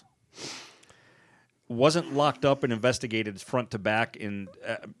service. Wasn't locked up and investigated front to back. And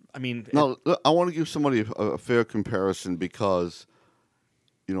No, I want to give somebody a fair comparison because,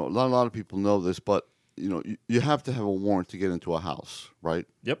 not a lot of people know this, but you have to have a warrant to get into a house, right?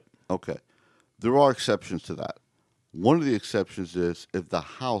 Yep. Okay. There are exceptions to that. One of the exceptions is if the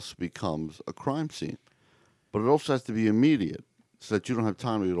house becomes a crime scene, but it also has to be immediate so that you don't have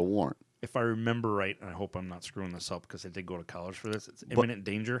time to get a warrant. If I remember right, and I hope I'm not screwing this up because I did go to college for this, it's imminent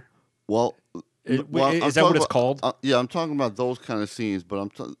danger. Well, Is I'm that what talking it's about- called? Yeah, I'm talking about those kind of scenes. But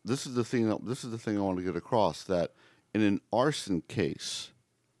this is the thing. This is the thing I want to get across: that in an arson case,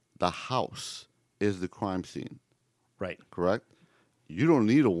 the house is the crime scene. Right. Correct. You don't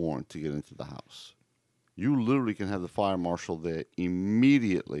need a warrant to get into the house. You literally can have the fire marshal there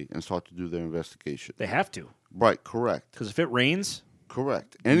immediately and start to do their investigation. They have to. Right. Correct. Because if it rains,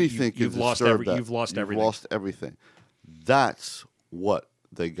 Correct. Anything you've can lost disturb that. you've lost everything. You've lost everything. That's what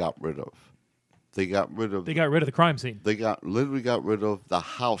they got rid of. They got rid of the crime scene. They literally got rid of the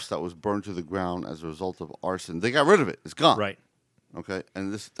house that was burned to the ground as a result of arson. They got rid of it. It's gone. right. Okay.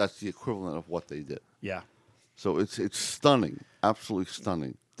 And that's the equivalent of what they did. Yeah. So it's stunning. Absolutely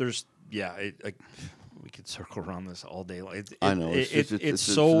stunning. There's, we could circle around this all day long. I know. It's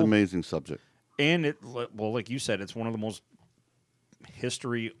so an amazing subject. And like you said, it's one of the most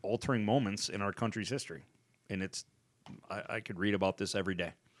history-altering moments in our country's history. And I could read about this every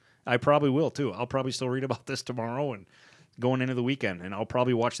day. I probably will, too. I'll probably still read about this tomorrow and going into the weekend. And I'll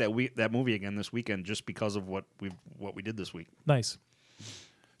probably watch that movie again this weekend just because of what we did this week. Nice.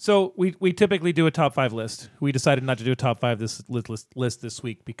 So we typically do a top 5 list. We decided not to do a top 5 list this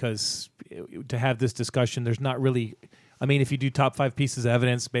week because to have this discussion, there's not really. I mean, if you do top 5 pieces of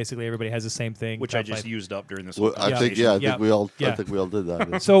evidence, basically everybody has the same thing. Which top I just 5. used up during this. Well, whole I think we all did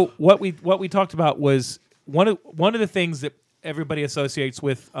that. So what we talked about was one of the things that everybody associates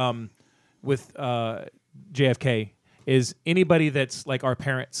with JFK is anybody that's like our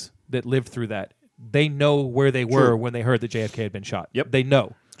parents that lived through that. They know where they were True. when they heard that JFK had been shot. Yep. They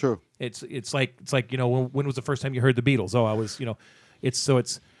know. True. It's like when was the first time you heard the Beatles? Oh, I was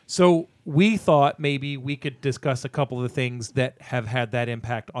so we thought maybe we could discuss a couple of the things that have had that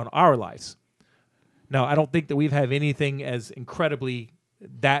impact on our lives. Now, I don't think that we've had anything as incredibly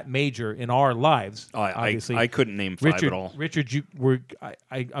that major in our lives. Obviously, I couldn't name 5 at all. Richard,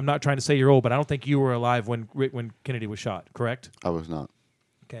 I'm not trying to say you're old, but I don't think you were alive when Kennedy was shot. Correct? I was not.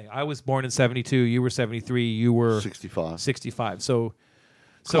 Okay, I was born in 72. You were 73. You were 65. 65. So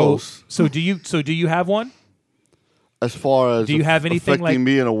Close. do you have one? As far as Do you have anything affecting like-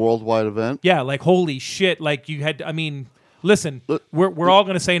 me in a worldwide event? Yeah, like holy shit! Like you had. I mean, listen, we're all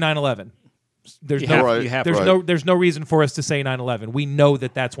going to say 9/11. There's You no have- you have there's to. there's no reason for us to say 9/11. We know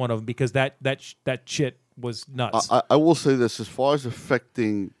that that's one of them because that shit was nuts. I will say this: as far as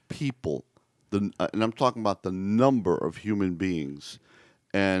affecting people, and I'm talking about the number of human beings,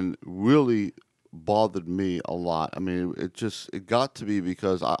 and really bothered me a lot. I mean, it got to be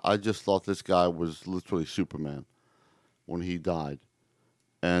because I just thought this guy was literally Superman when he died,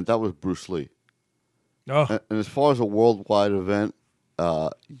 and that was Bruce Lee. Oh, And as far as a worldwide event,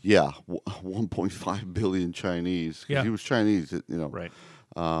 1.5 billion Chinese. 'Cause Yeah. he was Chinese, Right.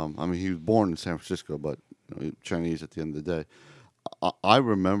 I mean, he was born in San Francisco, but Chinese at the end of the day. I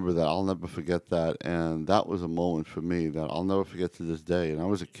remember that. I'll never forget that, and that was a moment for me that I'll never forget to this day. And I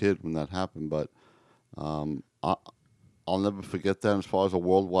was a kid when that happened, but I'll never forget that. As far as a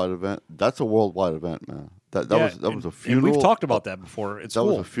worldwide event, that's a worldwide event, man. That was a funeral. And we've talked about that before. It's That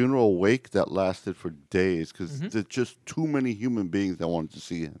cool. was a funeral wake that lasted for days because Mm-hmm. there's just too many human beings that wanted to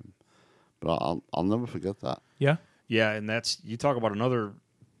see him. But I'll never forget that. yeah. Yeah, and you talk about another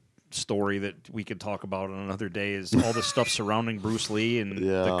story that we could talk about on another day is all the stuff surrounding Bruce Lee and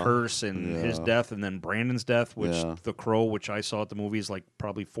the curse and his death, and then Brandon's death, which The Crow, which I saw at the movies like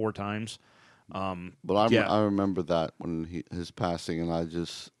probably 4 times. But I remember that when his passing, and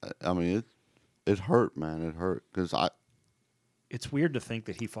I mean, it hurt, man. It hurt because It's weird to think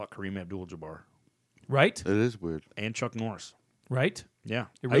that he fought Kareem Abdul-Jabbar. Right? It is weird. And Chuck Norris. Right? Yeah.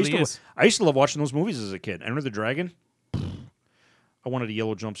 It really is. I used to love watching those movies as a kid. Enter the Dragon. I wanted a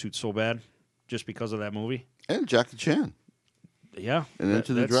yellow jumpsuit so bad just because of that movie. And Jackie Chan. Yeah. And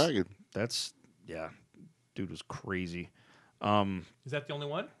Into the Dragon. Dude was crazy. Is that the only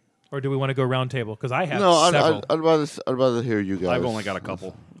one? Or do we want to go round table? Because I have several. several. I'd rather hear you guys. I've only got a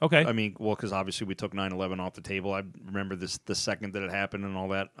couple. Okay. I mean, well, because obviously we took 9/11 off the table. I remember the second that it happened and all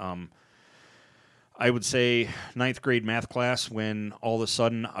that. I would say 9th grade math class when all of a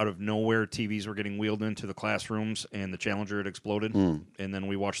sudden, out of nowhere, TVs were getting wheeled into the classrooms and the Challenger had exploded. And then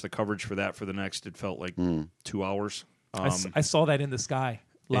we watched the coverage for that for the next, it felt like 2 hours. I saw that in the sky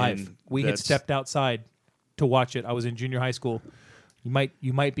live. We had stepped outside to watch it. I was in junior high school. You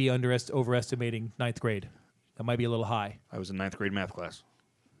might be overestimating 9th grade. That might be a little high. I was in 9th grade math class.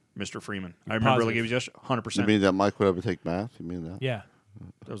 Mr. Freeman. I remember like it was just 100%. You mean that Mike would ever take math? You mean that? Yeah.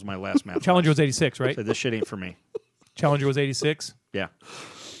 That was my last math Challenger class. was 86, right? So this shit ain't for me. Challenger was 86? Yeah.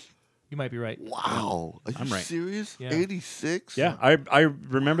 You might be right. Wow. Are I'm you right. serious? Yeah. 86? Yeah, I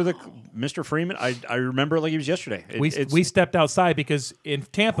remember the Mr. Freeman. I remember it like it was yesterday. We stepped outside because in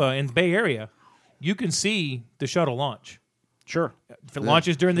Tampa, in the Bay Area, you can see the shuttle launch. Sure. If it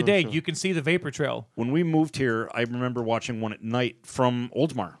launches during the day, you can see the vapor trail. When we moved here, I remember watching one at night from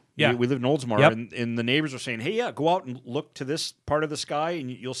Oldsmar. Yeah. We lived in Oldsmar, Yep. and the neighbors were saying, "Hey, yeah, go out and look to this part of the sky, and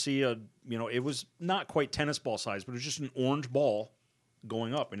you'll see it was not quite tennis ball size, but it was just an orange ball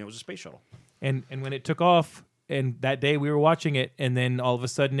going up, and it was a space shuttle." And when it took off, and that day we were watching it, and then all of a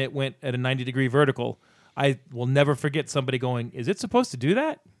sudden it went at a 90-degree vertical. I will never forget somebody going, "Is it supposed to do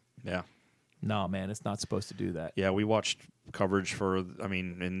that?" Yeah. No, man, it's not supposed to do that. Yeah, we watched coverage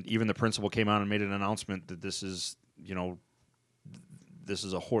and even the principal came out and made an announcement that this is a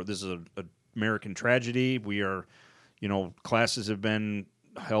American tragedy. We are, classes have been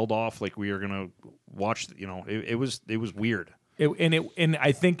held off. Like we are going to watch. It was weird. And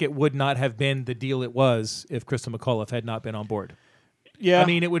I think it would not have been the deal it was if Crystal McAuliffe had not been on board. Yeah, I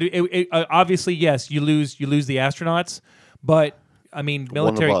mean, it would. Obviously, yes, you lose the astronauts, but I mean,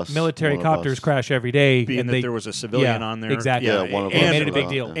 military copters crash every day. Being that there was a civilian on there, exactly. Yeah, one of us made it a big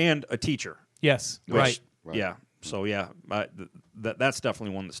deal. And a teacher. Yes, right. Yeah. So yeah, that's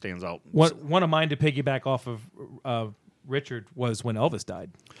definitely one that stands out. One of mine to piggyback off of Richard was when Elvis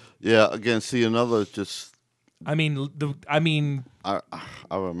died. Yeah. Again, see another just. I remember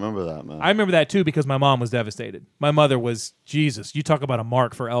that, man. I remember that too because my mom was devastated. My mother was, Jesus, you talk about a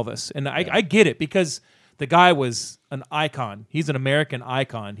mark for Elvis. And I get it because the guy was an icon. He's an American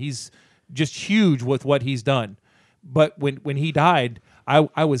icon. He's just huge with what he's done. But when he died,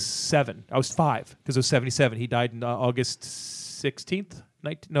 I was 7. I was 5 because it was 77. He died on August 16th.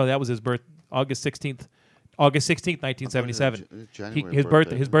 No, that was his birth. August 16th, 1977.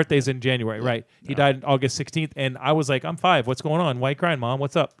 His birthday's in January, right? He died on August 16th, and I was like, I'm 5. What's going on? Why are you crying, Mom?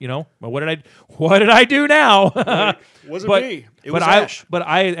 What's up? Well, what did I do now? Wasn't me. It was Ash. But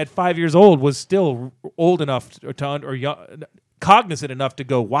I, at 5 years old, was still old enough cognizant enough to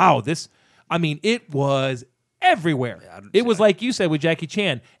go, wow, this. I mean, it was everywhere. Yeah, it was like you said with Jackie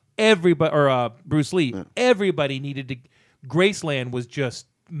Chan, everybody or Bruce Lee. Yeah. Everybody needed to. Graceland was just.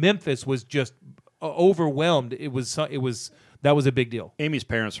 Memphis was just overwhelmed. That was a big deal. Amy's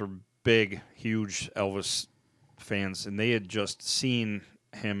parents were big, huge Elvis fans, and they had just seen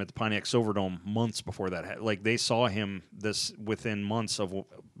him at the Pontiac Silverdome months before that. Like they saw him within months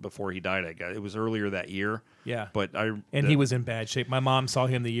before he died. I guess it was earlier that year. Yeah, but he was in bad shape. My mom saw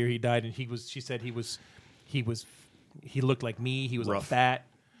him the year he died, and she said he looked like me. He was rough. Fat.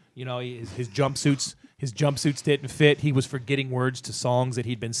 His jumpsuits. His jumpsuits didn't fit. He was forgetting words to songs that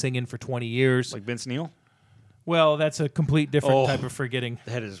he'd been singing for 20 years. Like Vince Neil? Well, that's a complete different type of forgetting.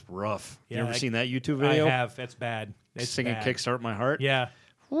 That is rough. Yeah, you ever seen that YouTube video? I have. That's bad. It's singing bad. Kickstart My Heart? Yeah.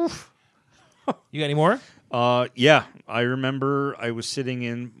 Oof. You got any more? Yeah. I remember I was sitting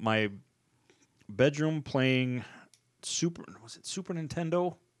in my bedroom playing Super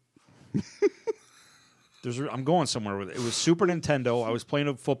Nintendo? I'm going somewhere with it. It was Super Nintendo. I was playing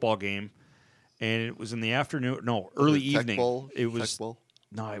a football game. And it was in the afternoon. No, early evening. It was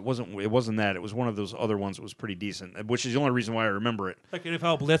no, it wasn't. It wasn't that. It was one of those other ones that was pretty decent, which is the only reason why I remember it. Like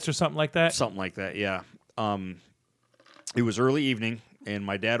NFL Blitz or something like that. Something like that. Yeah. It was early evening, and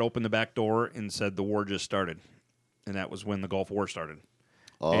my dad opened the back door and said the war just started, and that was when the Gulf War started.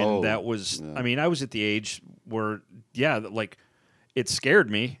 And that was, I mean, I was at the age where, like, it scared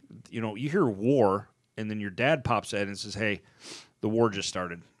me. You know, you hear war, and then your dad pops in and says, hey, the war just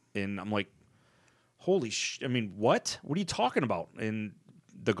started. And I'm like, holy I mean, what? What are you talking about? And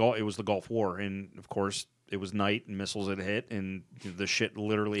it was the Gulf War. And, of course, it was night, and missiles had hit, and the shit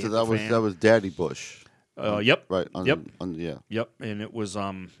literally hit the fan. That was Daddy Bush. Yep. Right. Yep. Yep. And it was,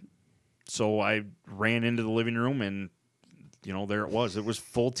 so I ran into the living room, and, you know, there it was. It was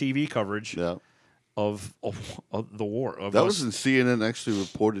full TV coverage of the war. That was in CNN actually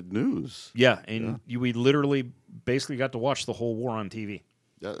reported news. Yeah, and we literally basically got to watch the whole war on TV.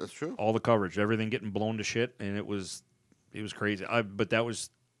 Yeah, that's true. All the coverage, everything getting blown to shit, and it was crazy. But that was,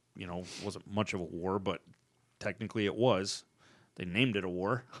 you know, wasn't much of a war, but technically it was. They named it a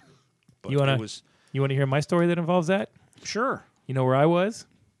war. But you want to hear my story that involves that? Sure. You know where I was?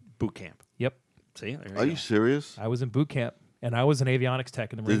 Boot camp. Yep. See? Are you serious? I was in boot camp, and I was an avionics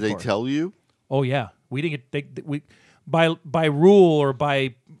tech in the Marine Corps. Did they tell you? Oh yeah, we didn't get we by rule or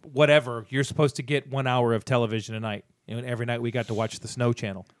by whatever. You're supposed to get 1 hour of television a night. You know, every night we got to watch the Snow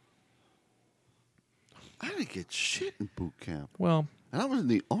Channel. I didn't get shit in boot camp. Well, and I was in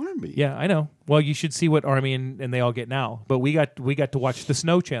the Army. Yeah, I know. Well, you should see what Army and they all get now. But we got to watch the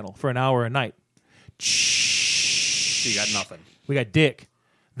Snow Channel for an hour a night. So you got nothing. We got dick.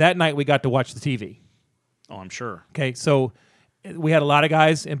 That night we got to watch the TV. Oh, I'm sure. Okay, so we had a lot of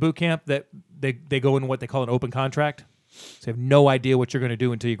guys in boot camp that they go in what they call an open contract. So you have no idea what you're going to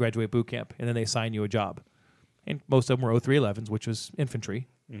do until you graduate boot camp, and then they assign you a job. And most of them were 0311s, which was infantry.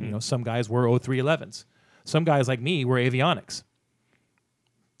 Mm-hmm. You know, some guys were 0311s. Some guys like me were avionics.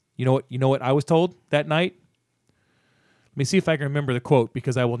 You know what I was told that night? Let me see if I can remember the quote,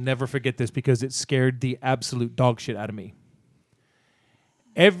 because I will never forget this, because it scared the absolute dog shit out of me.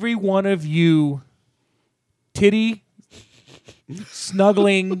 Every one of you titty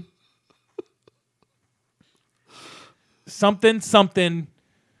snuggling something,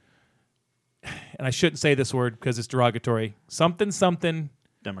 and I shouldn't say this word because it's derogatory, something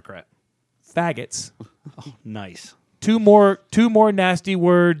Democrat. faggots. Oh, nice. Two more nasty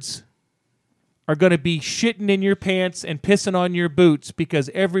words are going to be shitting in your pants and pissing on your boots, because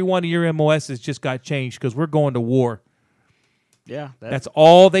every one of your MOSs just got changed because we're going to war. Yeah. That's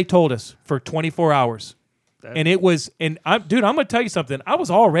all they told us for 24 hours. And it was, I'm going to tell you something. I was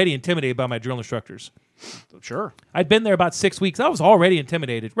already intimidated by my drill instructors. Sure. I'd been there about 6 weeks. I was already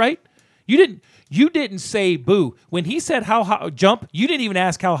intimidated, right? You didn't say boo. When he said how high, jump, you didn't even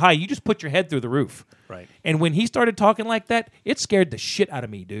ask how high. You just put your head through the roof. Right. And when he started talking like that, it scared the shit out of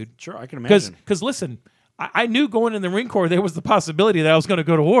me, dude. Sure, I can imagine. Because listen, I knew going in the Marine Corps there was the possibility that I was going to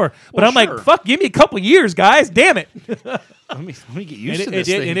go to war. But I'm like, fuck, give me a couple years, guys. Damn it. let me get used to this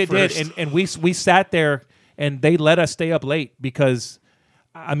thing and it first. did. And we sat there, and they let us stay up late because,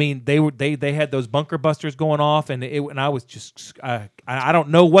 I mean, they had those bunker busters going off, and I was just I don't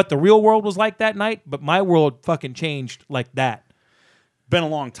know what the real world was like that night, but my world fucking changed like that. Been a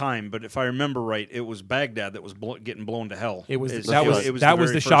long time, but if I remember right, it was Baghdad that was getting blown to hell. It was that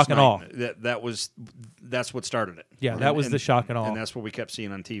was the shock and awe. That's what started it. Yeah, that was the shock and awe, and that's what we kept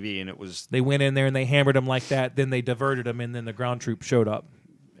seeing on TV. And it was they went in there and they hammered them like that. Then they diverted them, and then the ground troop showed up,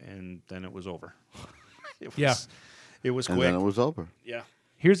 and then it was over. It was and quick. then it was over. Yeah.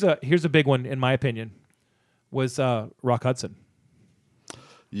 Here's a big one in my opinion, was Rock Hudson.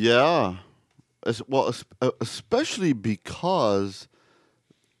 Yeah, especially because.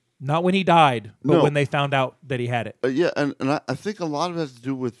 Not when he died, but No. when they found out that he had it. Yeah, and I think a lot of it has to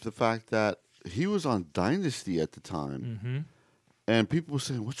do with the fact that he was on Dynasty at the time, Mm-hmm. and people were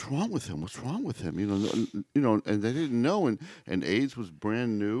saying, "What's wrong with him? What's wrong with him?" You know, and they didn't know, and AIDS was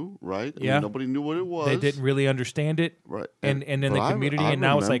brand new, right? I Yeah. mean, nobody knew what it was. They didn't really understand it, right? And in but the I community, and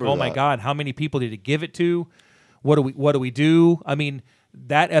now it's like, remember oh my that. God, how many people did it give it to? What do we do? I mean,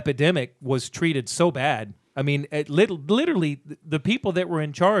 that epidemic was treated so bad. I mean, literally, the people that were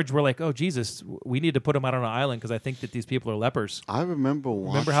in charge were like, "Oh Jesus, we need to put them out on an island because I think that these people are lepers." I remember watching.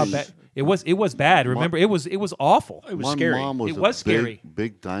 Remember how bad it was? It was bad. Remember, it was awful. It was My scary. mom was It was scary.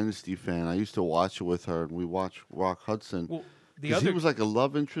 big Dynasty fan. I used to watch it with her, and we watched Rock Hudson. Well, the 'Cause other he was like a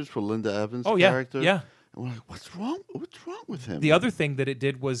love interest for Linda Evans' Oh, yeah, character. yeah. And we're like, what's wrong? What's wrong with him? The other thing that it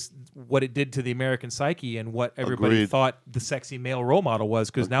did was what it did to the American psyche and what everybody Agreed. thought the sexy male role model was.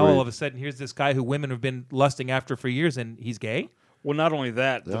 Because now Agreed. all of a sudden, here's this guy who women have been lusting after for years, and he's gay. Well, not only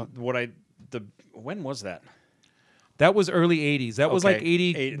that, Yeah. when was that? That was early 80s. That was Okay. like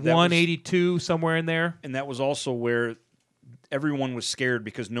 81, 82, somewhere in there. And that was also where everyone was scared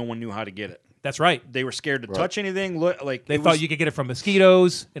because no one knew how to get it. That's right. They were scared to touch anything. Look, like They thought you could get it from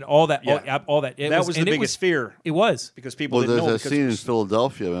mosquitoes and all that. Yeah. All that. that was the biggest fear It was. because people Well, didn't there's know. that because scene it in was-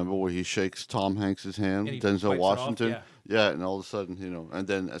 Philadelphia, remember, where he shakes Tom Hanks' hand, And he wipes it Denzel off, Washington. yeah. And all of a sudden, and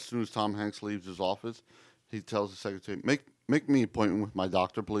then as soon as Tom Hanks leaves his office, he tells the secretary, make me an appointment with my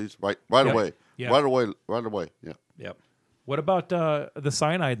doctor, please, right Yeah. away. Yeah. Right away. Yeah. Yep. What about the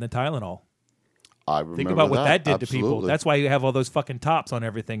cyanide and the Tylenol? I remember Think about what that did to people. Absolutely. That's why you have all those fucking tops on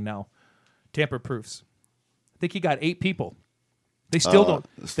everything now. Tamper-proofs. I think he got 8 people. They still don't.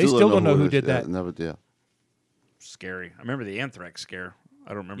 They still don't know who it did is. that. Yeah, never did. Scary. I remember the anthrax scare. I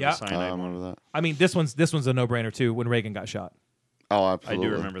don't remember Yeah. the cyanide I one. remember that. I mean, this one's a no-brainer too. When Reagan got shot. Oh, I absolutely.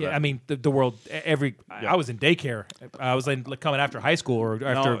 do remember Yeah, that. I mean, the world. I was in daycare. I was coming after high school or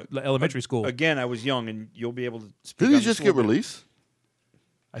after elementary school. Again, I was young, and you'll be able to. Speak Did on he this just a get little bit. released?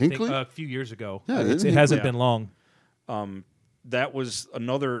 I think Hinckley? a few years ago. Yeah, it didn't hasn't Yeah. been long. That was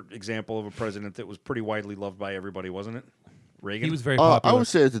another example of a president that was pretty widely loved by everybody, wasn't it? Reagan. He was very I popular. would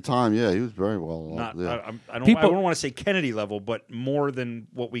say at the time, yeah, he was very well Not. loved. Yeah. I don't. People- I don't want to say Kennedy level, but more than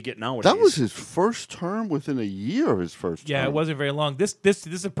what we get nowadays. That was his first term within a year of his first term. Yeah, it wasn't very long. This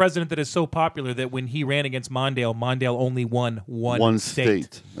is a president that is so popular that when he ran against Mondale, Mondale only won one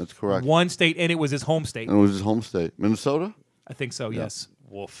state. That's correct. One state, and it was his home state. And it was his home state. Minnesota? I think so. Yes,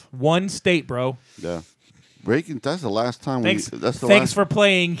 Wolf. one state, bro. Yeah. Reagan, that's the last time Thanks. that's the Thanks last, for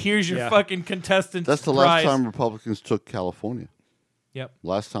playing. Here's your Yeah. fucking contestant. That's the prize. last time Republicans took California. Yep.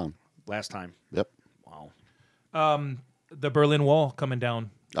 Last time. Last time. Yep. Wow. The Berlin Wall coming down.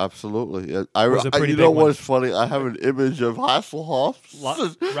 Absolutely. Yeah. Was a pretty you know big one. what's funny? I have an image of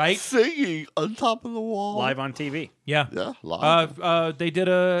Hasselhoff right? singing on top of the wall. Live on TV. Yeah. Yeah, live. They did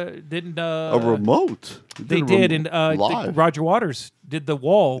a a remote. They did, and live. Roger Waters did the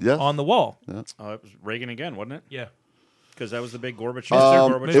wall Yes. on the wall. It was Reagan again, wasn't it? Yeah. Because that was the big Gorbachev.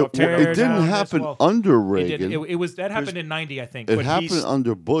 Gorbachev it tear didn't down this happen wall. under It Reagan. did. It was that happened in '90, I think. It But happened he's-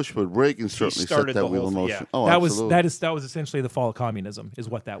 under Bush, but Reagan certainly set started that the wheel whole in thing, motion. yeah. Oh, that absolutely. was essentially the fall of communism, is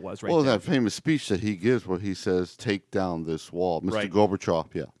what that was, right? Well, there. that famous speech that he gives where he says, "Take down this wall," Mr. Right. Gorbachev.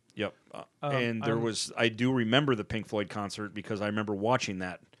 Yeah. Yep. And there was. I do remember the Pink Floyd concert because I remember watching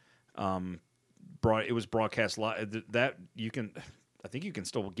that. It was broadcast live. That you can. I think you can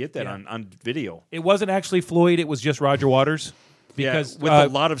still get that Yeah. on video. It wasn't actually Floyd; it was just Roger Waters. Because with a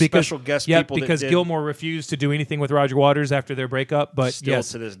lot of special guest people that because did- Gilmore refused to do anything with Roger Waters after their breakup. But Still yes,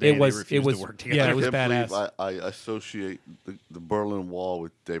 to this day, it was they refuse it was to work together. yeah, it I was can't badass. believe I associate the Berlin Wall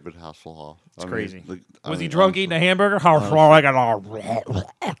with David Hasselhoff. It's crazy. Was he drunk eating a hamburger?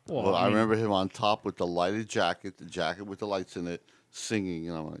 Well, I remember him on top with the lighted jacket, the jacket with the lights in it, singing,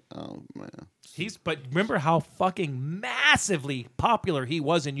 and I'm like, oh man, But remember how fucking massively popular he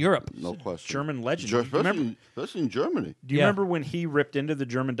was in Europe. no question. German legend. Especially in Germany. Do you Yeah. remember when he ripped into the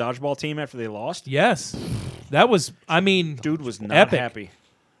German dodgeball team after they lost? Yes, that was. I mean, Dude was not Epic. happy.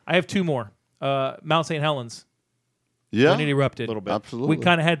 I have 2 more. Mount St. Helens Yeah, when it erupted. A little bit. absolutely. We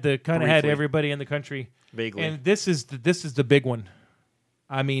kind of had Briefly. everybody in the country Vaguely. and this is the big one.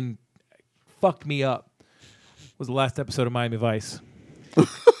 I mean, fucked me up. Was the last episode of Miami Vice.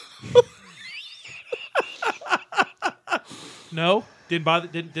 No, didn't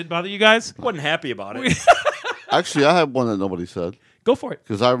bother you guys. Wasn't happy about it. Actually, I have one that nobody said Go for it.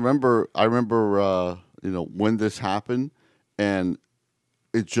 because I remember, when this happened, and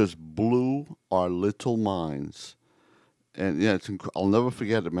it just blew our little minds. And yeah, I'll never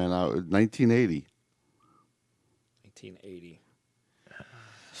forget it, man. 1980, 1980.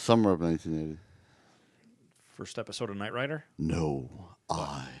 summer of 1980. First episode of Knight Rider? No,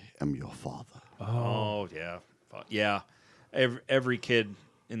 I am your father. Oh, yeah. Yeah. Every kid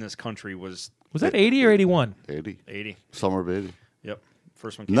in this country was Was that 80 or 81? 80, 80. summer of 80. Yep.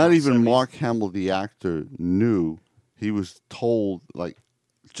 First one came Not out in even 70s. Mark Hamill, the actor, knew. He was told, like,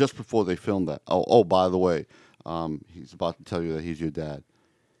 just before they filmed that. Oh, by the way, he's about to tell you that he's your dad.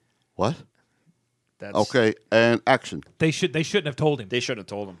 What? That's, Okay, and action. They shouldn't have told him. They should have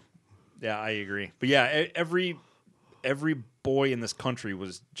told him. Yeah, I agree. But yeah, every boy in this country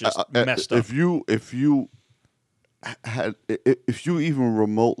was just messed up. If you if you even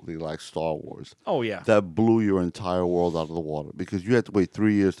remotely like Star Wars, Oh, yeah. that blew your entire world out of the water because you had to wait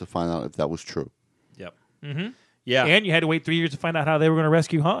 3 years to find out if that was true. Yep. Mm-hmm. Yeah. And you had to wait 3 years to find out how they were going to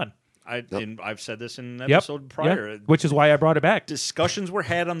rescue Han. And I've said this in an Yep. episode prior. Yeah. Which is why I brought it back. Discussions were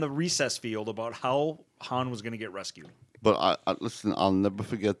had on the recess field about how Han was going to get rescued. But I listen, I'll never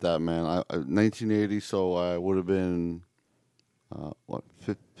forget that, man. 1980, so I would have been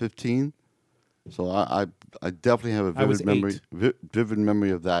 15. So I definitely have a I was vivid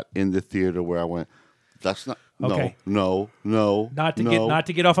memory of that in the theater where I went. That's not Okay. No. Not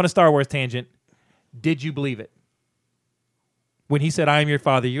to get off on a Star Wars tangent. Did you believe it? When he said, "I am your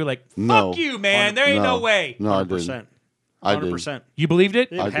father," you're like, "Fuck No. you, man! There ain't no way." No, I 100%. didn't. I didn't. 100%. You believed it?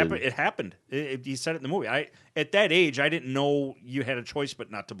 It I happened. didn't. It happened. He said it in the movie. At that age, I didn't know you had a choice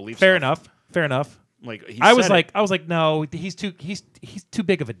but not to believe. Fair stuff. enough. Like he I was said like, no, he's too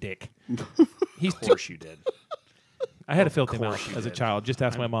big of a dick. He's of course you did. I had a filthy course mouth you as a did. child. Just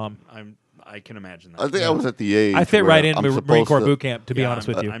ask my mom. I can imagine that. I think I was at the age. I fit where right in I'm Marine supposed Corps to- boot camp. To be Yeah, honest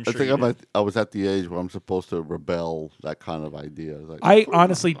with you, I'm I sure think you did. I was at the age where I'm supposed to rebel that kind of idea. Like, I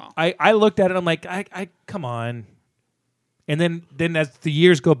honestly, I looked at it. I'm like, I come on. And then as the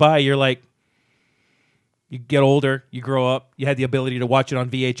years go by, you're like, you get older, you grow up, you had the ability to watch it on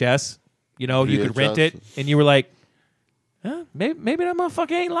VHS. You know, you could rent it, VHS. and you were like, maybe that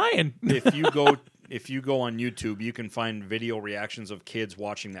motherfucker ain't lying. If you go on YouTube, you can find video reactions of kids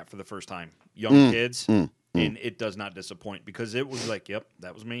watching that for the first time, young kids, and it does not disappoint because it was like, yep,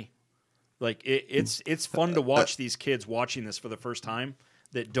 that was me. Like it's fun to watch these kids watching this for the first time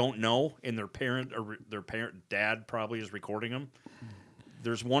that don't know, and their parent dad probably is recording them.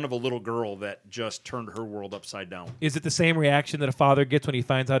 There's one of a little girl that just turned her world upside down. Is it the same reaction that a father gets when he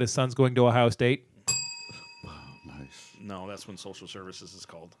finds out his son's going to Ohio State? nice. No, that's when social services is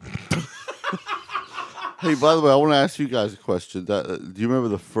called. Hey, by the way, I want to ask you guys a question. Do you remember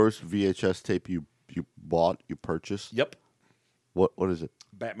the first VHS tape you purchased? Yep, What is it?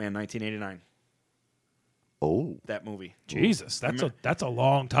 Batman 1989. Oh, That movie. Jesus, that's a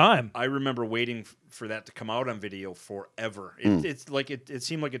long time. I remember waiting for that to come out on video forever. It's like it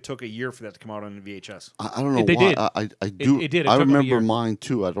seemed like it took a year for that to come out on VHS. I don't know They why. did. I do. It did. It I took 'em a remember year. mine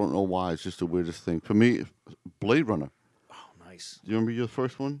too. I don't know why. It's just the weirdest thing for me. Blade Runner. Oh, nice. Do you remember your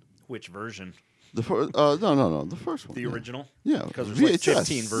first one? Which version? The first? No. The first one. The original? Yeah, Because there's like VHS.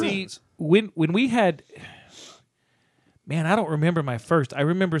 15 See, versions. when we had, man, I don't remember my first. I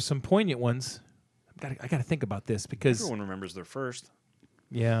remember some poignant ones. I got to think about this because Everyone remembers their first.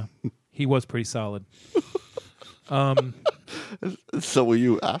 yeah, he was pretty solid. So were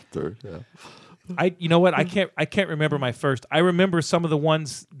you after? Yeah. You know what? I can't remember my first. I remember some of the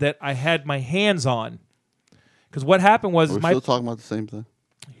ones that I had my hands on. Because what happened was Are we my still talking about the same thing?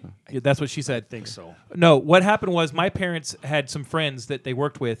 yeah, that's what she said. I think so. No, what happened was my parents had some friends that they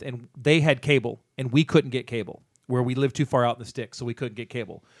worked with, and they had cable, and we couldn't get cable where we lived too far out in the sticks, so we couldn't get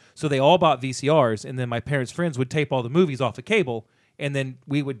cable. So they all bought VCRs, and then my parents' friends would tape all the movies off of cable, and then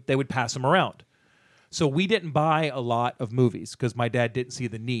they would pass them around. So we didn't buy a lot of movies because my dad didn't see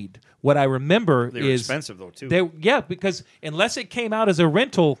the need. What I remember They were is expensive, though, too. because unless it came out as a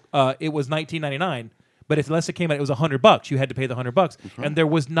rental, it was $19.99. But unless it came out, it was $100. You had to pay the $100, and there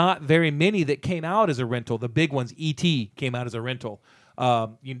was not very many that came out as a rental. The big ones, E.T. came out as a rental.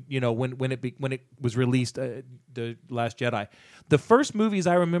 You know when it was released, the Last Jedi. The first movies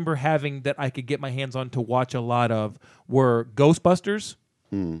I remember having that I could get my hands on to watch a lot of were Ghostbusters,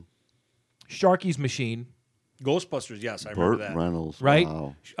 Sharky's Machine, Ghostbusters, yes, I remember Burt that. Reynolds. right?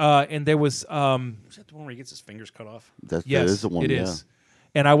 Wow. And there was Was that the one where he gets his fingers cut off? That yes, is the one. it Yeah. is.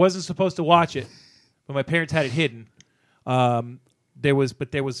 And I wasn't supposed to watch it, but my parents had it hidden. There was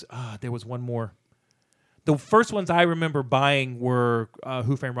one more. The first ones I remember buying were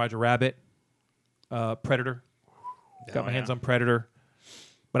Who Framed Roger Rabbit, Predator. Got my hands on Predator,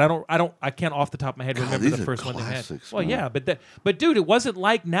 but I can't off the top of my head remember these the are first one they had. classics, Well, man. yeah, but dude, it wasn't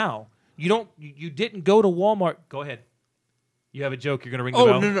like now. You didn't go to Walmart. Go ahead. You have a joke. You're gonna ring the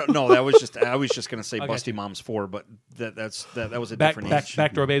Oh bell. no! That was just I was just gonna say I got Busty you. Mom's 4, but that was a Back, different back, age.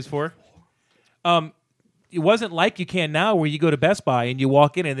 Backdoor Babes 4. It wasn't like you can now where you go to Best Buy and you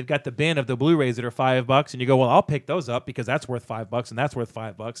walk in and they've got the bin of the Blu-rays that are $5 and you go, well, I'll pick those up because that's worth $5 and that's worth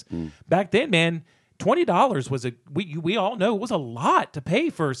 $5. Back then, man, $20 was we all know it was a lot to pay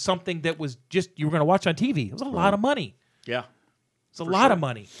for something that was just you were going to watch on TV. It was a lot of money. Yeah. It's a lot of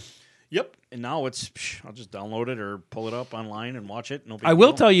money. Yep. And now it's I'll just download it or pull it up online and watch it. No big I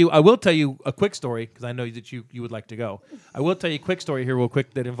will deal. tell you a quick story because I know that you would like to go. I will tell you a quick story here real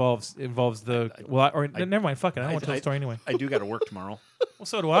quick that involves never mind. Fuck it. I don't want to tell the story anyway. I do got to work tomorrow. Well,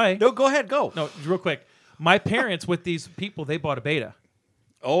 so do I. No, go ahead, go. No, real quick. My parents with these people, they bought a Beta.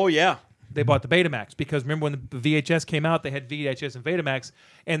 Oh yeah. They bought the Betamax because remember when the VHS came out, they had VHS and Betamax,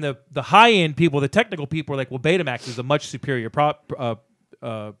 and the high end people, the technical people, were like, "Well, Betamax is a much superior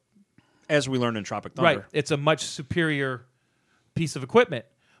As we learned in Tropic Thunder. right. It's a much superior piece of equipment."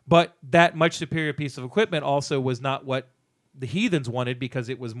 But that much superior piece of equipment also was not what the heathens wanted because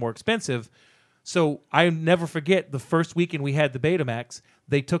it was more expensive. So I never forget the first weekend we had the Betamax.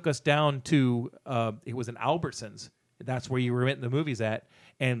 They took us down to it was an Albertsons That's where you were renting the movies at.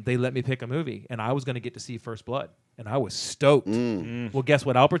 And they let me pick a movie. And I was going to get to see First Blood. And I was stoked. Well, guess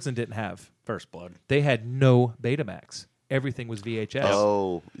what Albertson didn't have? First Blood. They had no Betamax. Everything was VHS.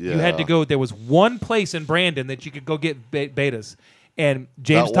 Oh, yeah. You had to go. There was one place in Brandon that you could go get betas. And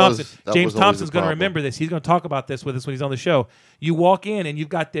James That was Thompson's always going a to problem. remember this. He's going to talk about this with us when he's on the show. You walk in and you've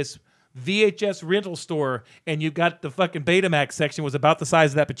got this VHS rental store, and you've got the fucking Betamax section was about the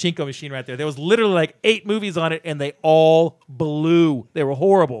size of that pachinko machine right there. There was literally like 8 movies on it, and they all blew. They were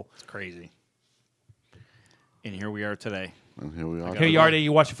horrible. It's crazy. And here we are today. And here we are. Here you are,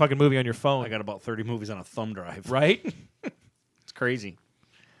 you watch a fucking movie on your phone. I got about 30 movies on a thumb drive. right? It's crazy.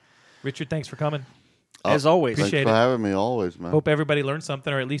 Richard, thanks for coming. As always. Thanks Appreciate for it. having me always, man. Hope everybody learned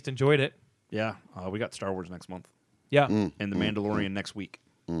something or at least enjoyed it. Yeah. We got Star Wars next month. Yeah. And The Mandalorian next week,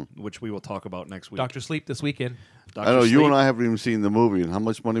 which we will talk about next week. Dr. Sleep this weekend. Dr. I know you Sleep. and I haven't even seen the movie, and how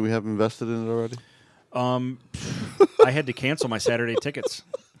much money we have invested in it already? I had to cancel my Saturday tickets.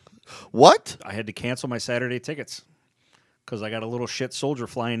 What? I had to cancel my Saturday tickets because I got a little shit soldier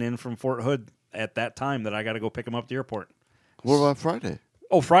flying in from Fort Hood at that time that I got to go pick him up at the airport. What about Friday?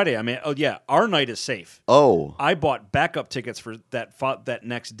 Oh, Friday. I mean, oh yeah, our night is safe. Oh, I bought backup tickets for that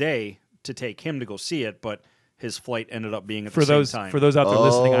next day to take him to go see it, but his flight ended up being at For the those same time. for those out there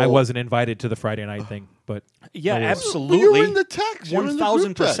listening, I Oh. wasn't invited to the Friday night thing, but yeah, Oh, absolutely. Well, you were in the text. You were in the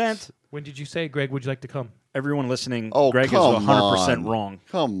group 1,000%. text. when did you say, Greg, would you like to come? Everyone listening, Oh, Greg is come 100% on. wrong.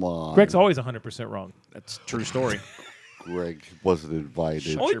 Come on. Greg's always 100% wrong. That's a true story. Greg wasn't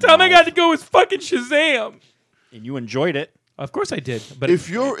invited. Only your time I mouth. got to go was fucking Shazam. And you enjoyed it. Of course I did. But If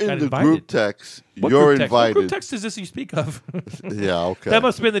you're got in the invited. group text, What you're group text? What invited. group text is this you speak of? Yeah, okay. That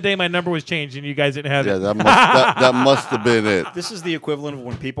must have been the day my number was changed and you guys didn't have yeah, it. that must have been it. This is the equivalent of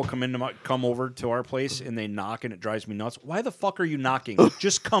when people come over to our place and they knock and it drives me nuts. Why the fuck are you knocking?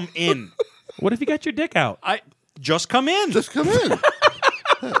 Just come in. What if you got your dick out? Just come in. Just come in.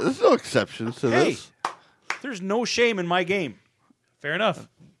 There's no exceptions to Hey. this. There's no shame in my game. Fair enough.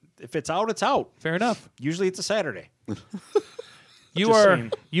 If it's out, it's out. Fair enough. Usually it's a Saturday. You Just are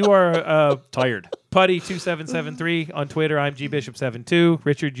saying. you are Tired. Putty2773 on Twitter. I'm gbishop72.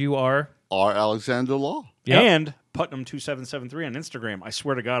 Richard, you are R. Alexander Law. Yep. And Putnam2773 on Instagram. I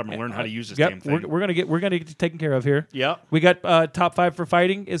swear to God, I'm going to learn how to use this damn Yep, thing. we're gonna get it taken care of here. Yep. We got top 5 for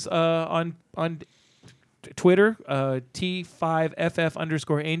fighting is on Twitter.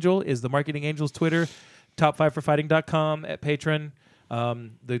 T5FF_Angel is the Marketing Angels Twitter. Top5forfighting.com at Patreon.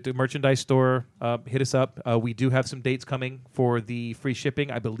 The merchandise store. Hit us up. We do have some dates coming for the free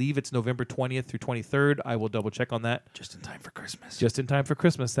shipping. I believe it's November 20th through 23rd. I will double check on that. Just in time for Christmas. Just in time for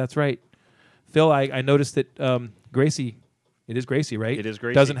Christmas. That's right. Phil, I noticed that Gracie, it is Gracie, right? It is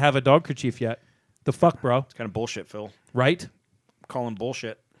Gracie. Doesn't have a dog kerchief yet. The fuck, bro? It's kind of bullshit, Phil. Right? Calling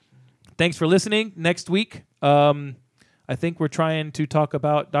bullshit. Thanks for listening. Next week, I think we're trying to talk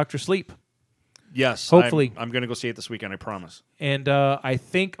about Dr. Sleep. Yes. Hopefully. I'm going to go see it this weekend, I promise. And I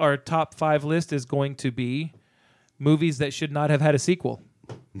think our top 5 list is going to be movies that should not have had a sequel.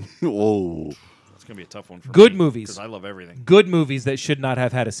 Whoa. It's going to be a tough one for me. Good movies. Because I love everything. Good movies that should not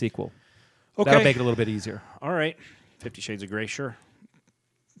have had a sequel. Okay. That'll make it a little bit easier. All right. 50 Shades of Grey, sure.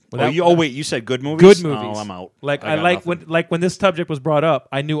 Without- Wait, you said good movies? Good movies. Oh, I'm out. Like I I got like nothing. when this subject was brought up,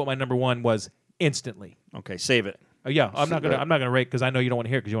 I knew what my number 1 was instantly. Okay, save it. Yeah, I'm not gonna rate because I know you don't want to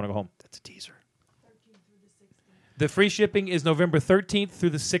hear because you want to go home. That's a teaser. The free shipping is November 13th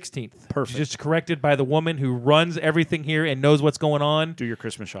through the 16th. Perfect. Just corrected by the woman who runs everything here and knows what's going on. Do your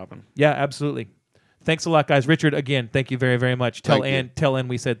Christmas shopping. Yeah, absolutely. Thanks a lot, guys. Richard, again, thank you very, very much. Tell Thank you. Ann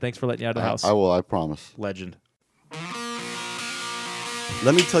we said thanks for letting you out of the house. I will, I promise. Legend.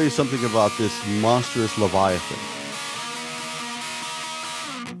 Let me tell you something about this monstrous Leviathan.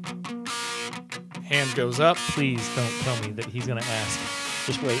 Hand goes up. Please don't tell me that he's going to ask.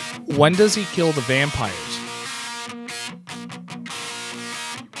 Just wait. When does he kill the vampires?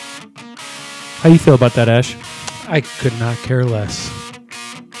 How you feel about that, Ash? I could not care less.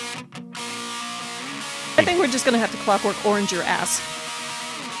 I think we're just going to have to Clockwork Orange your ass.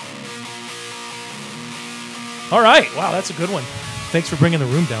 All right. Wow, that's a good one. Thanks for bringing the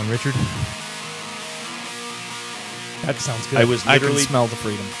room down, Richard. That sounds good. I was I can literally smell the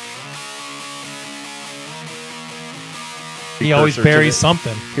freedom. He always precursor to buries the-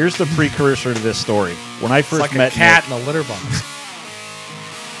 something. Here's the precursor to this story. When I It's first like met a cat Nick, in a litter box.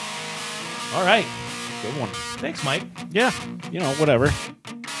 All right. good one. Thanks, Mike. Yeah, whatever.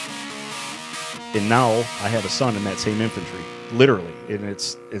 And now I have a son in that same infantry, literally, and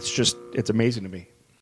it's amazing to me.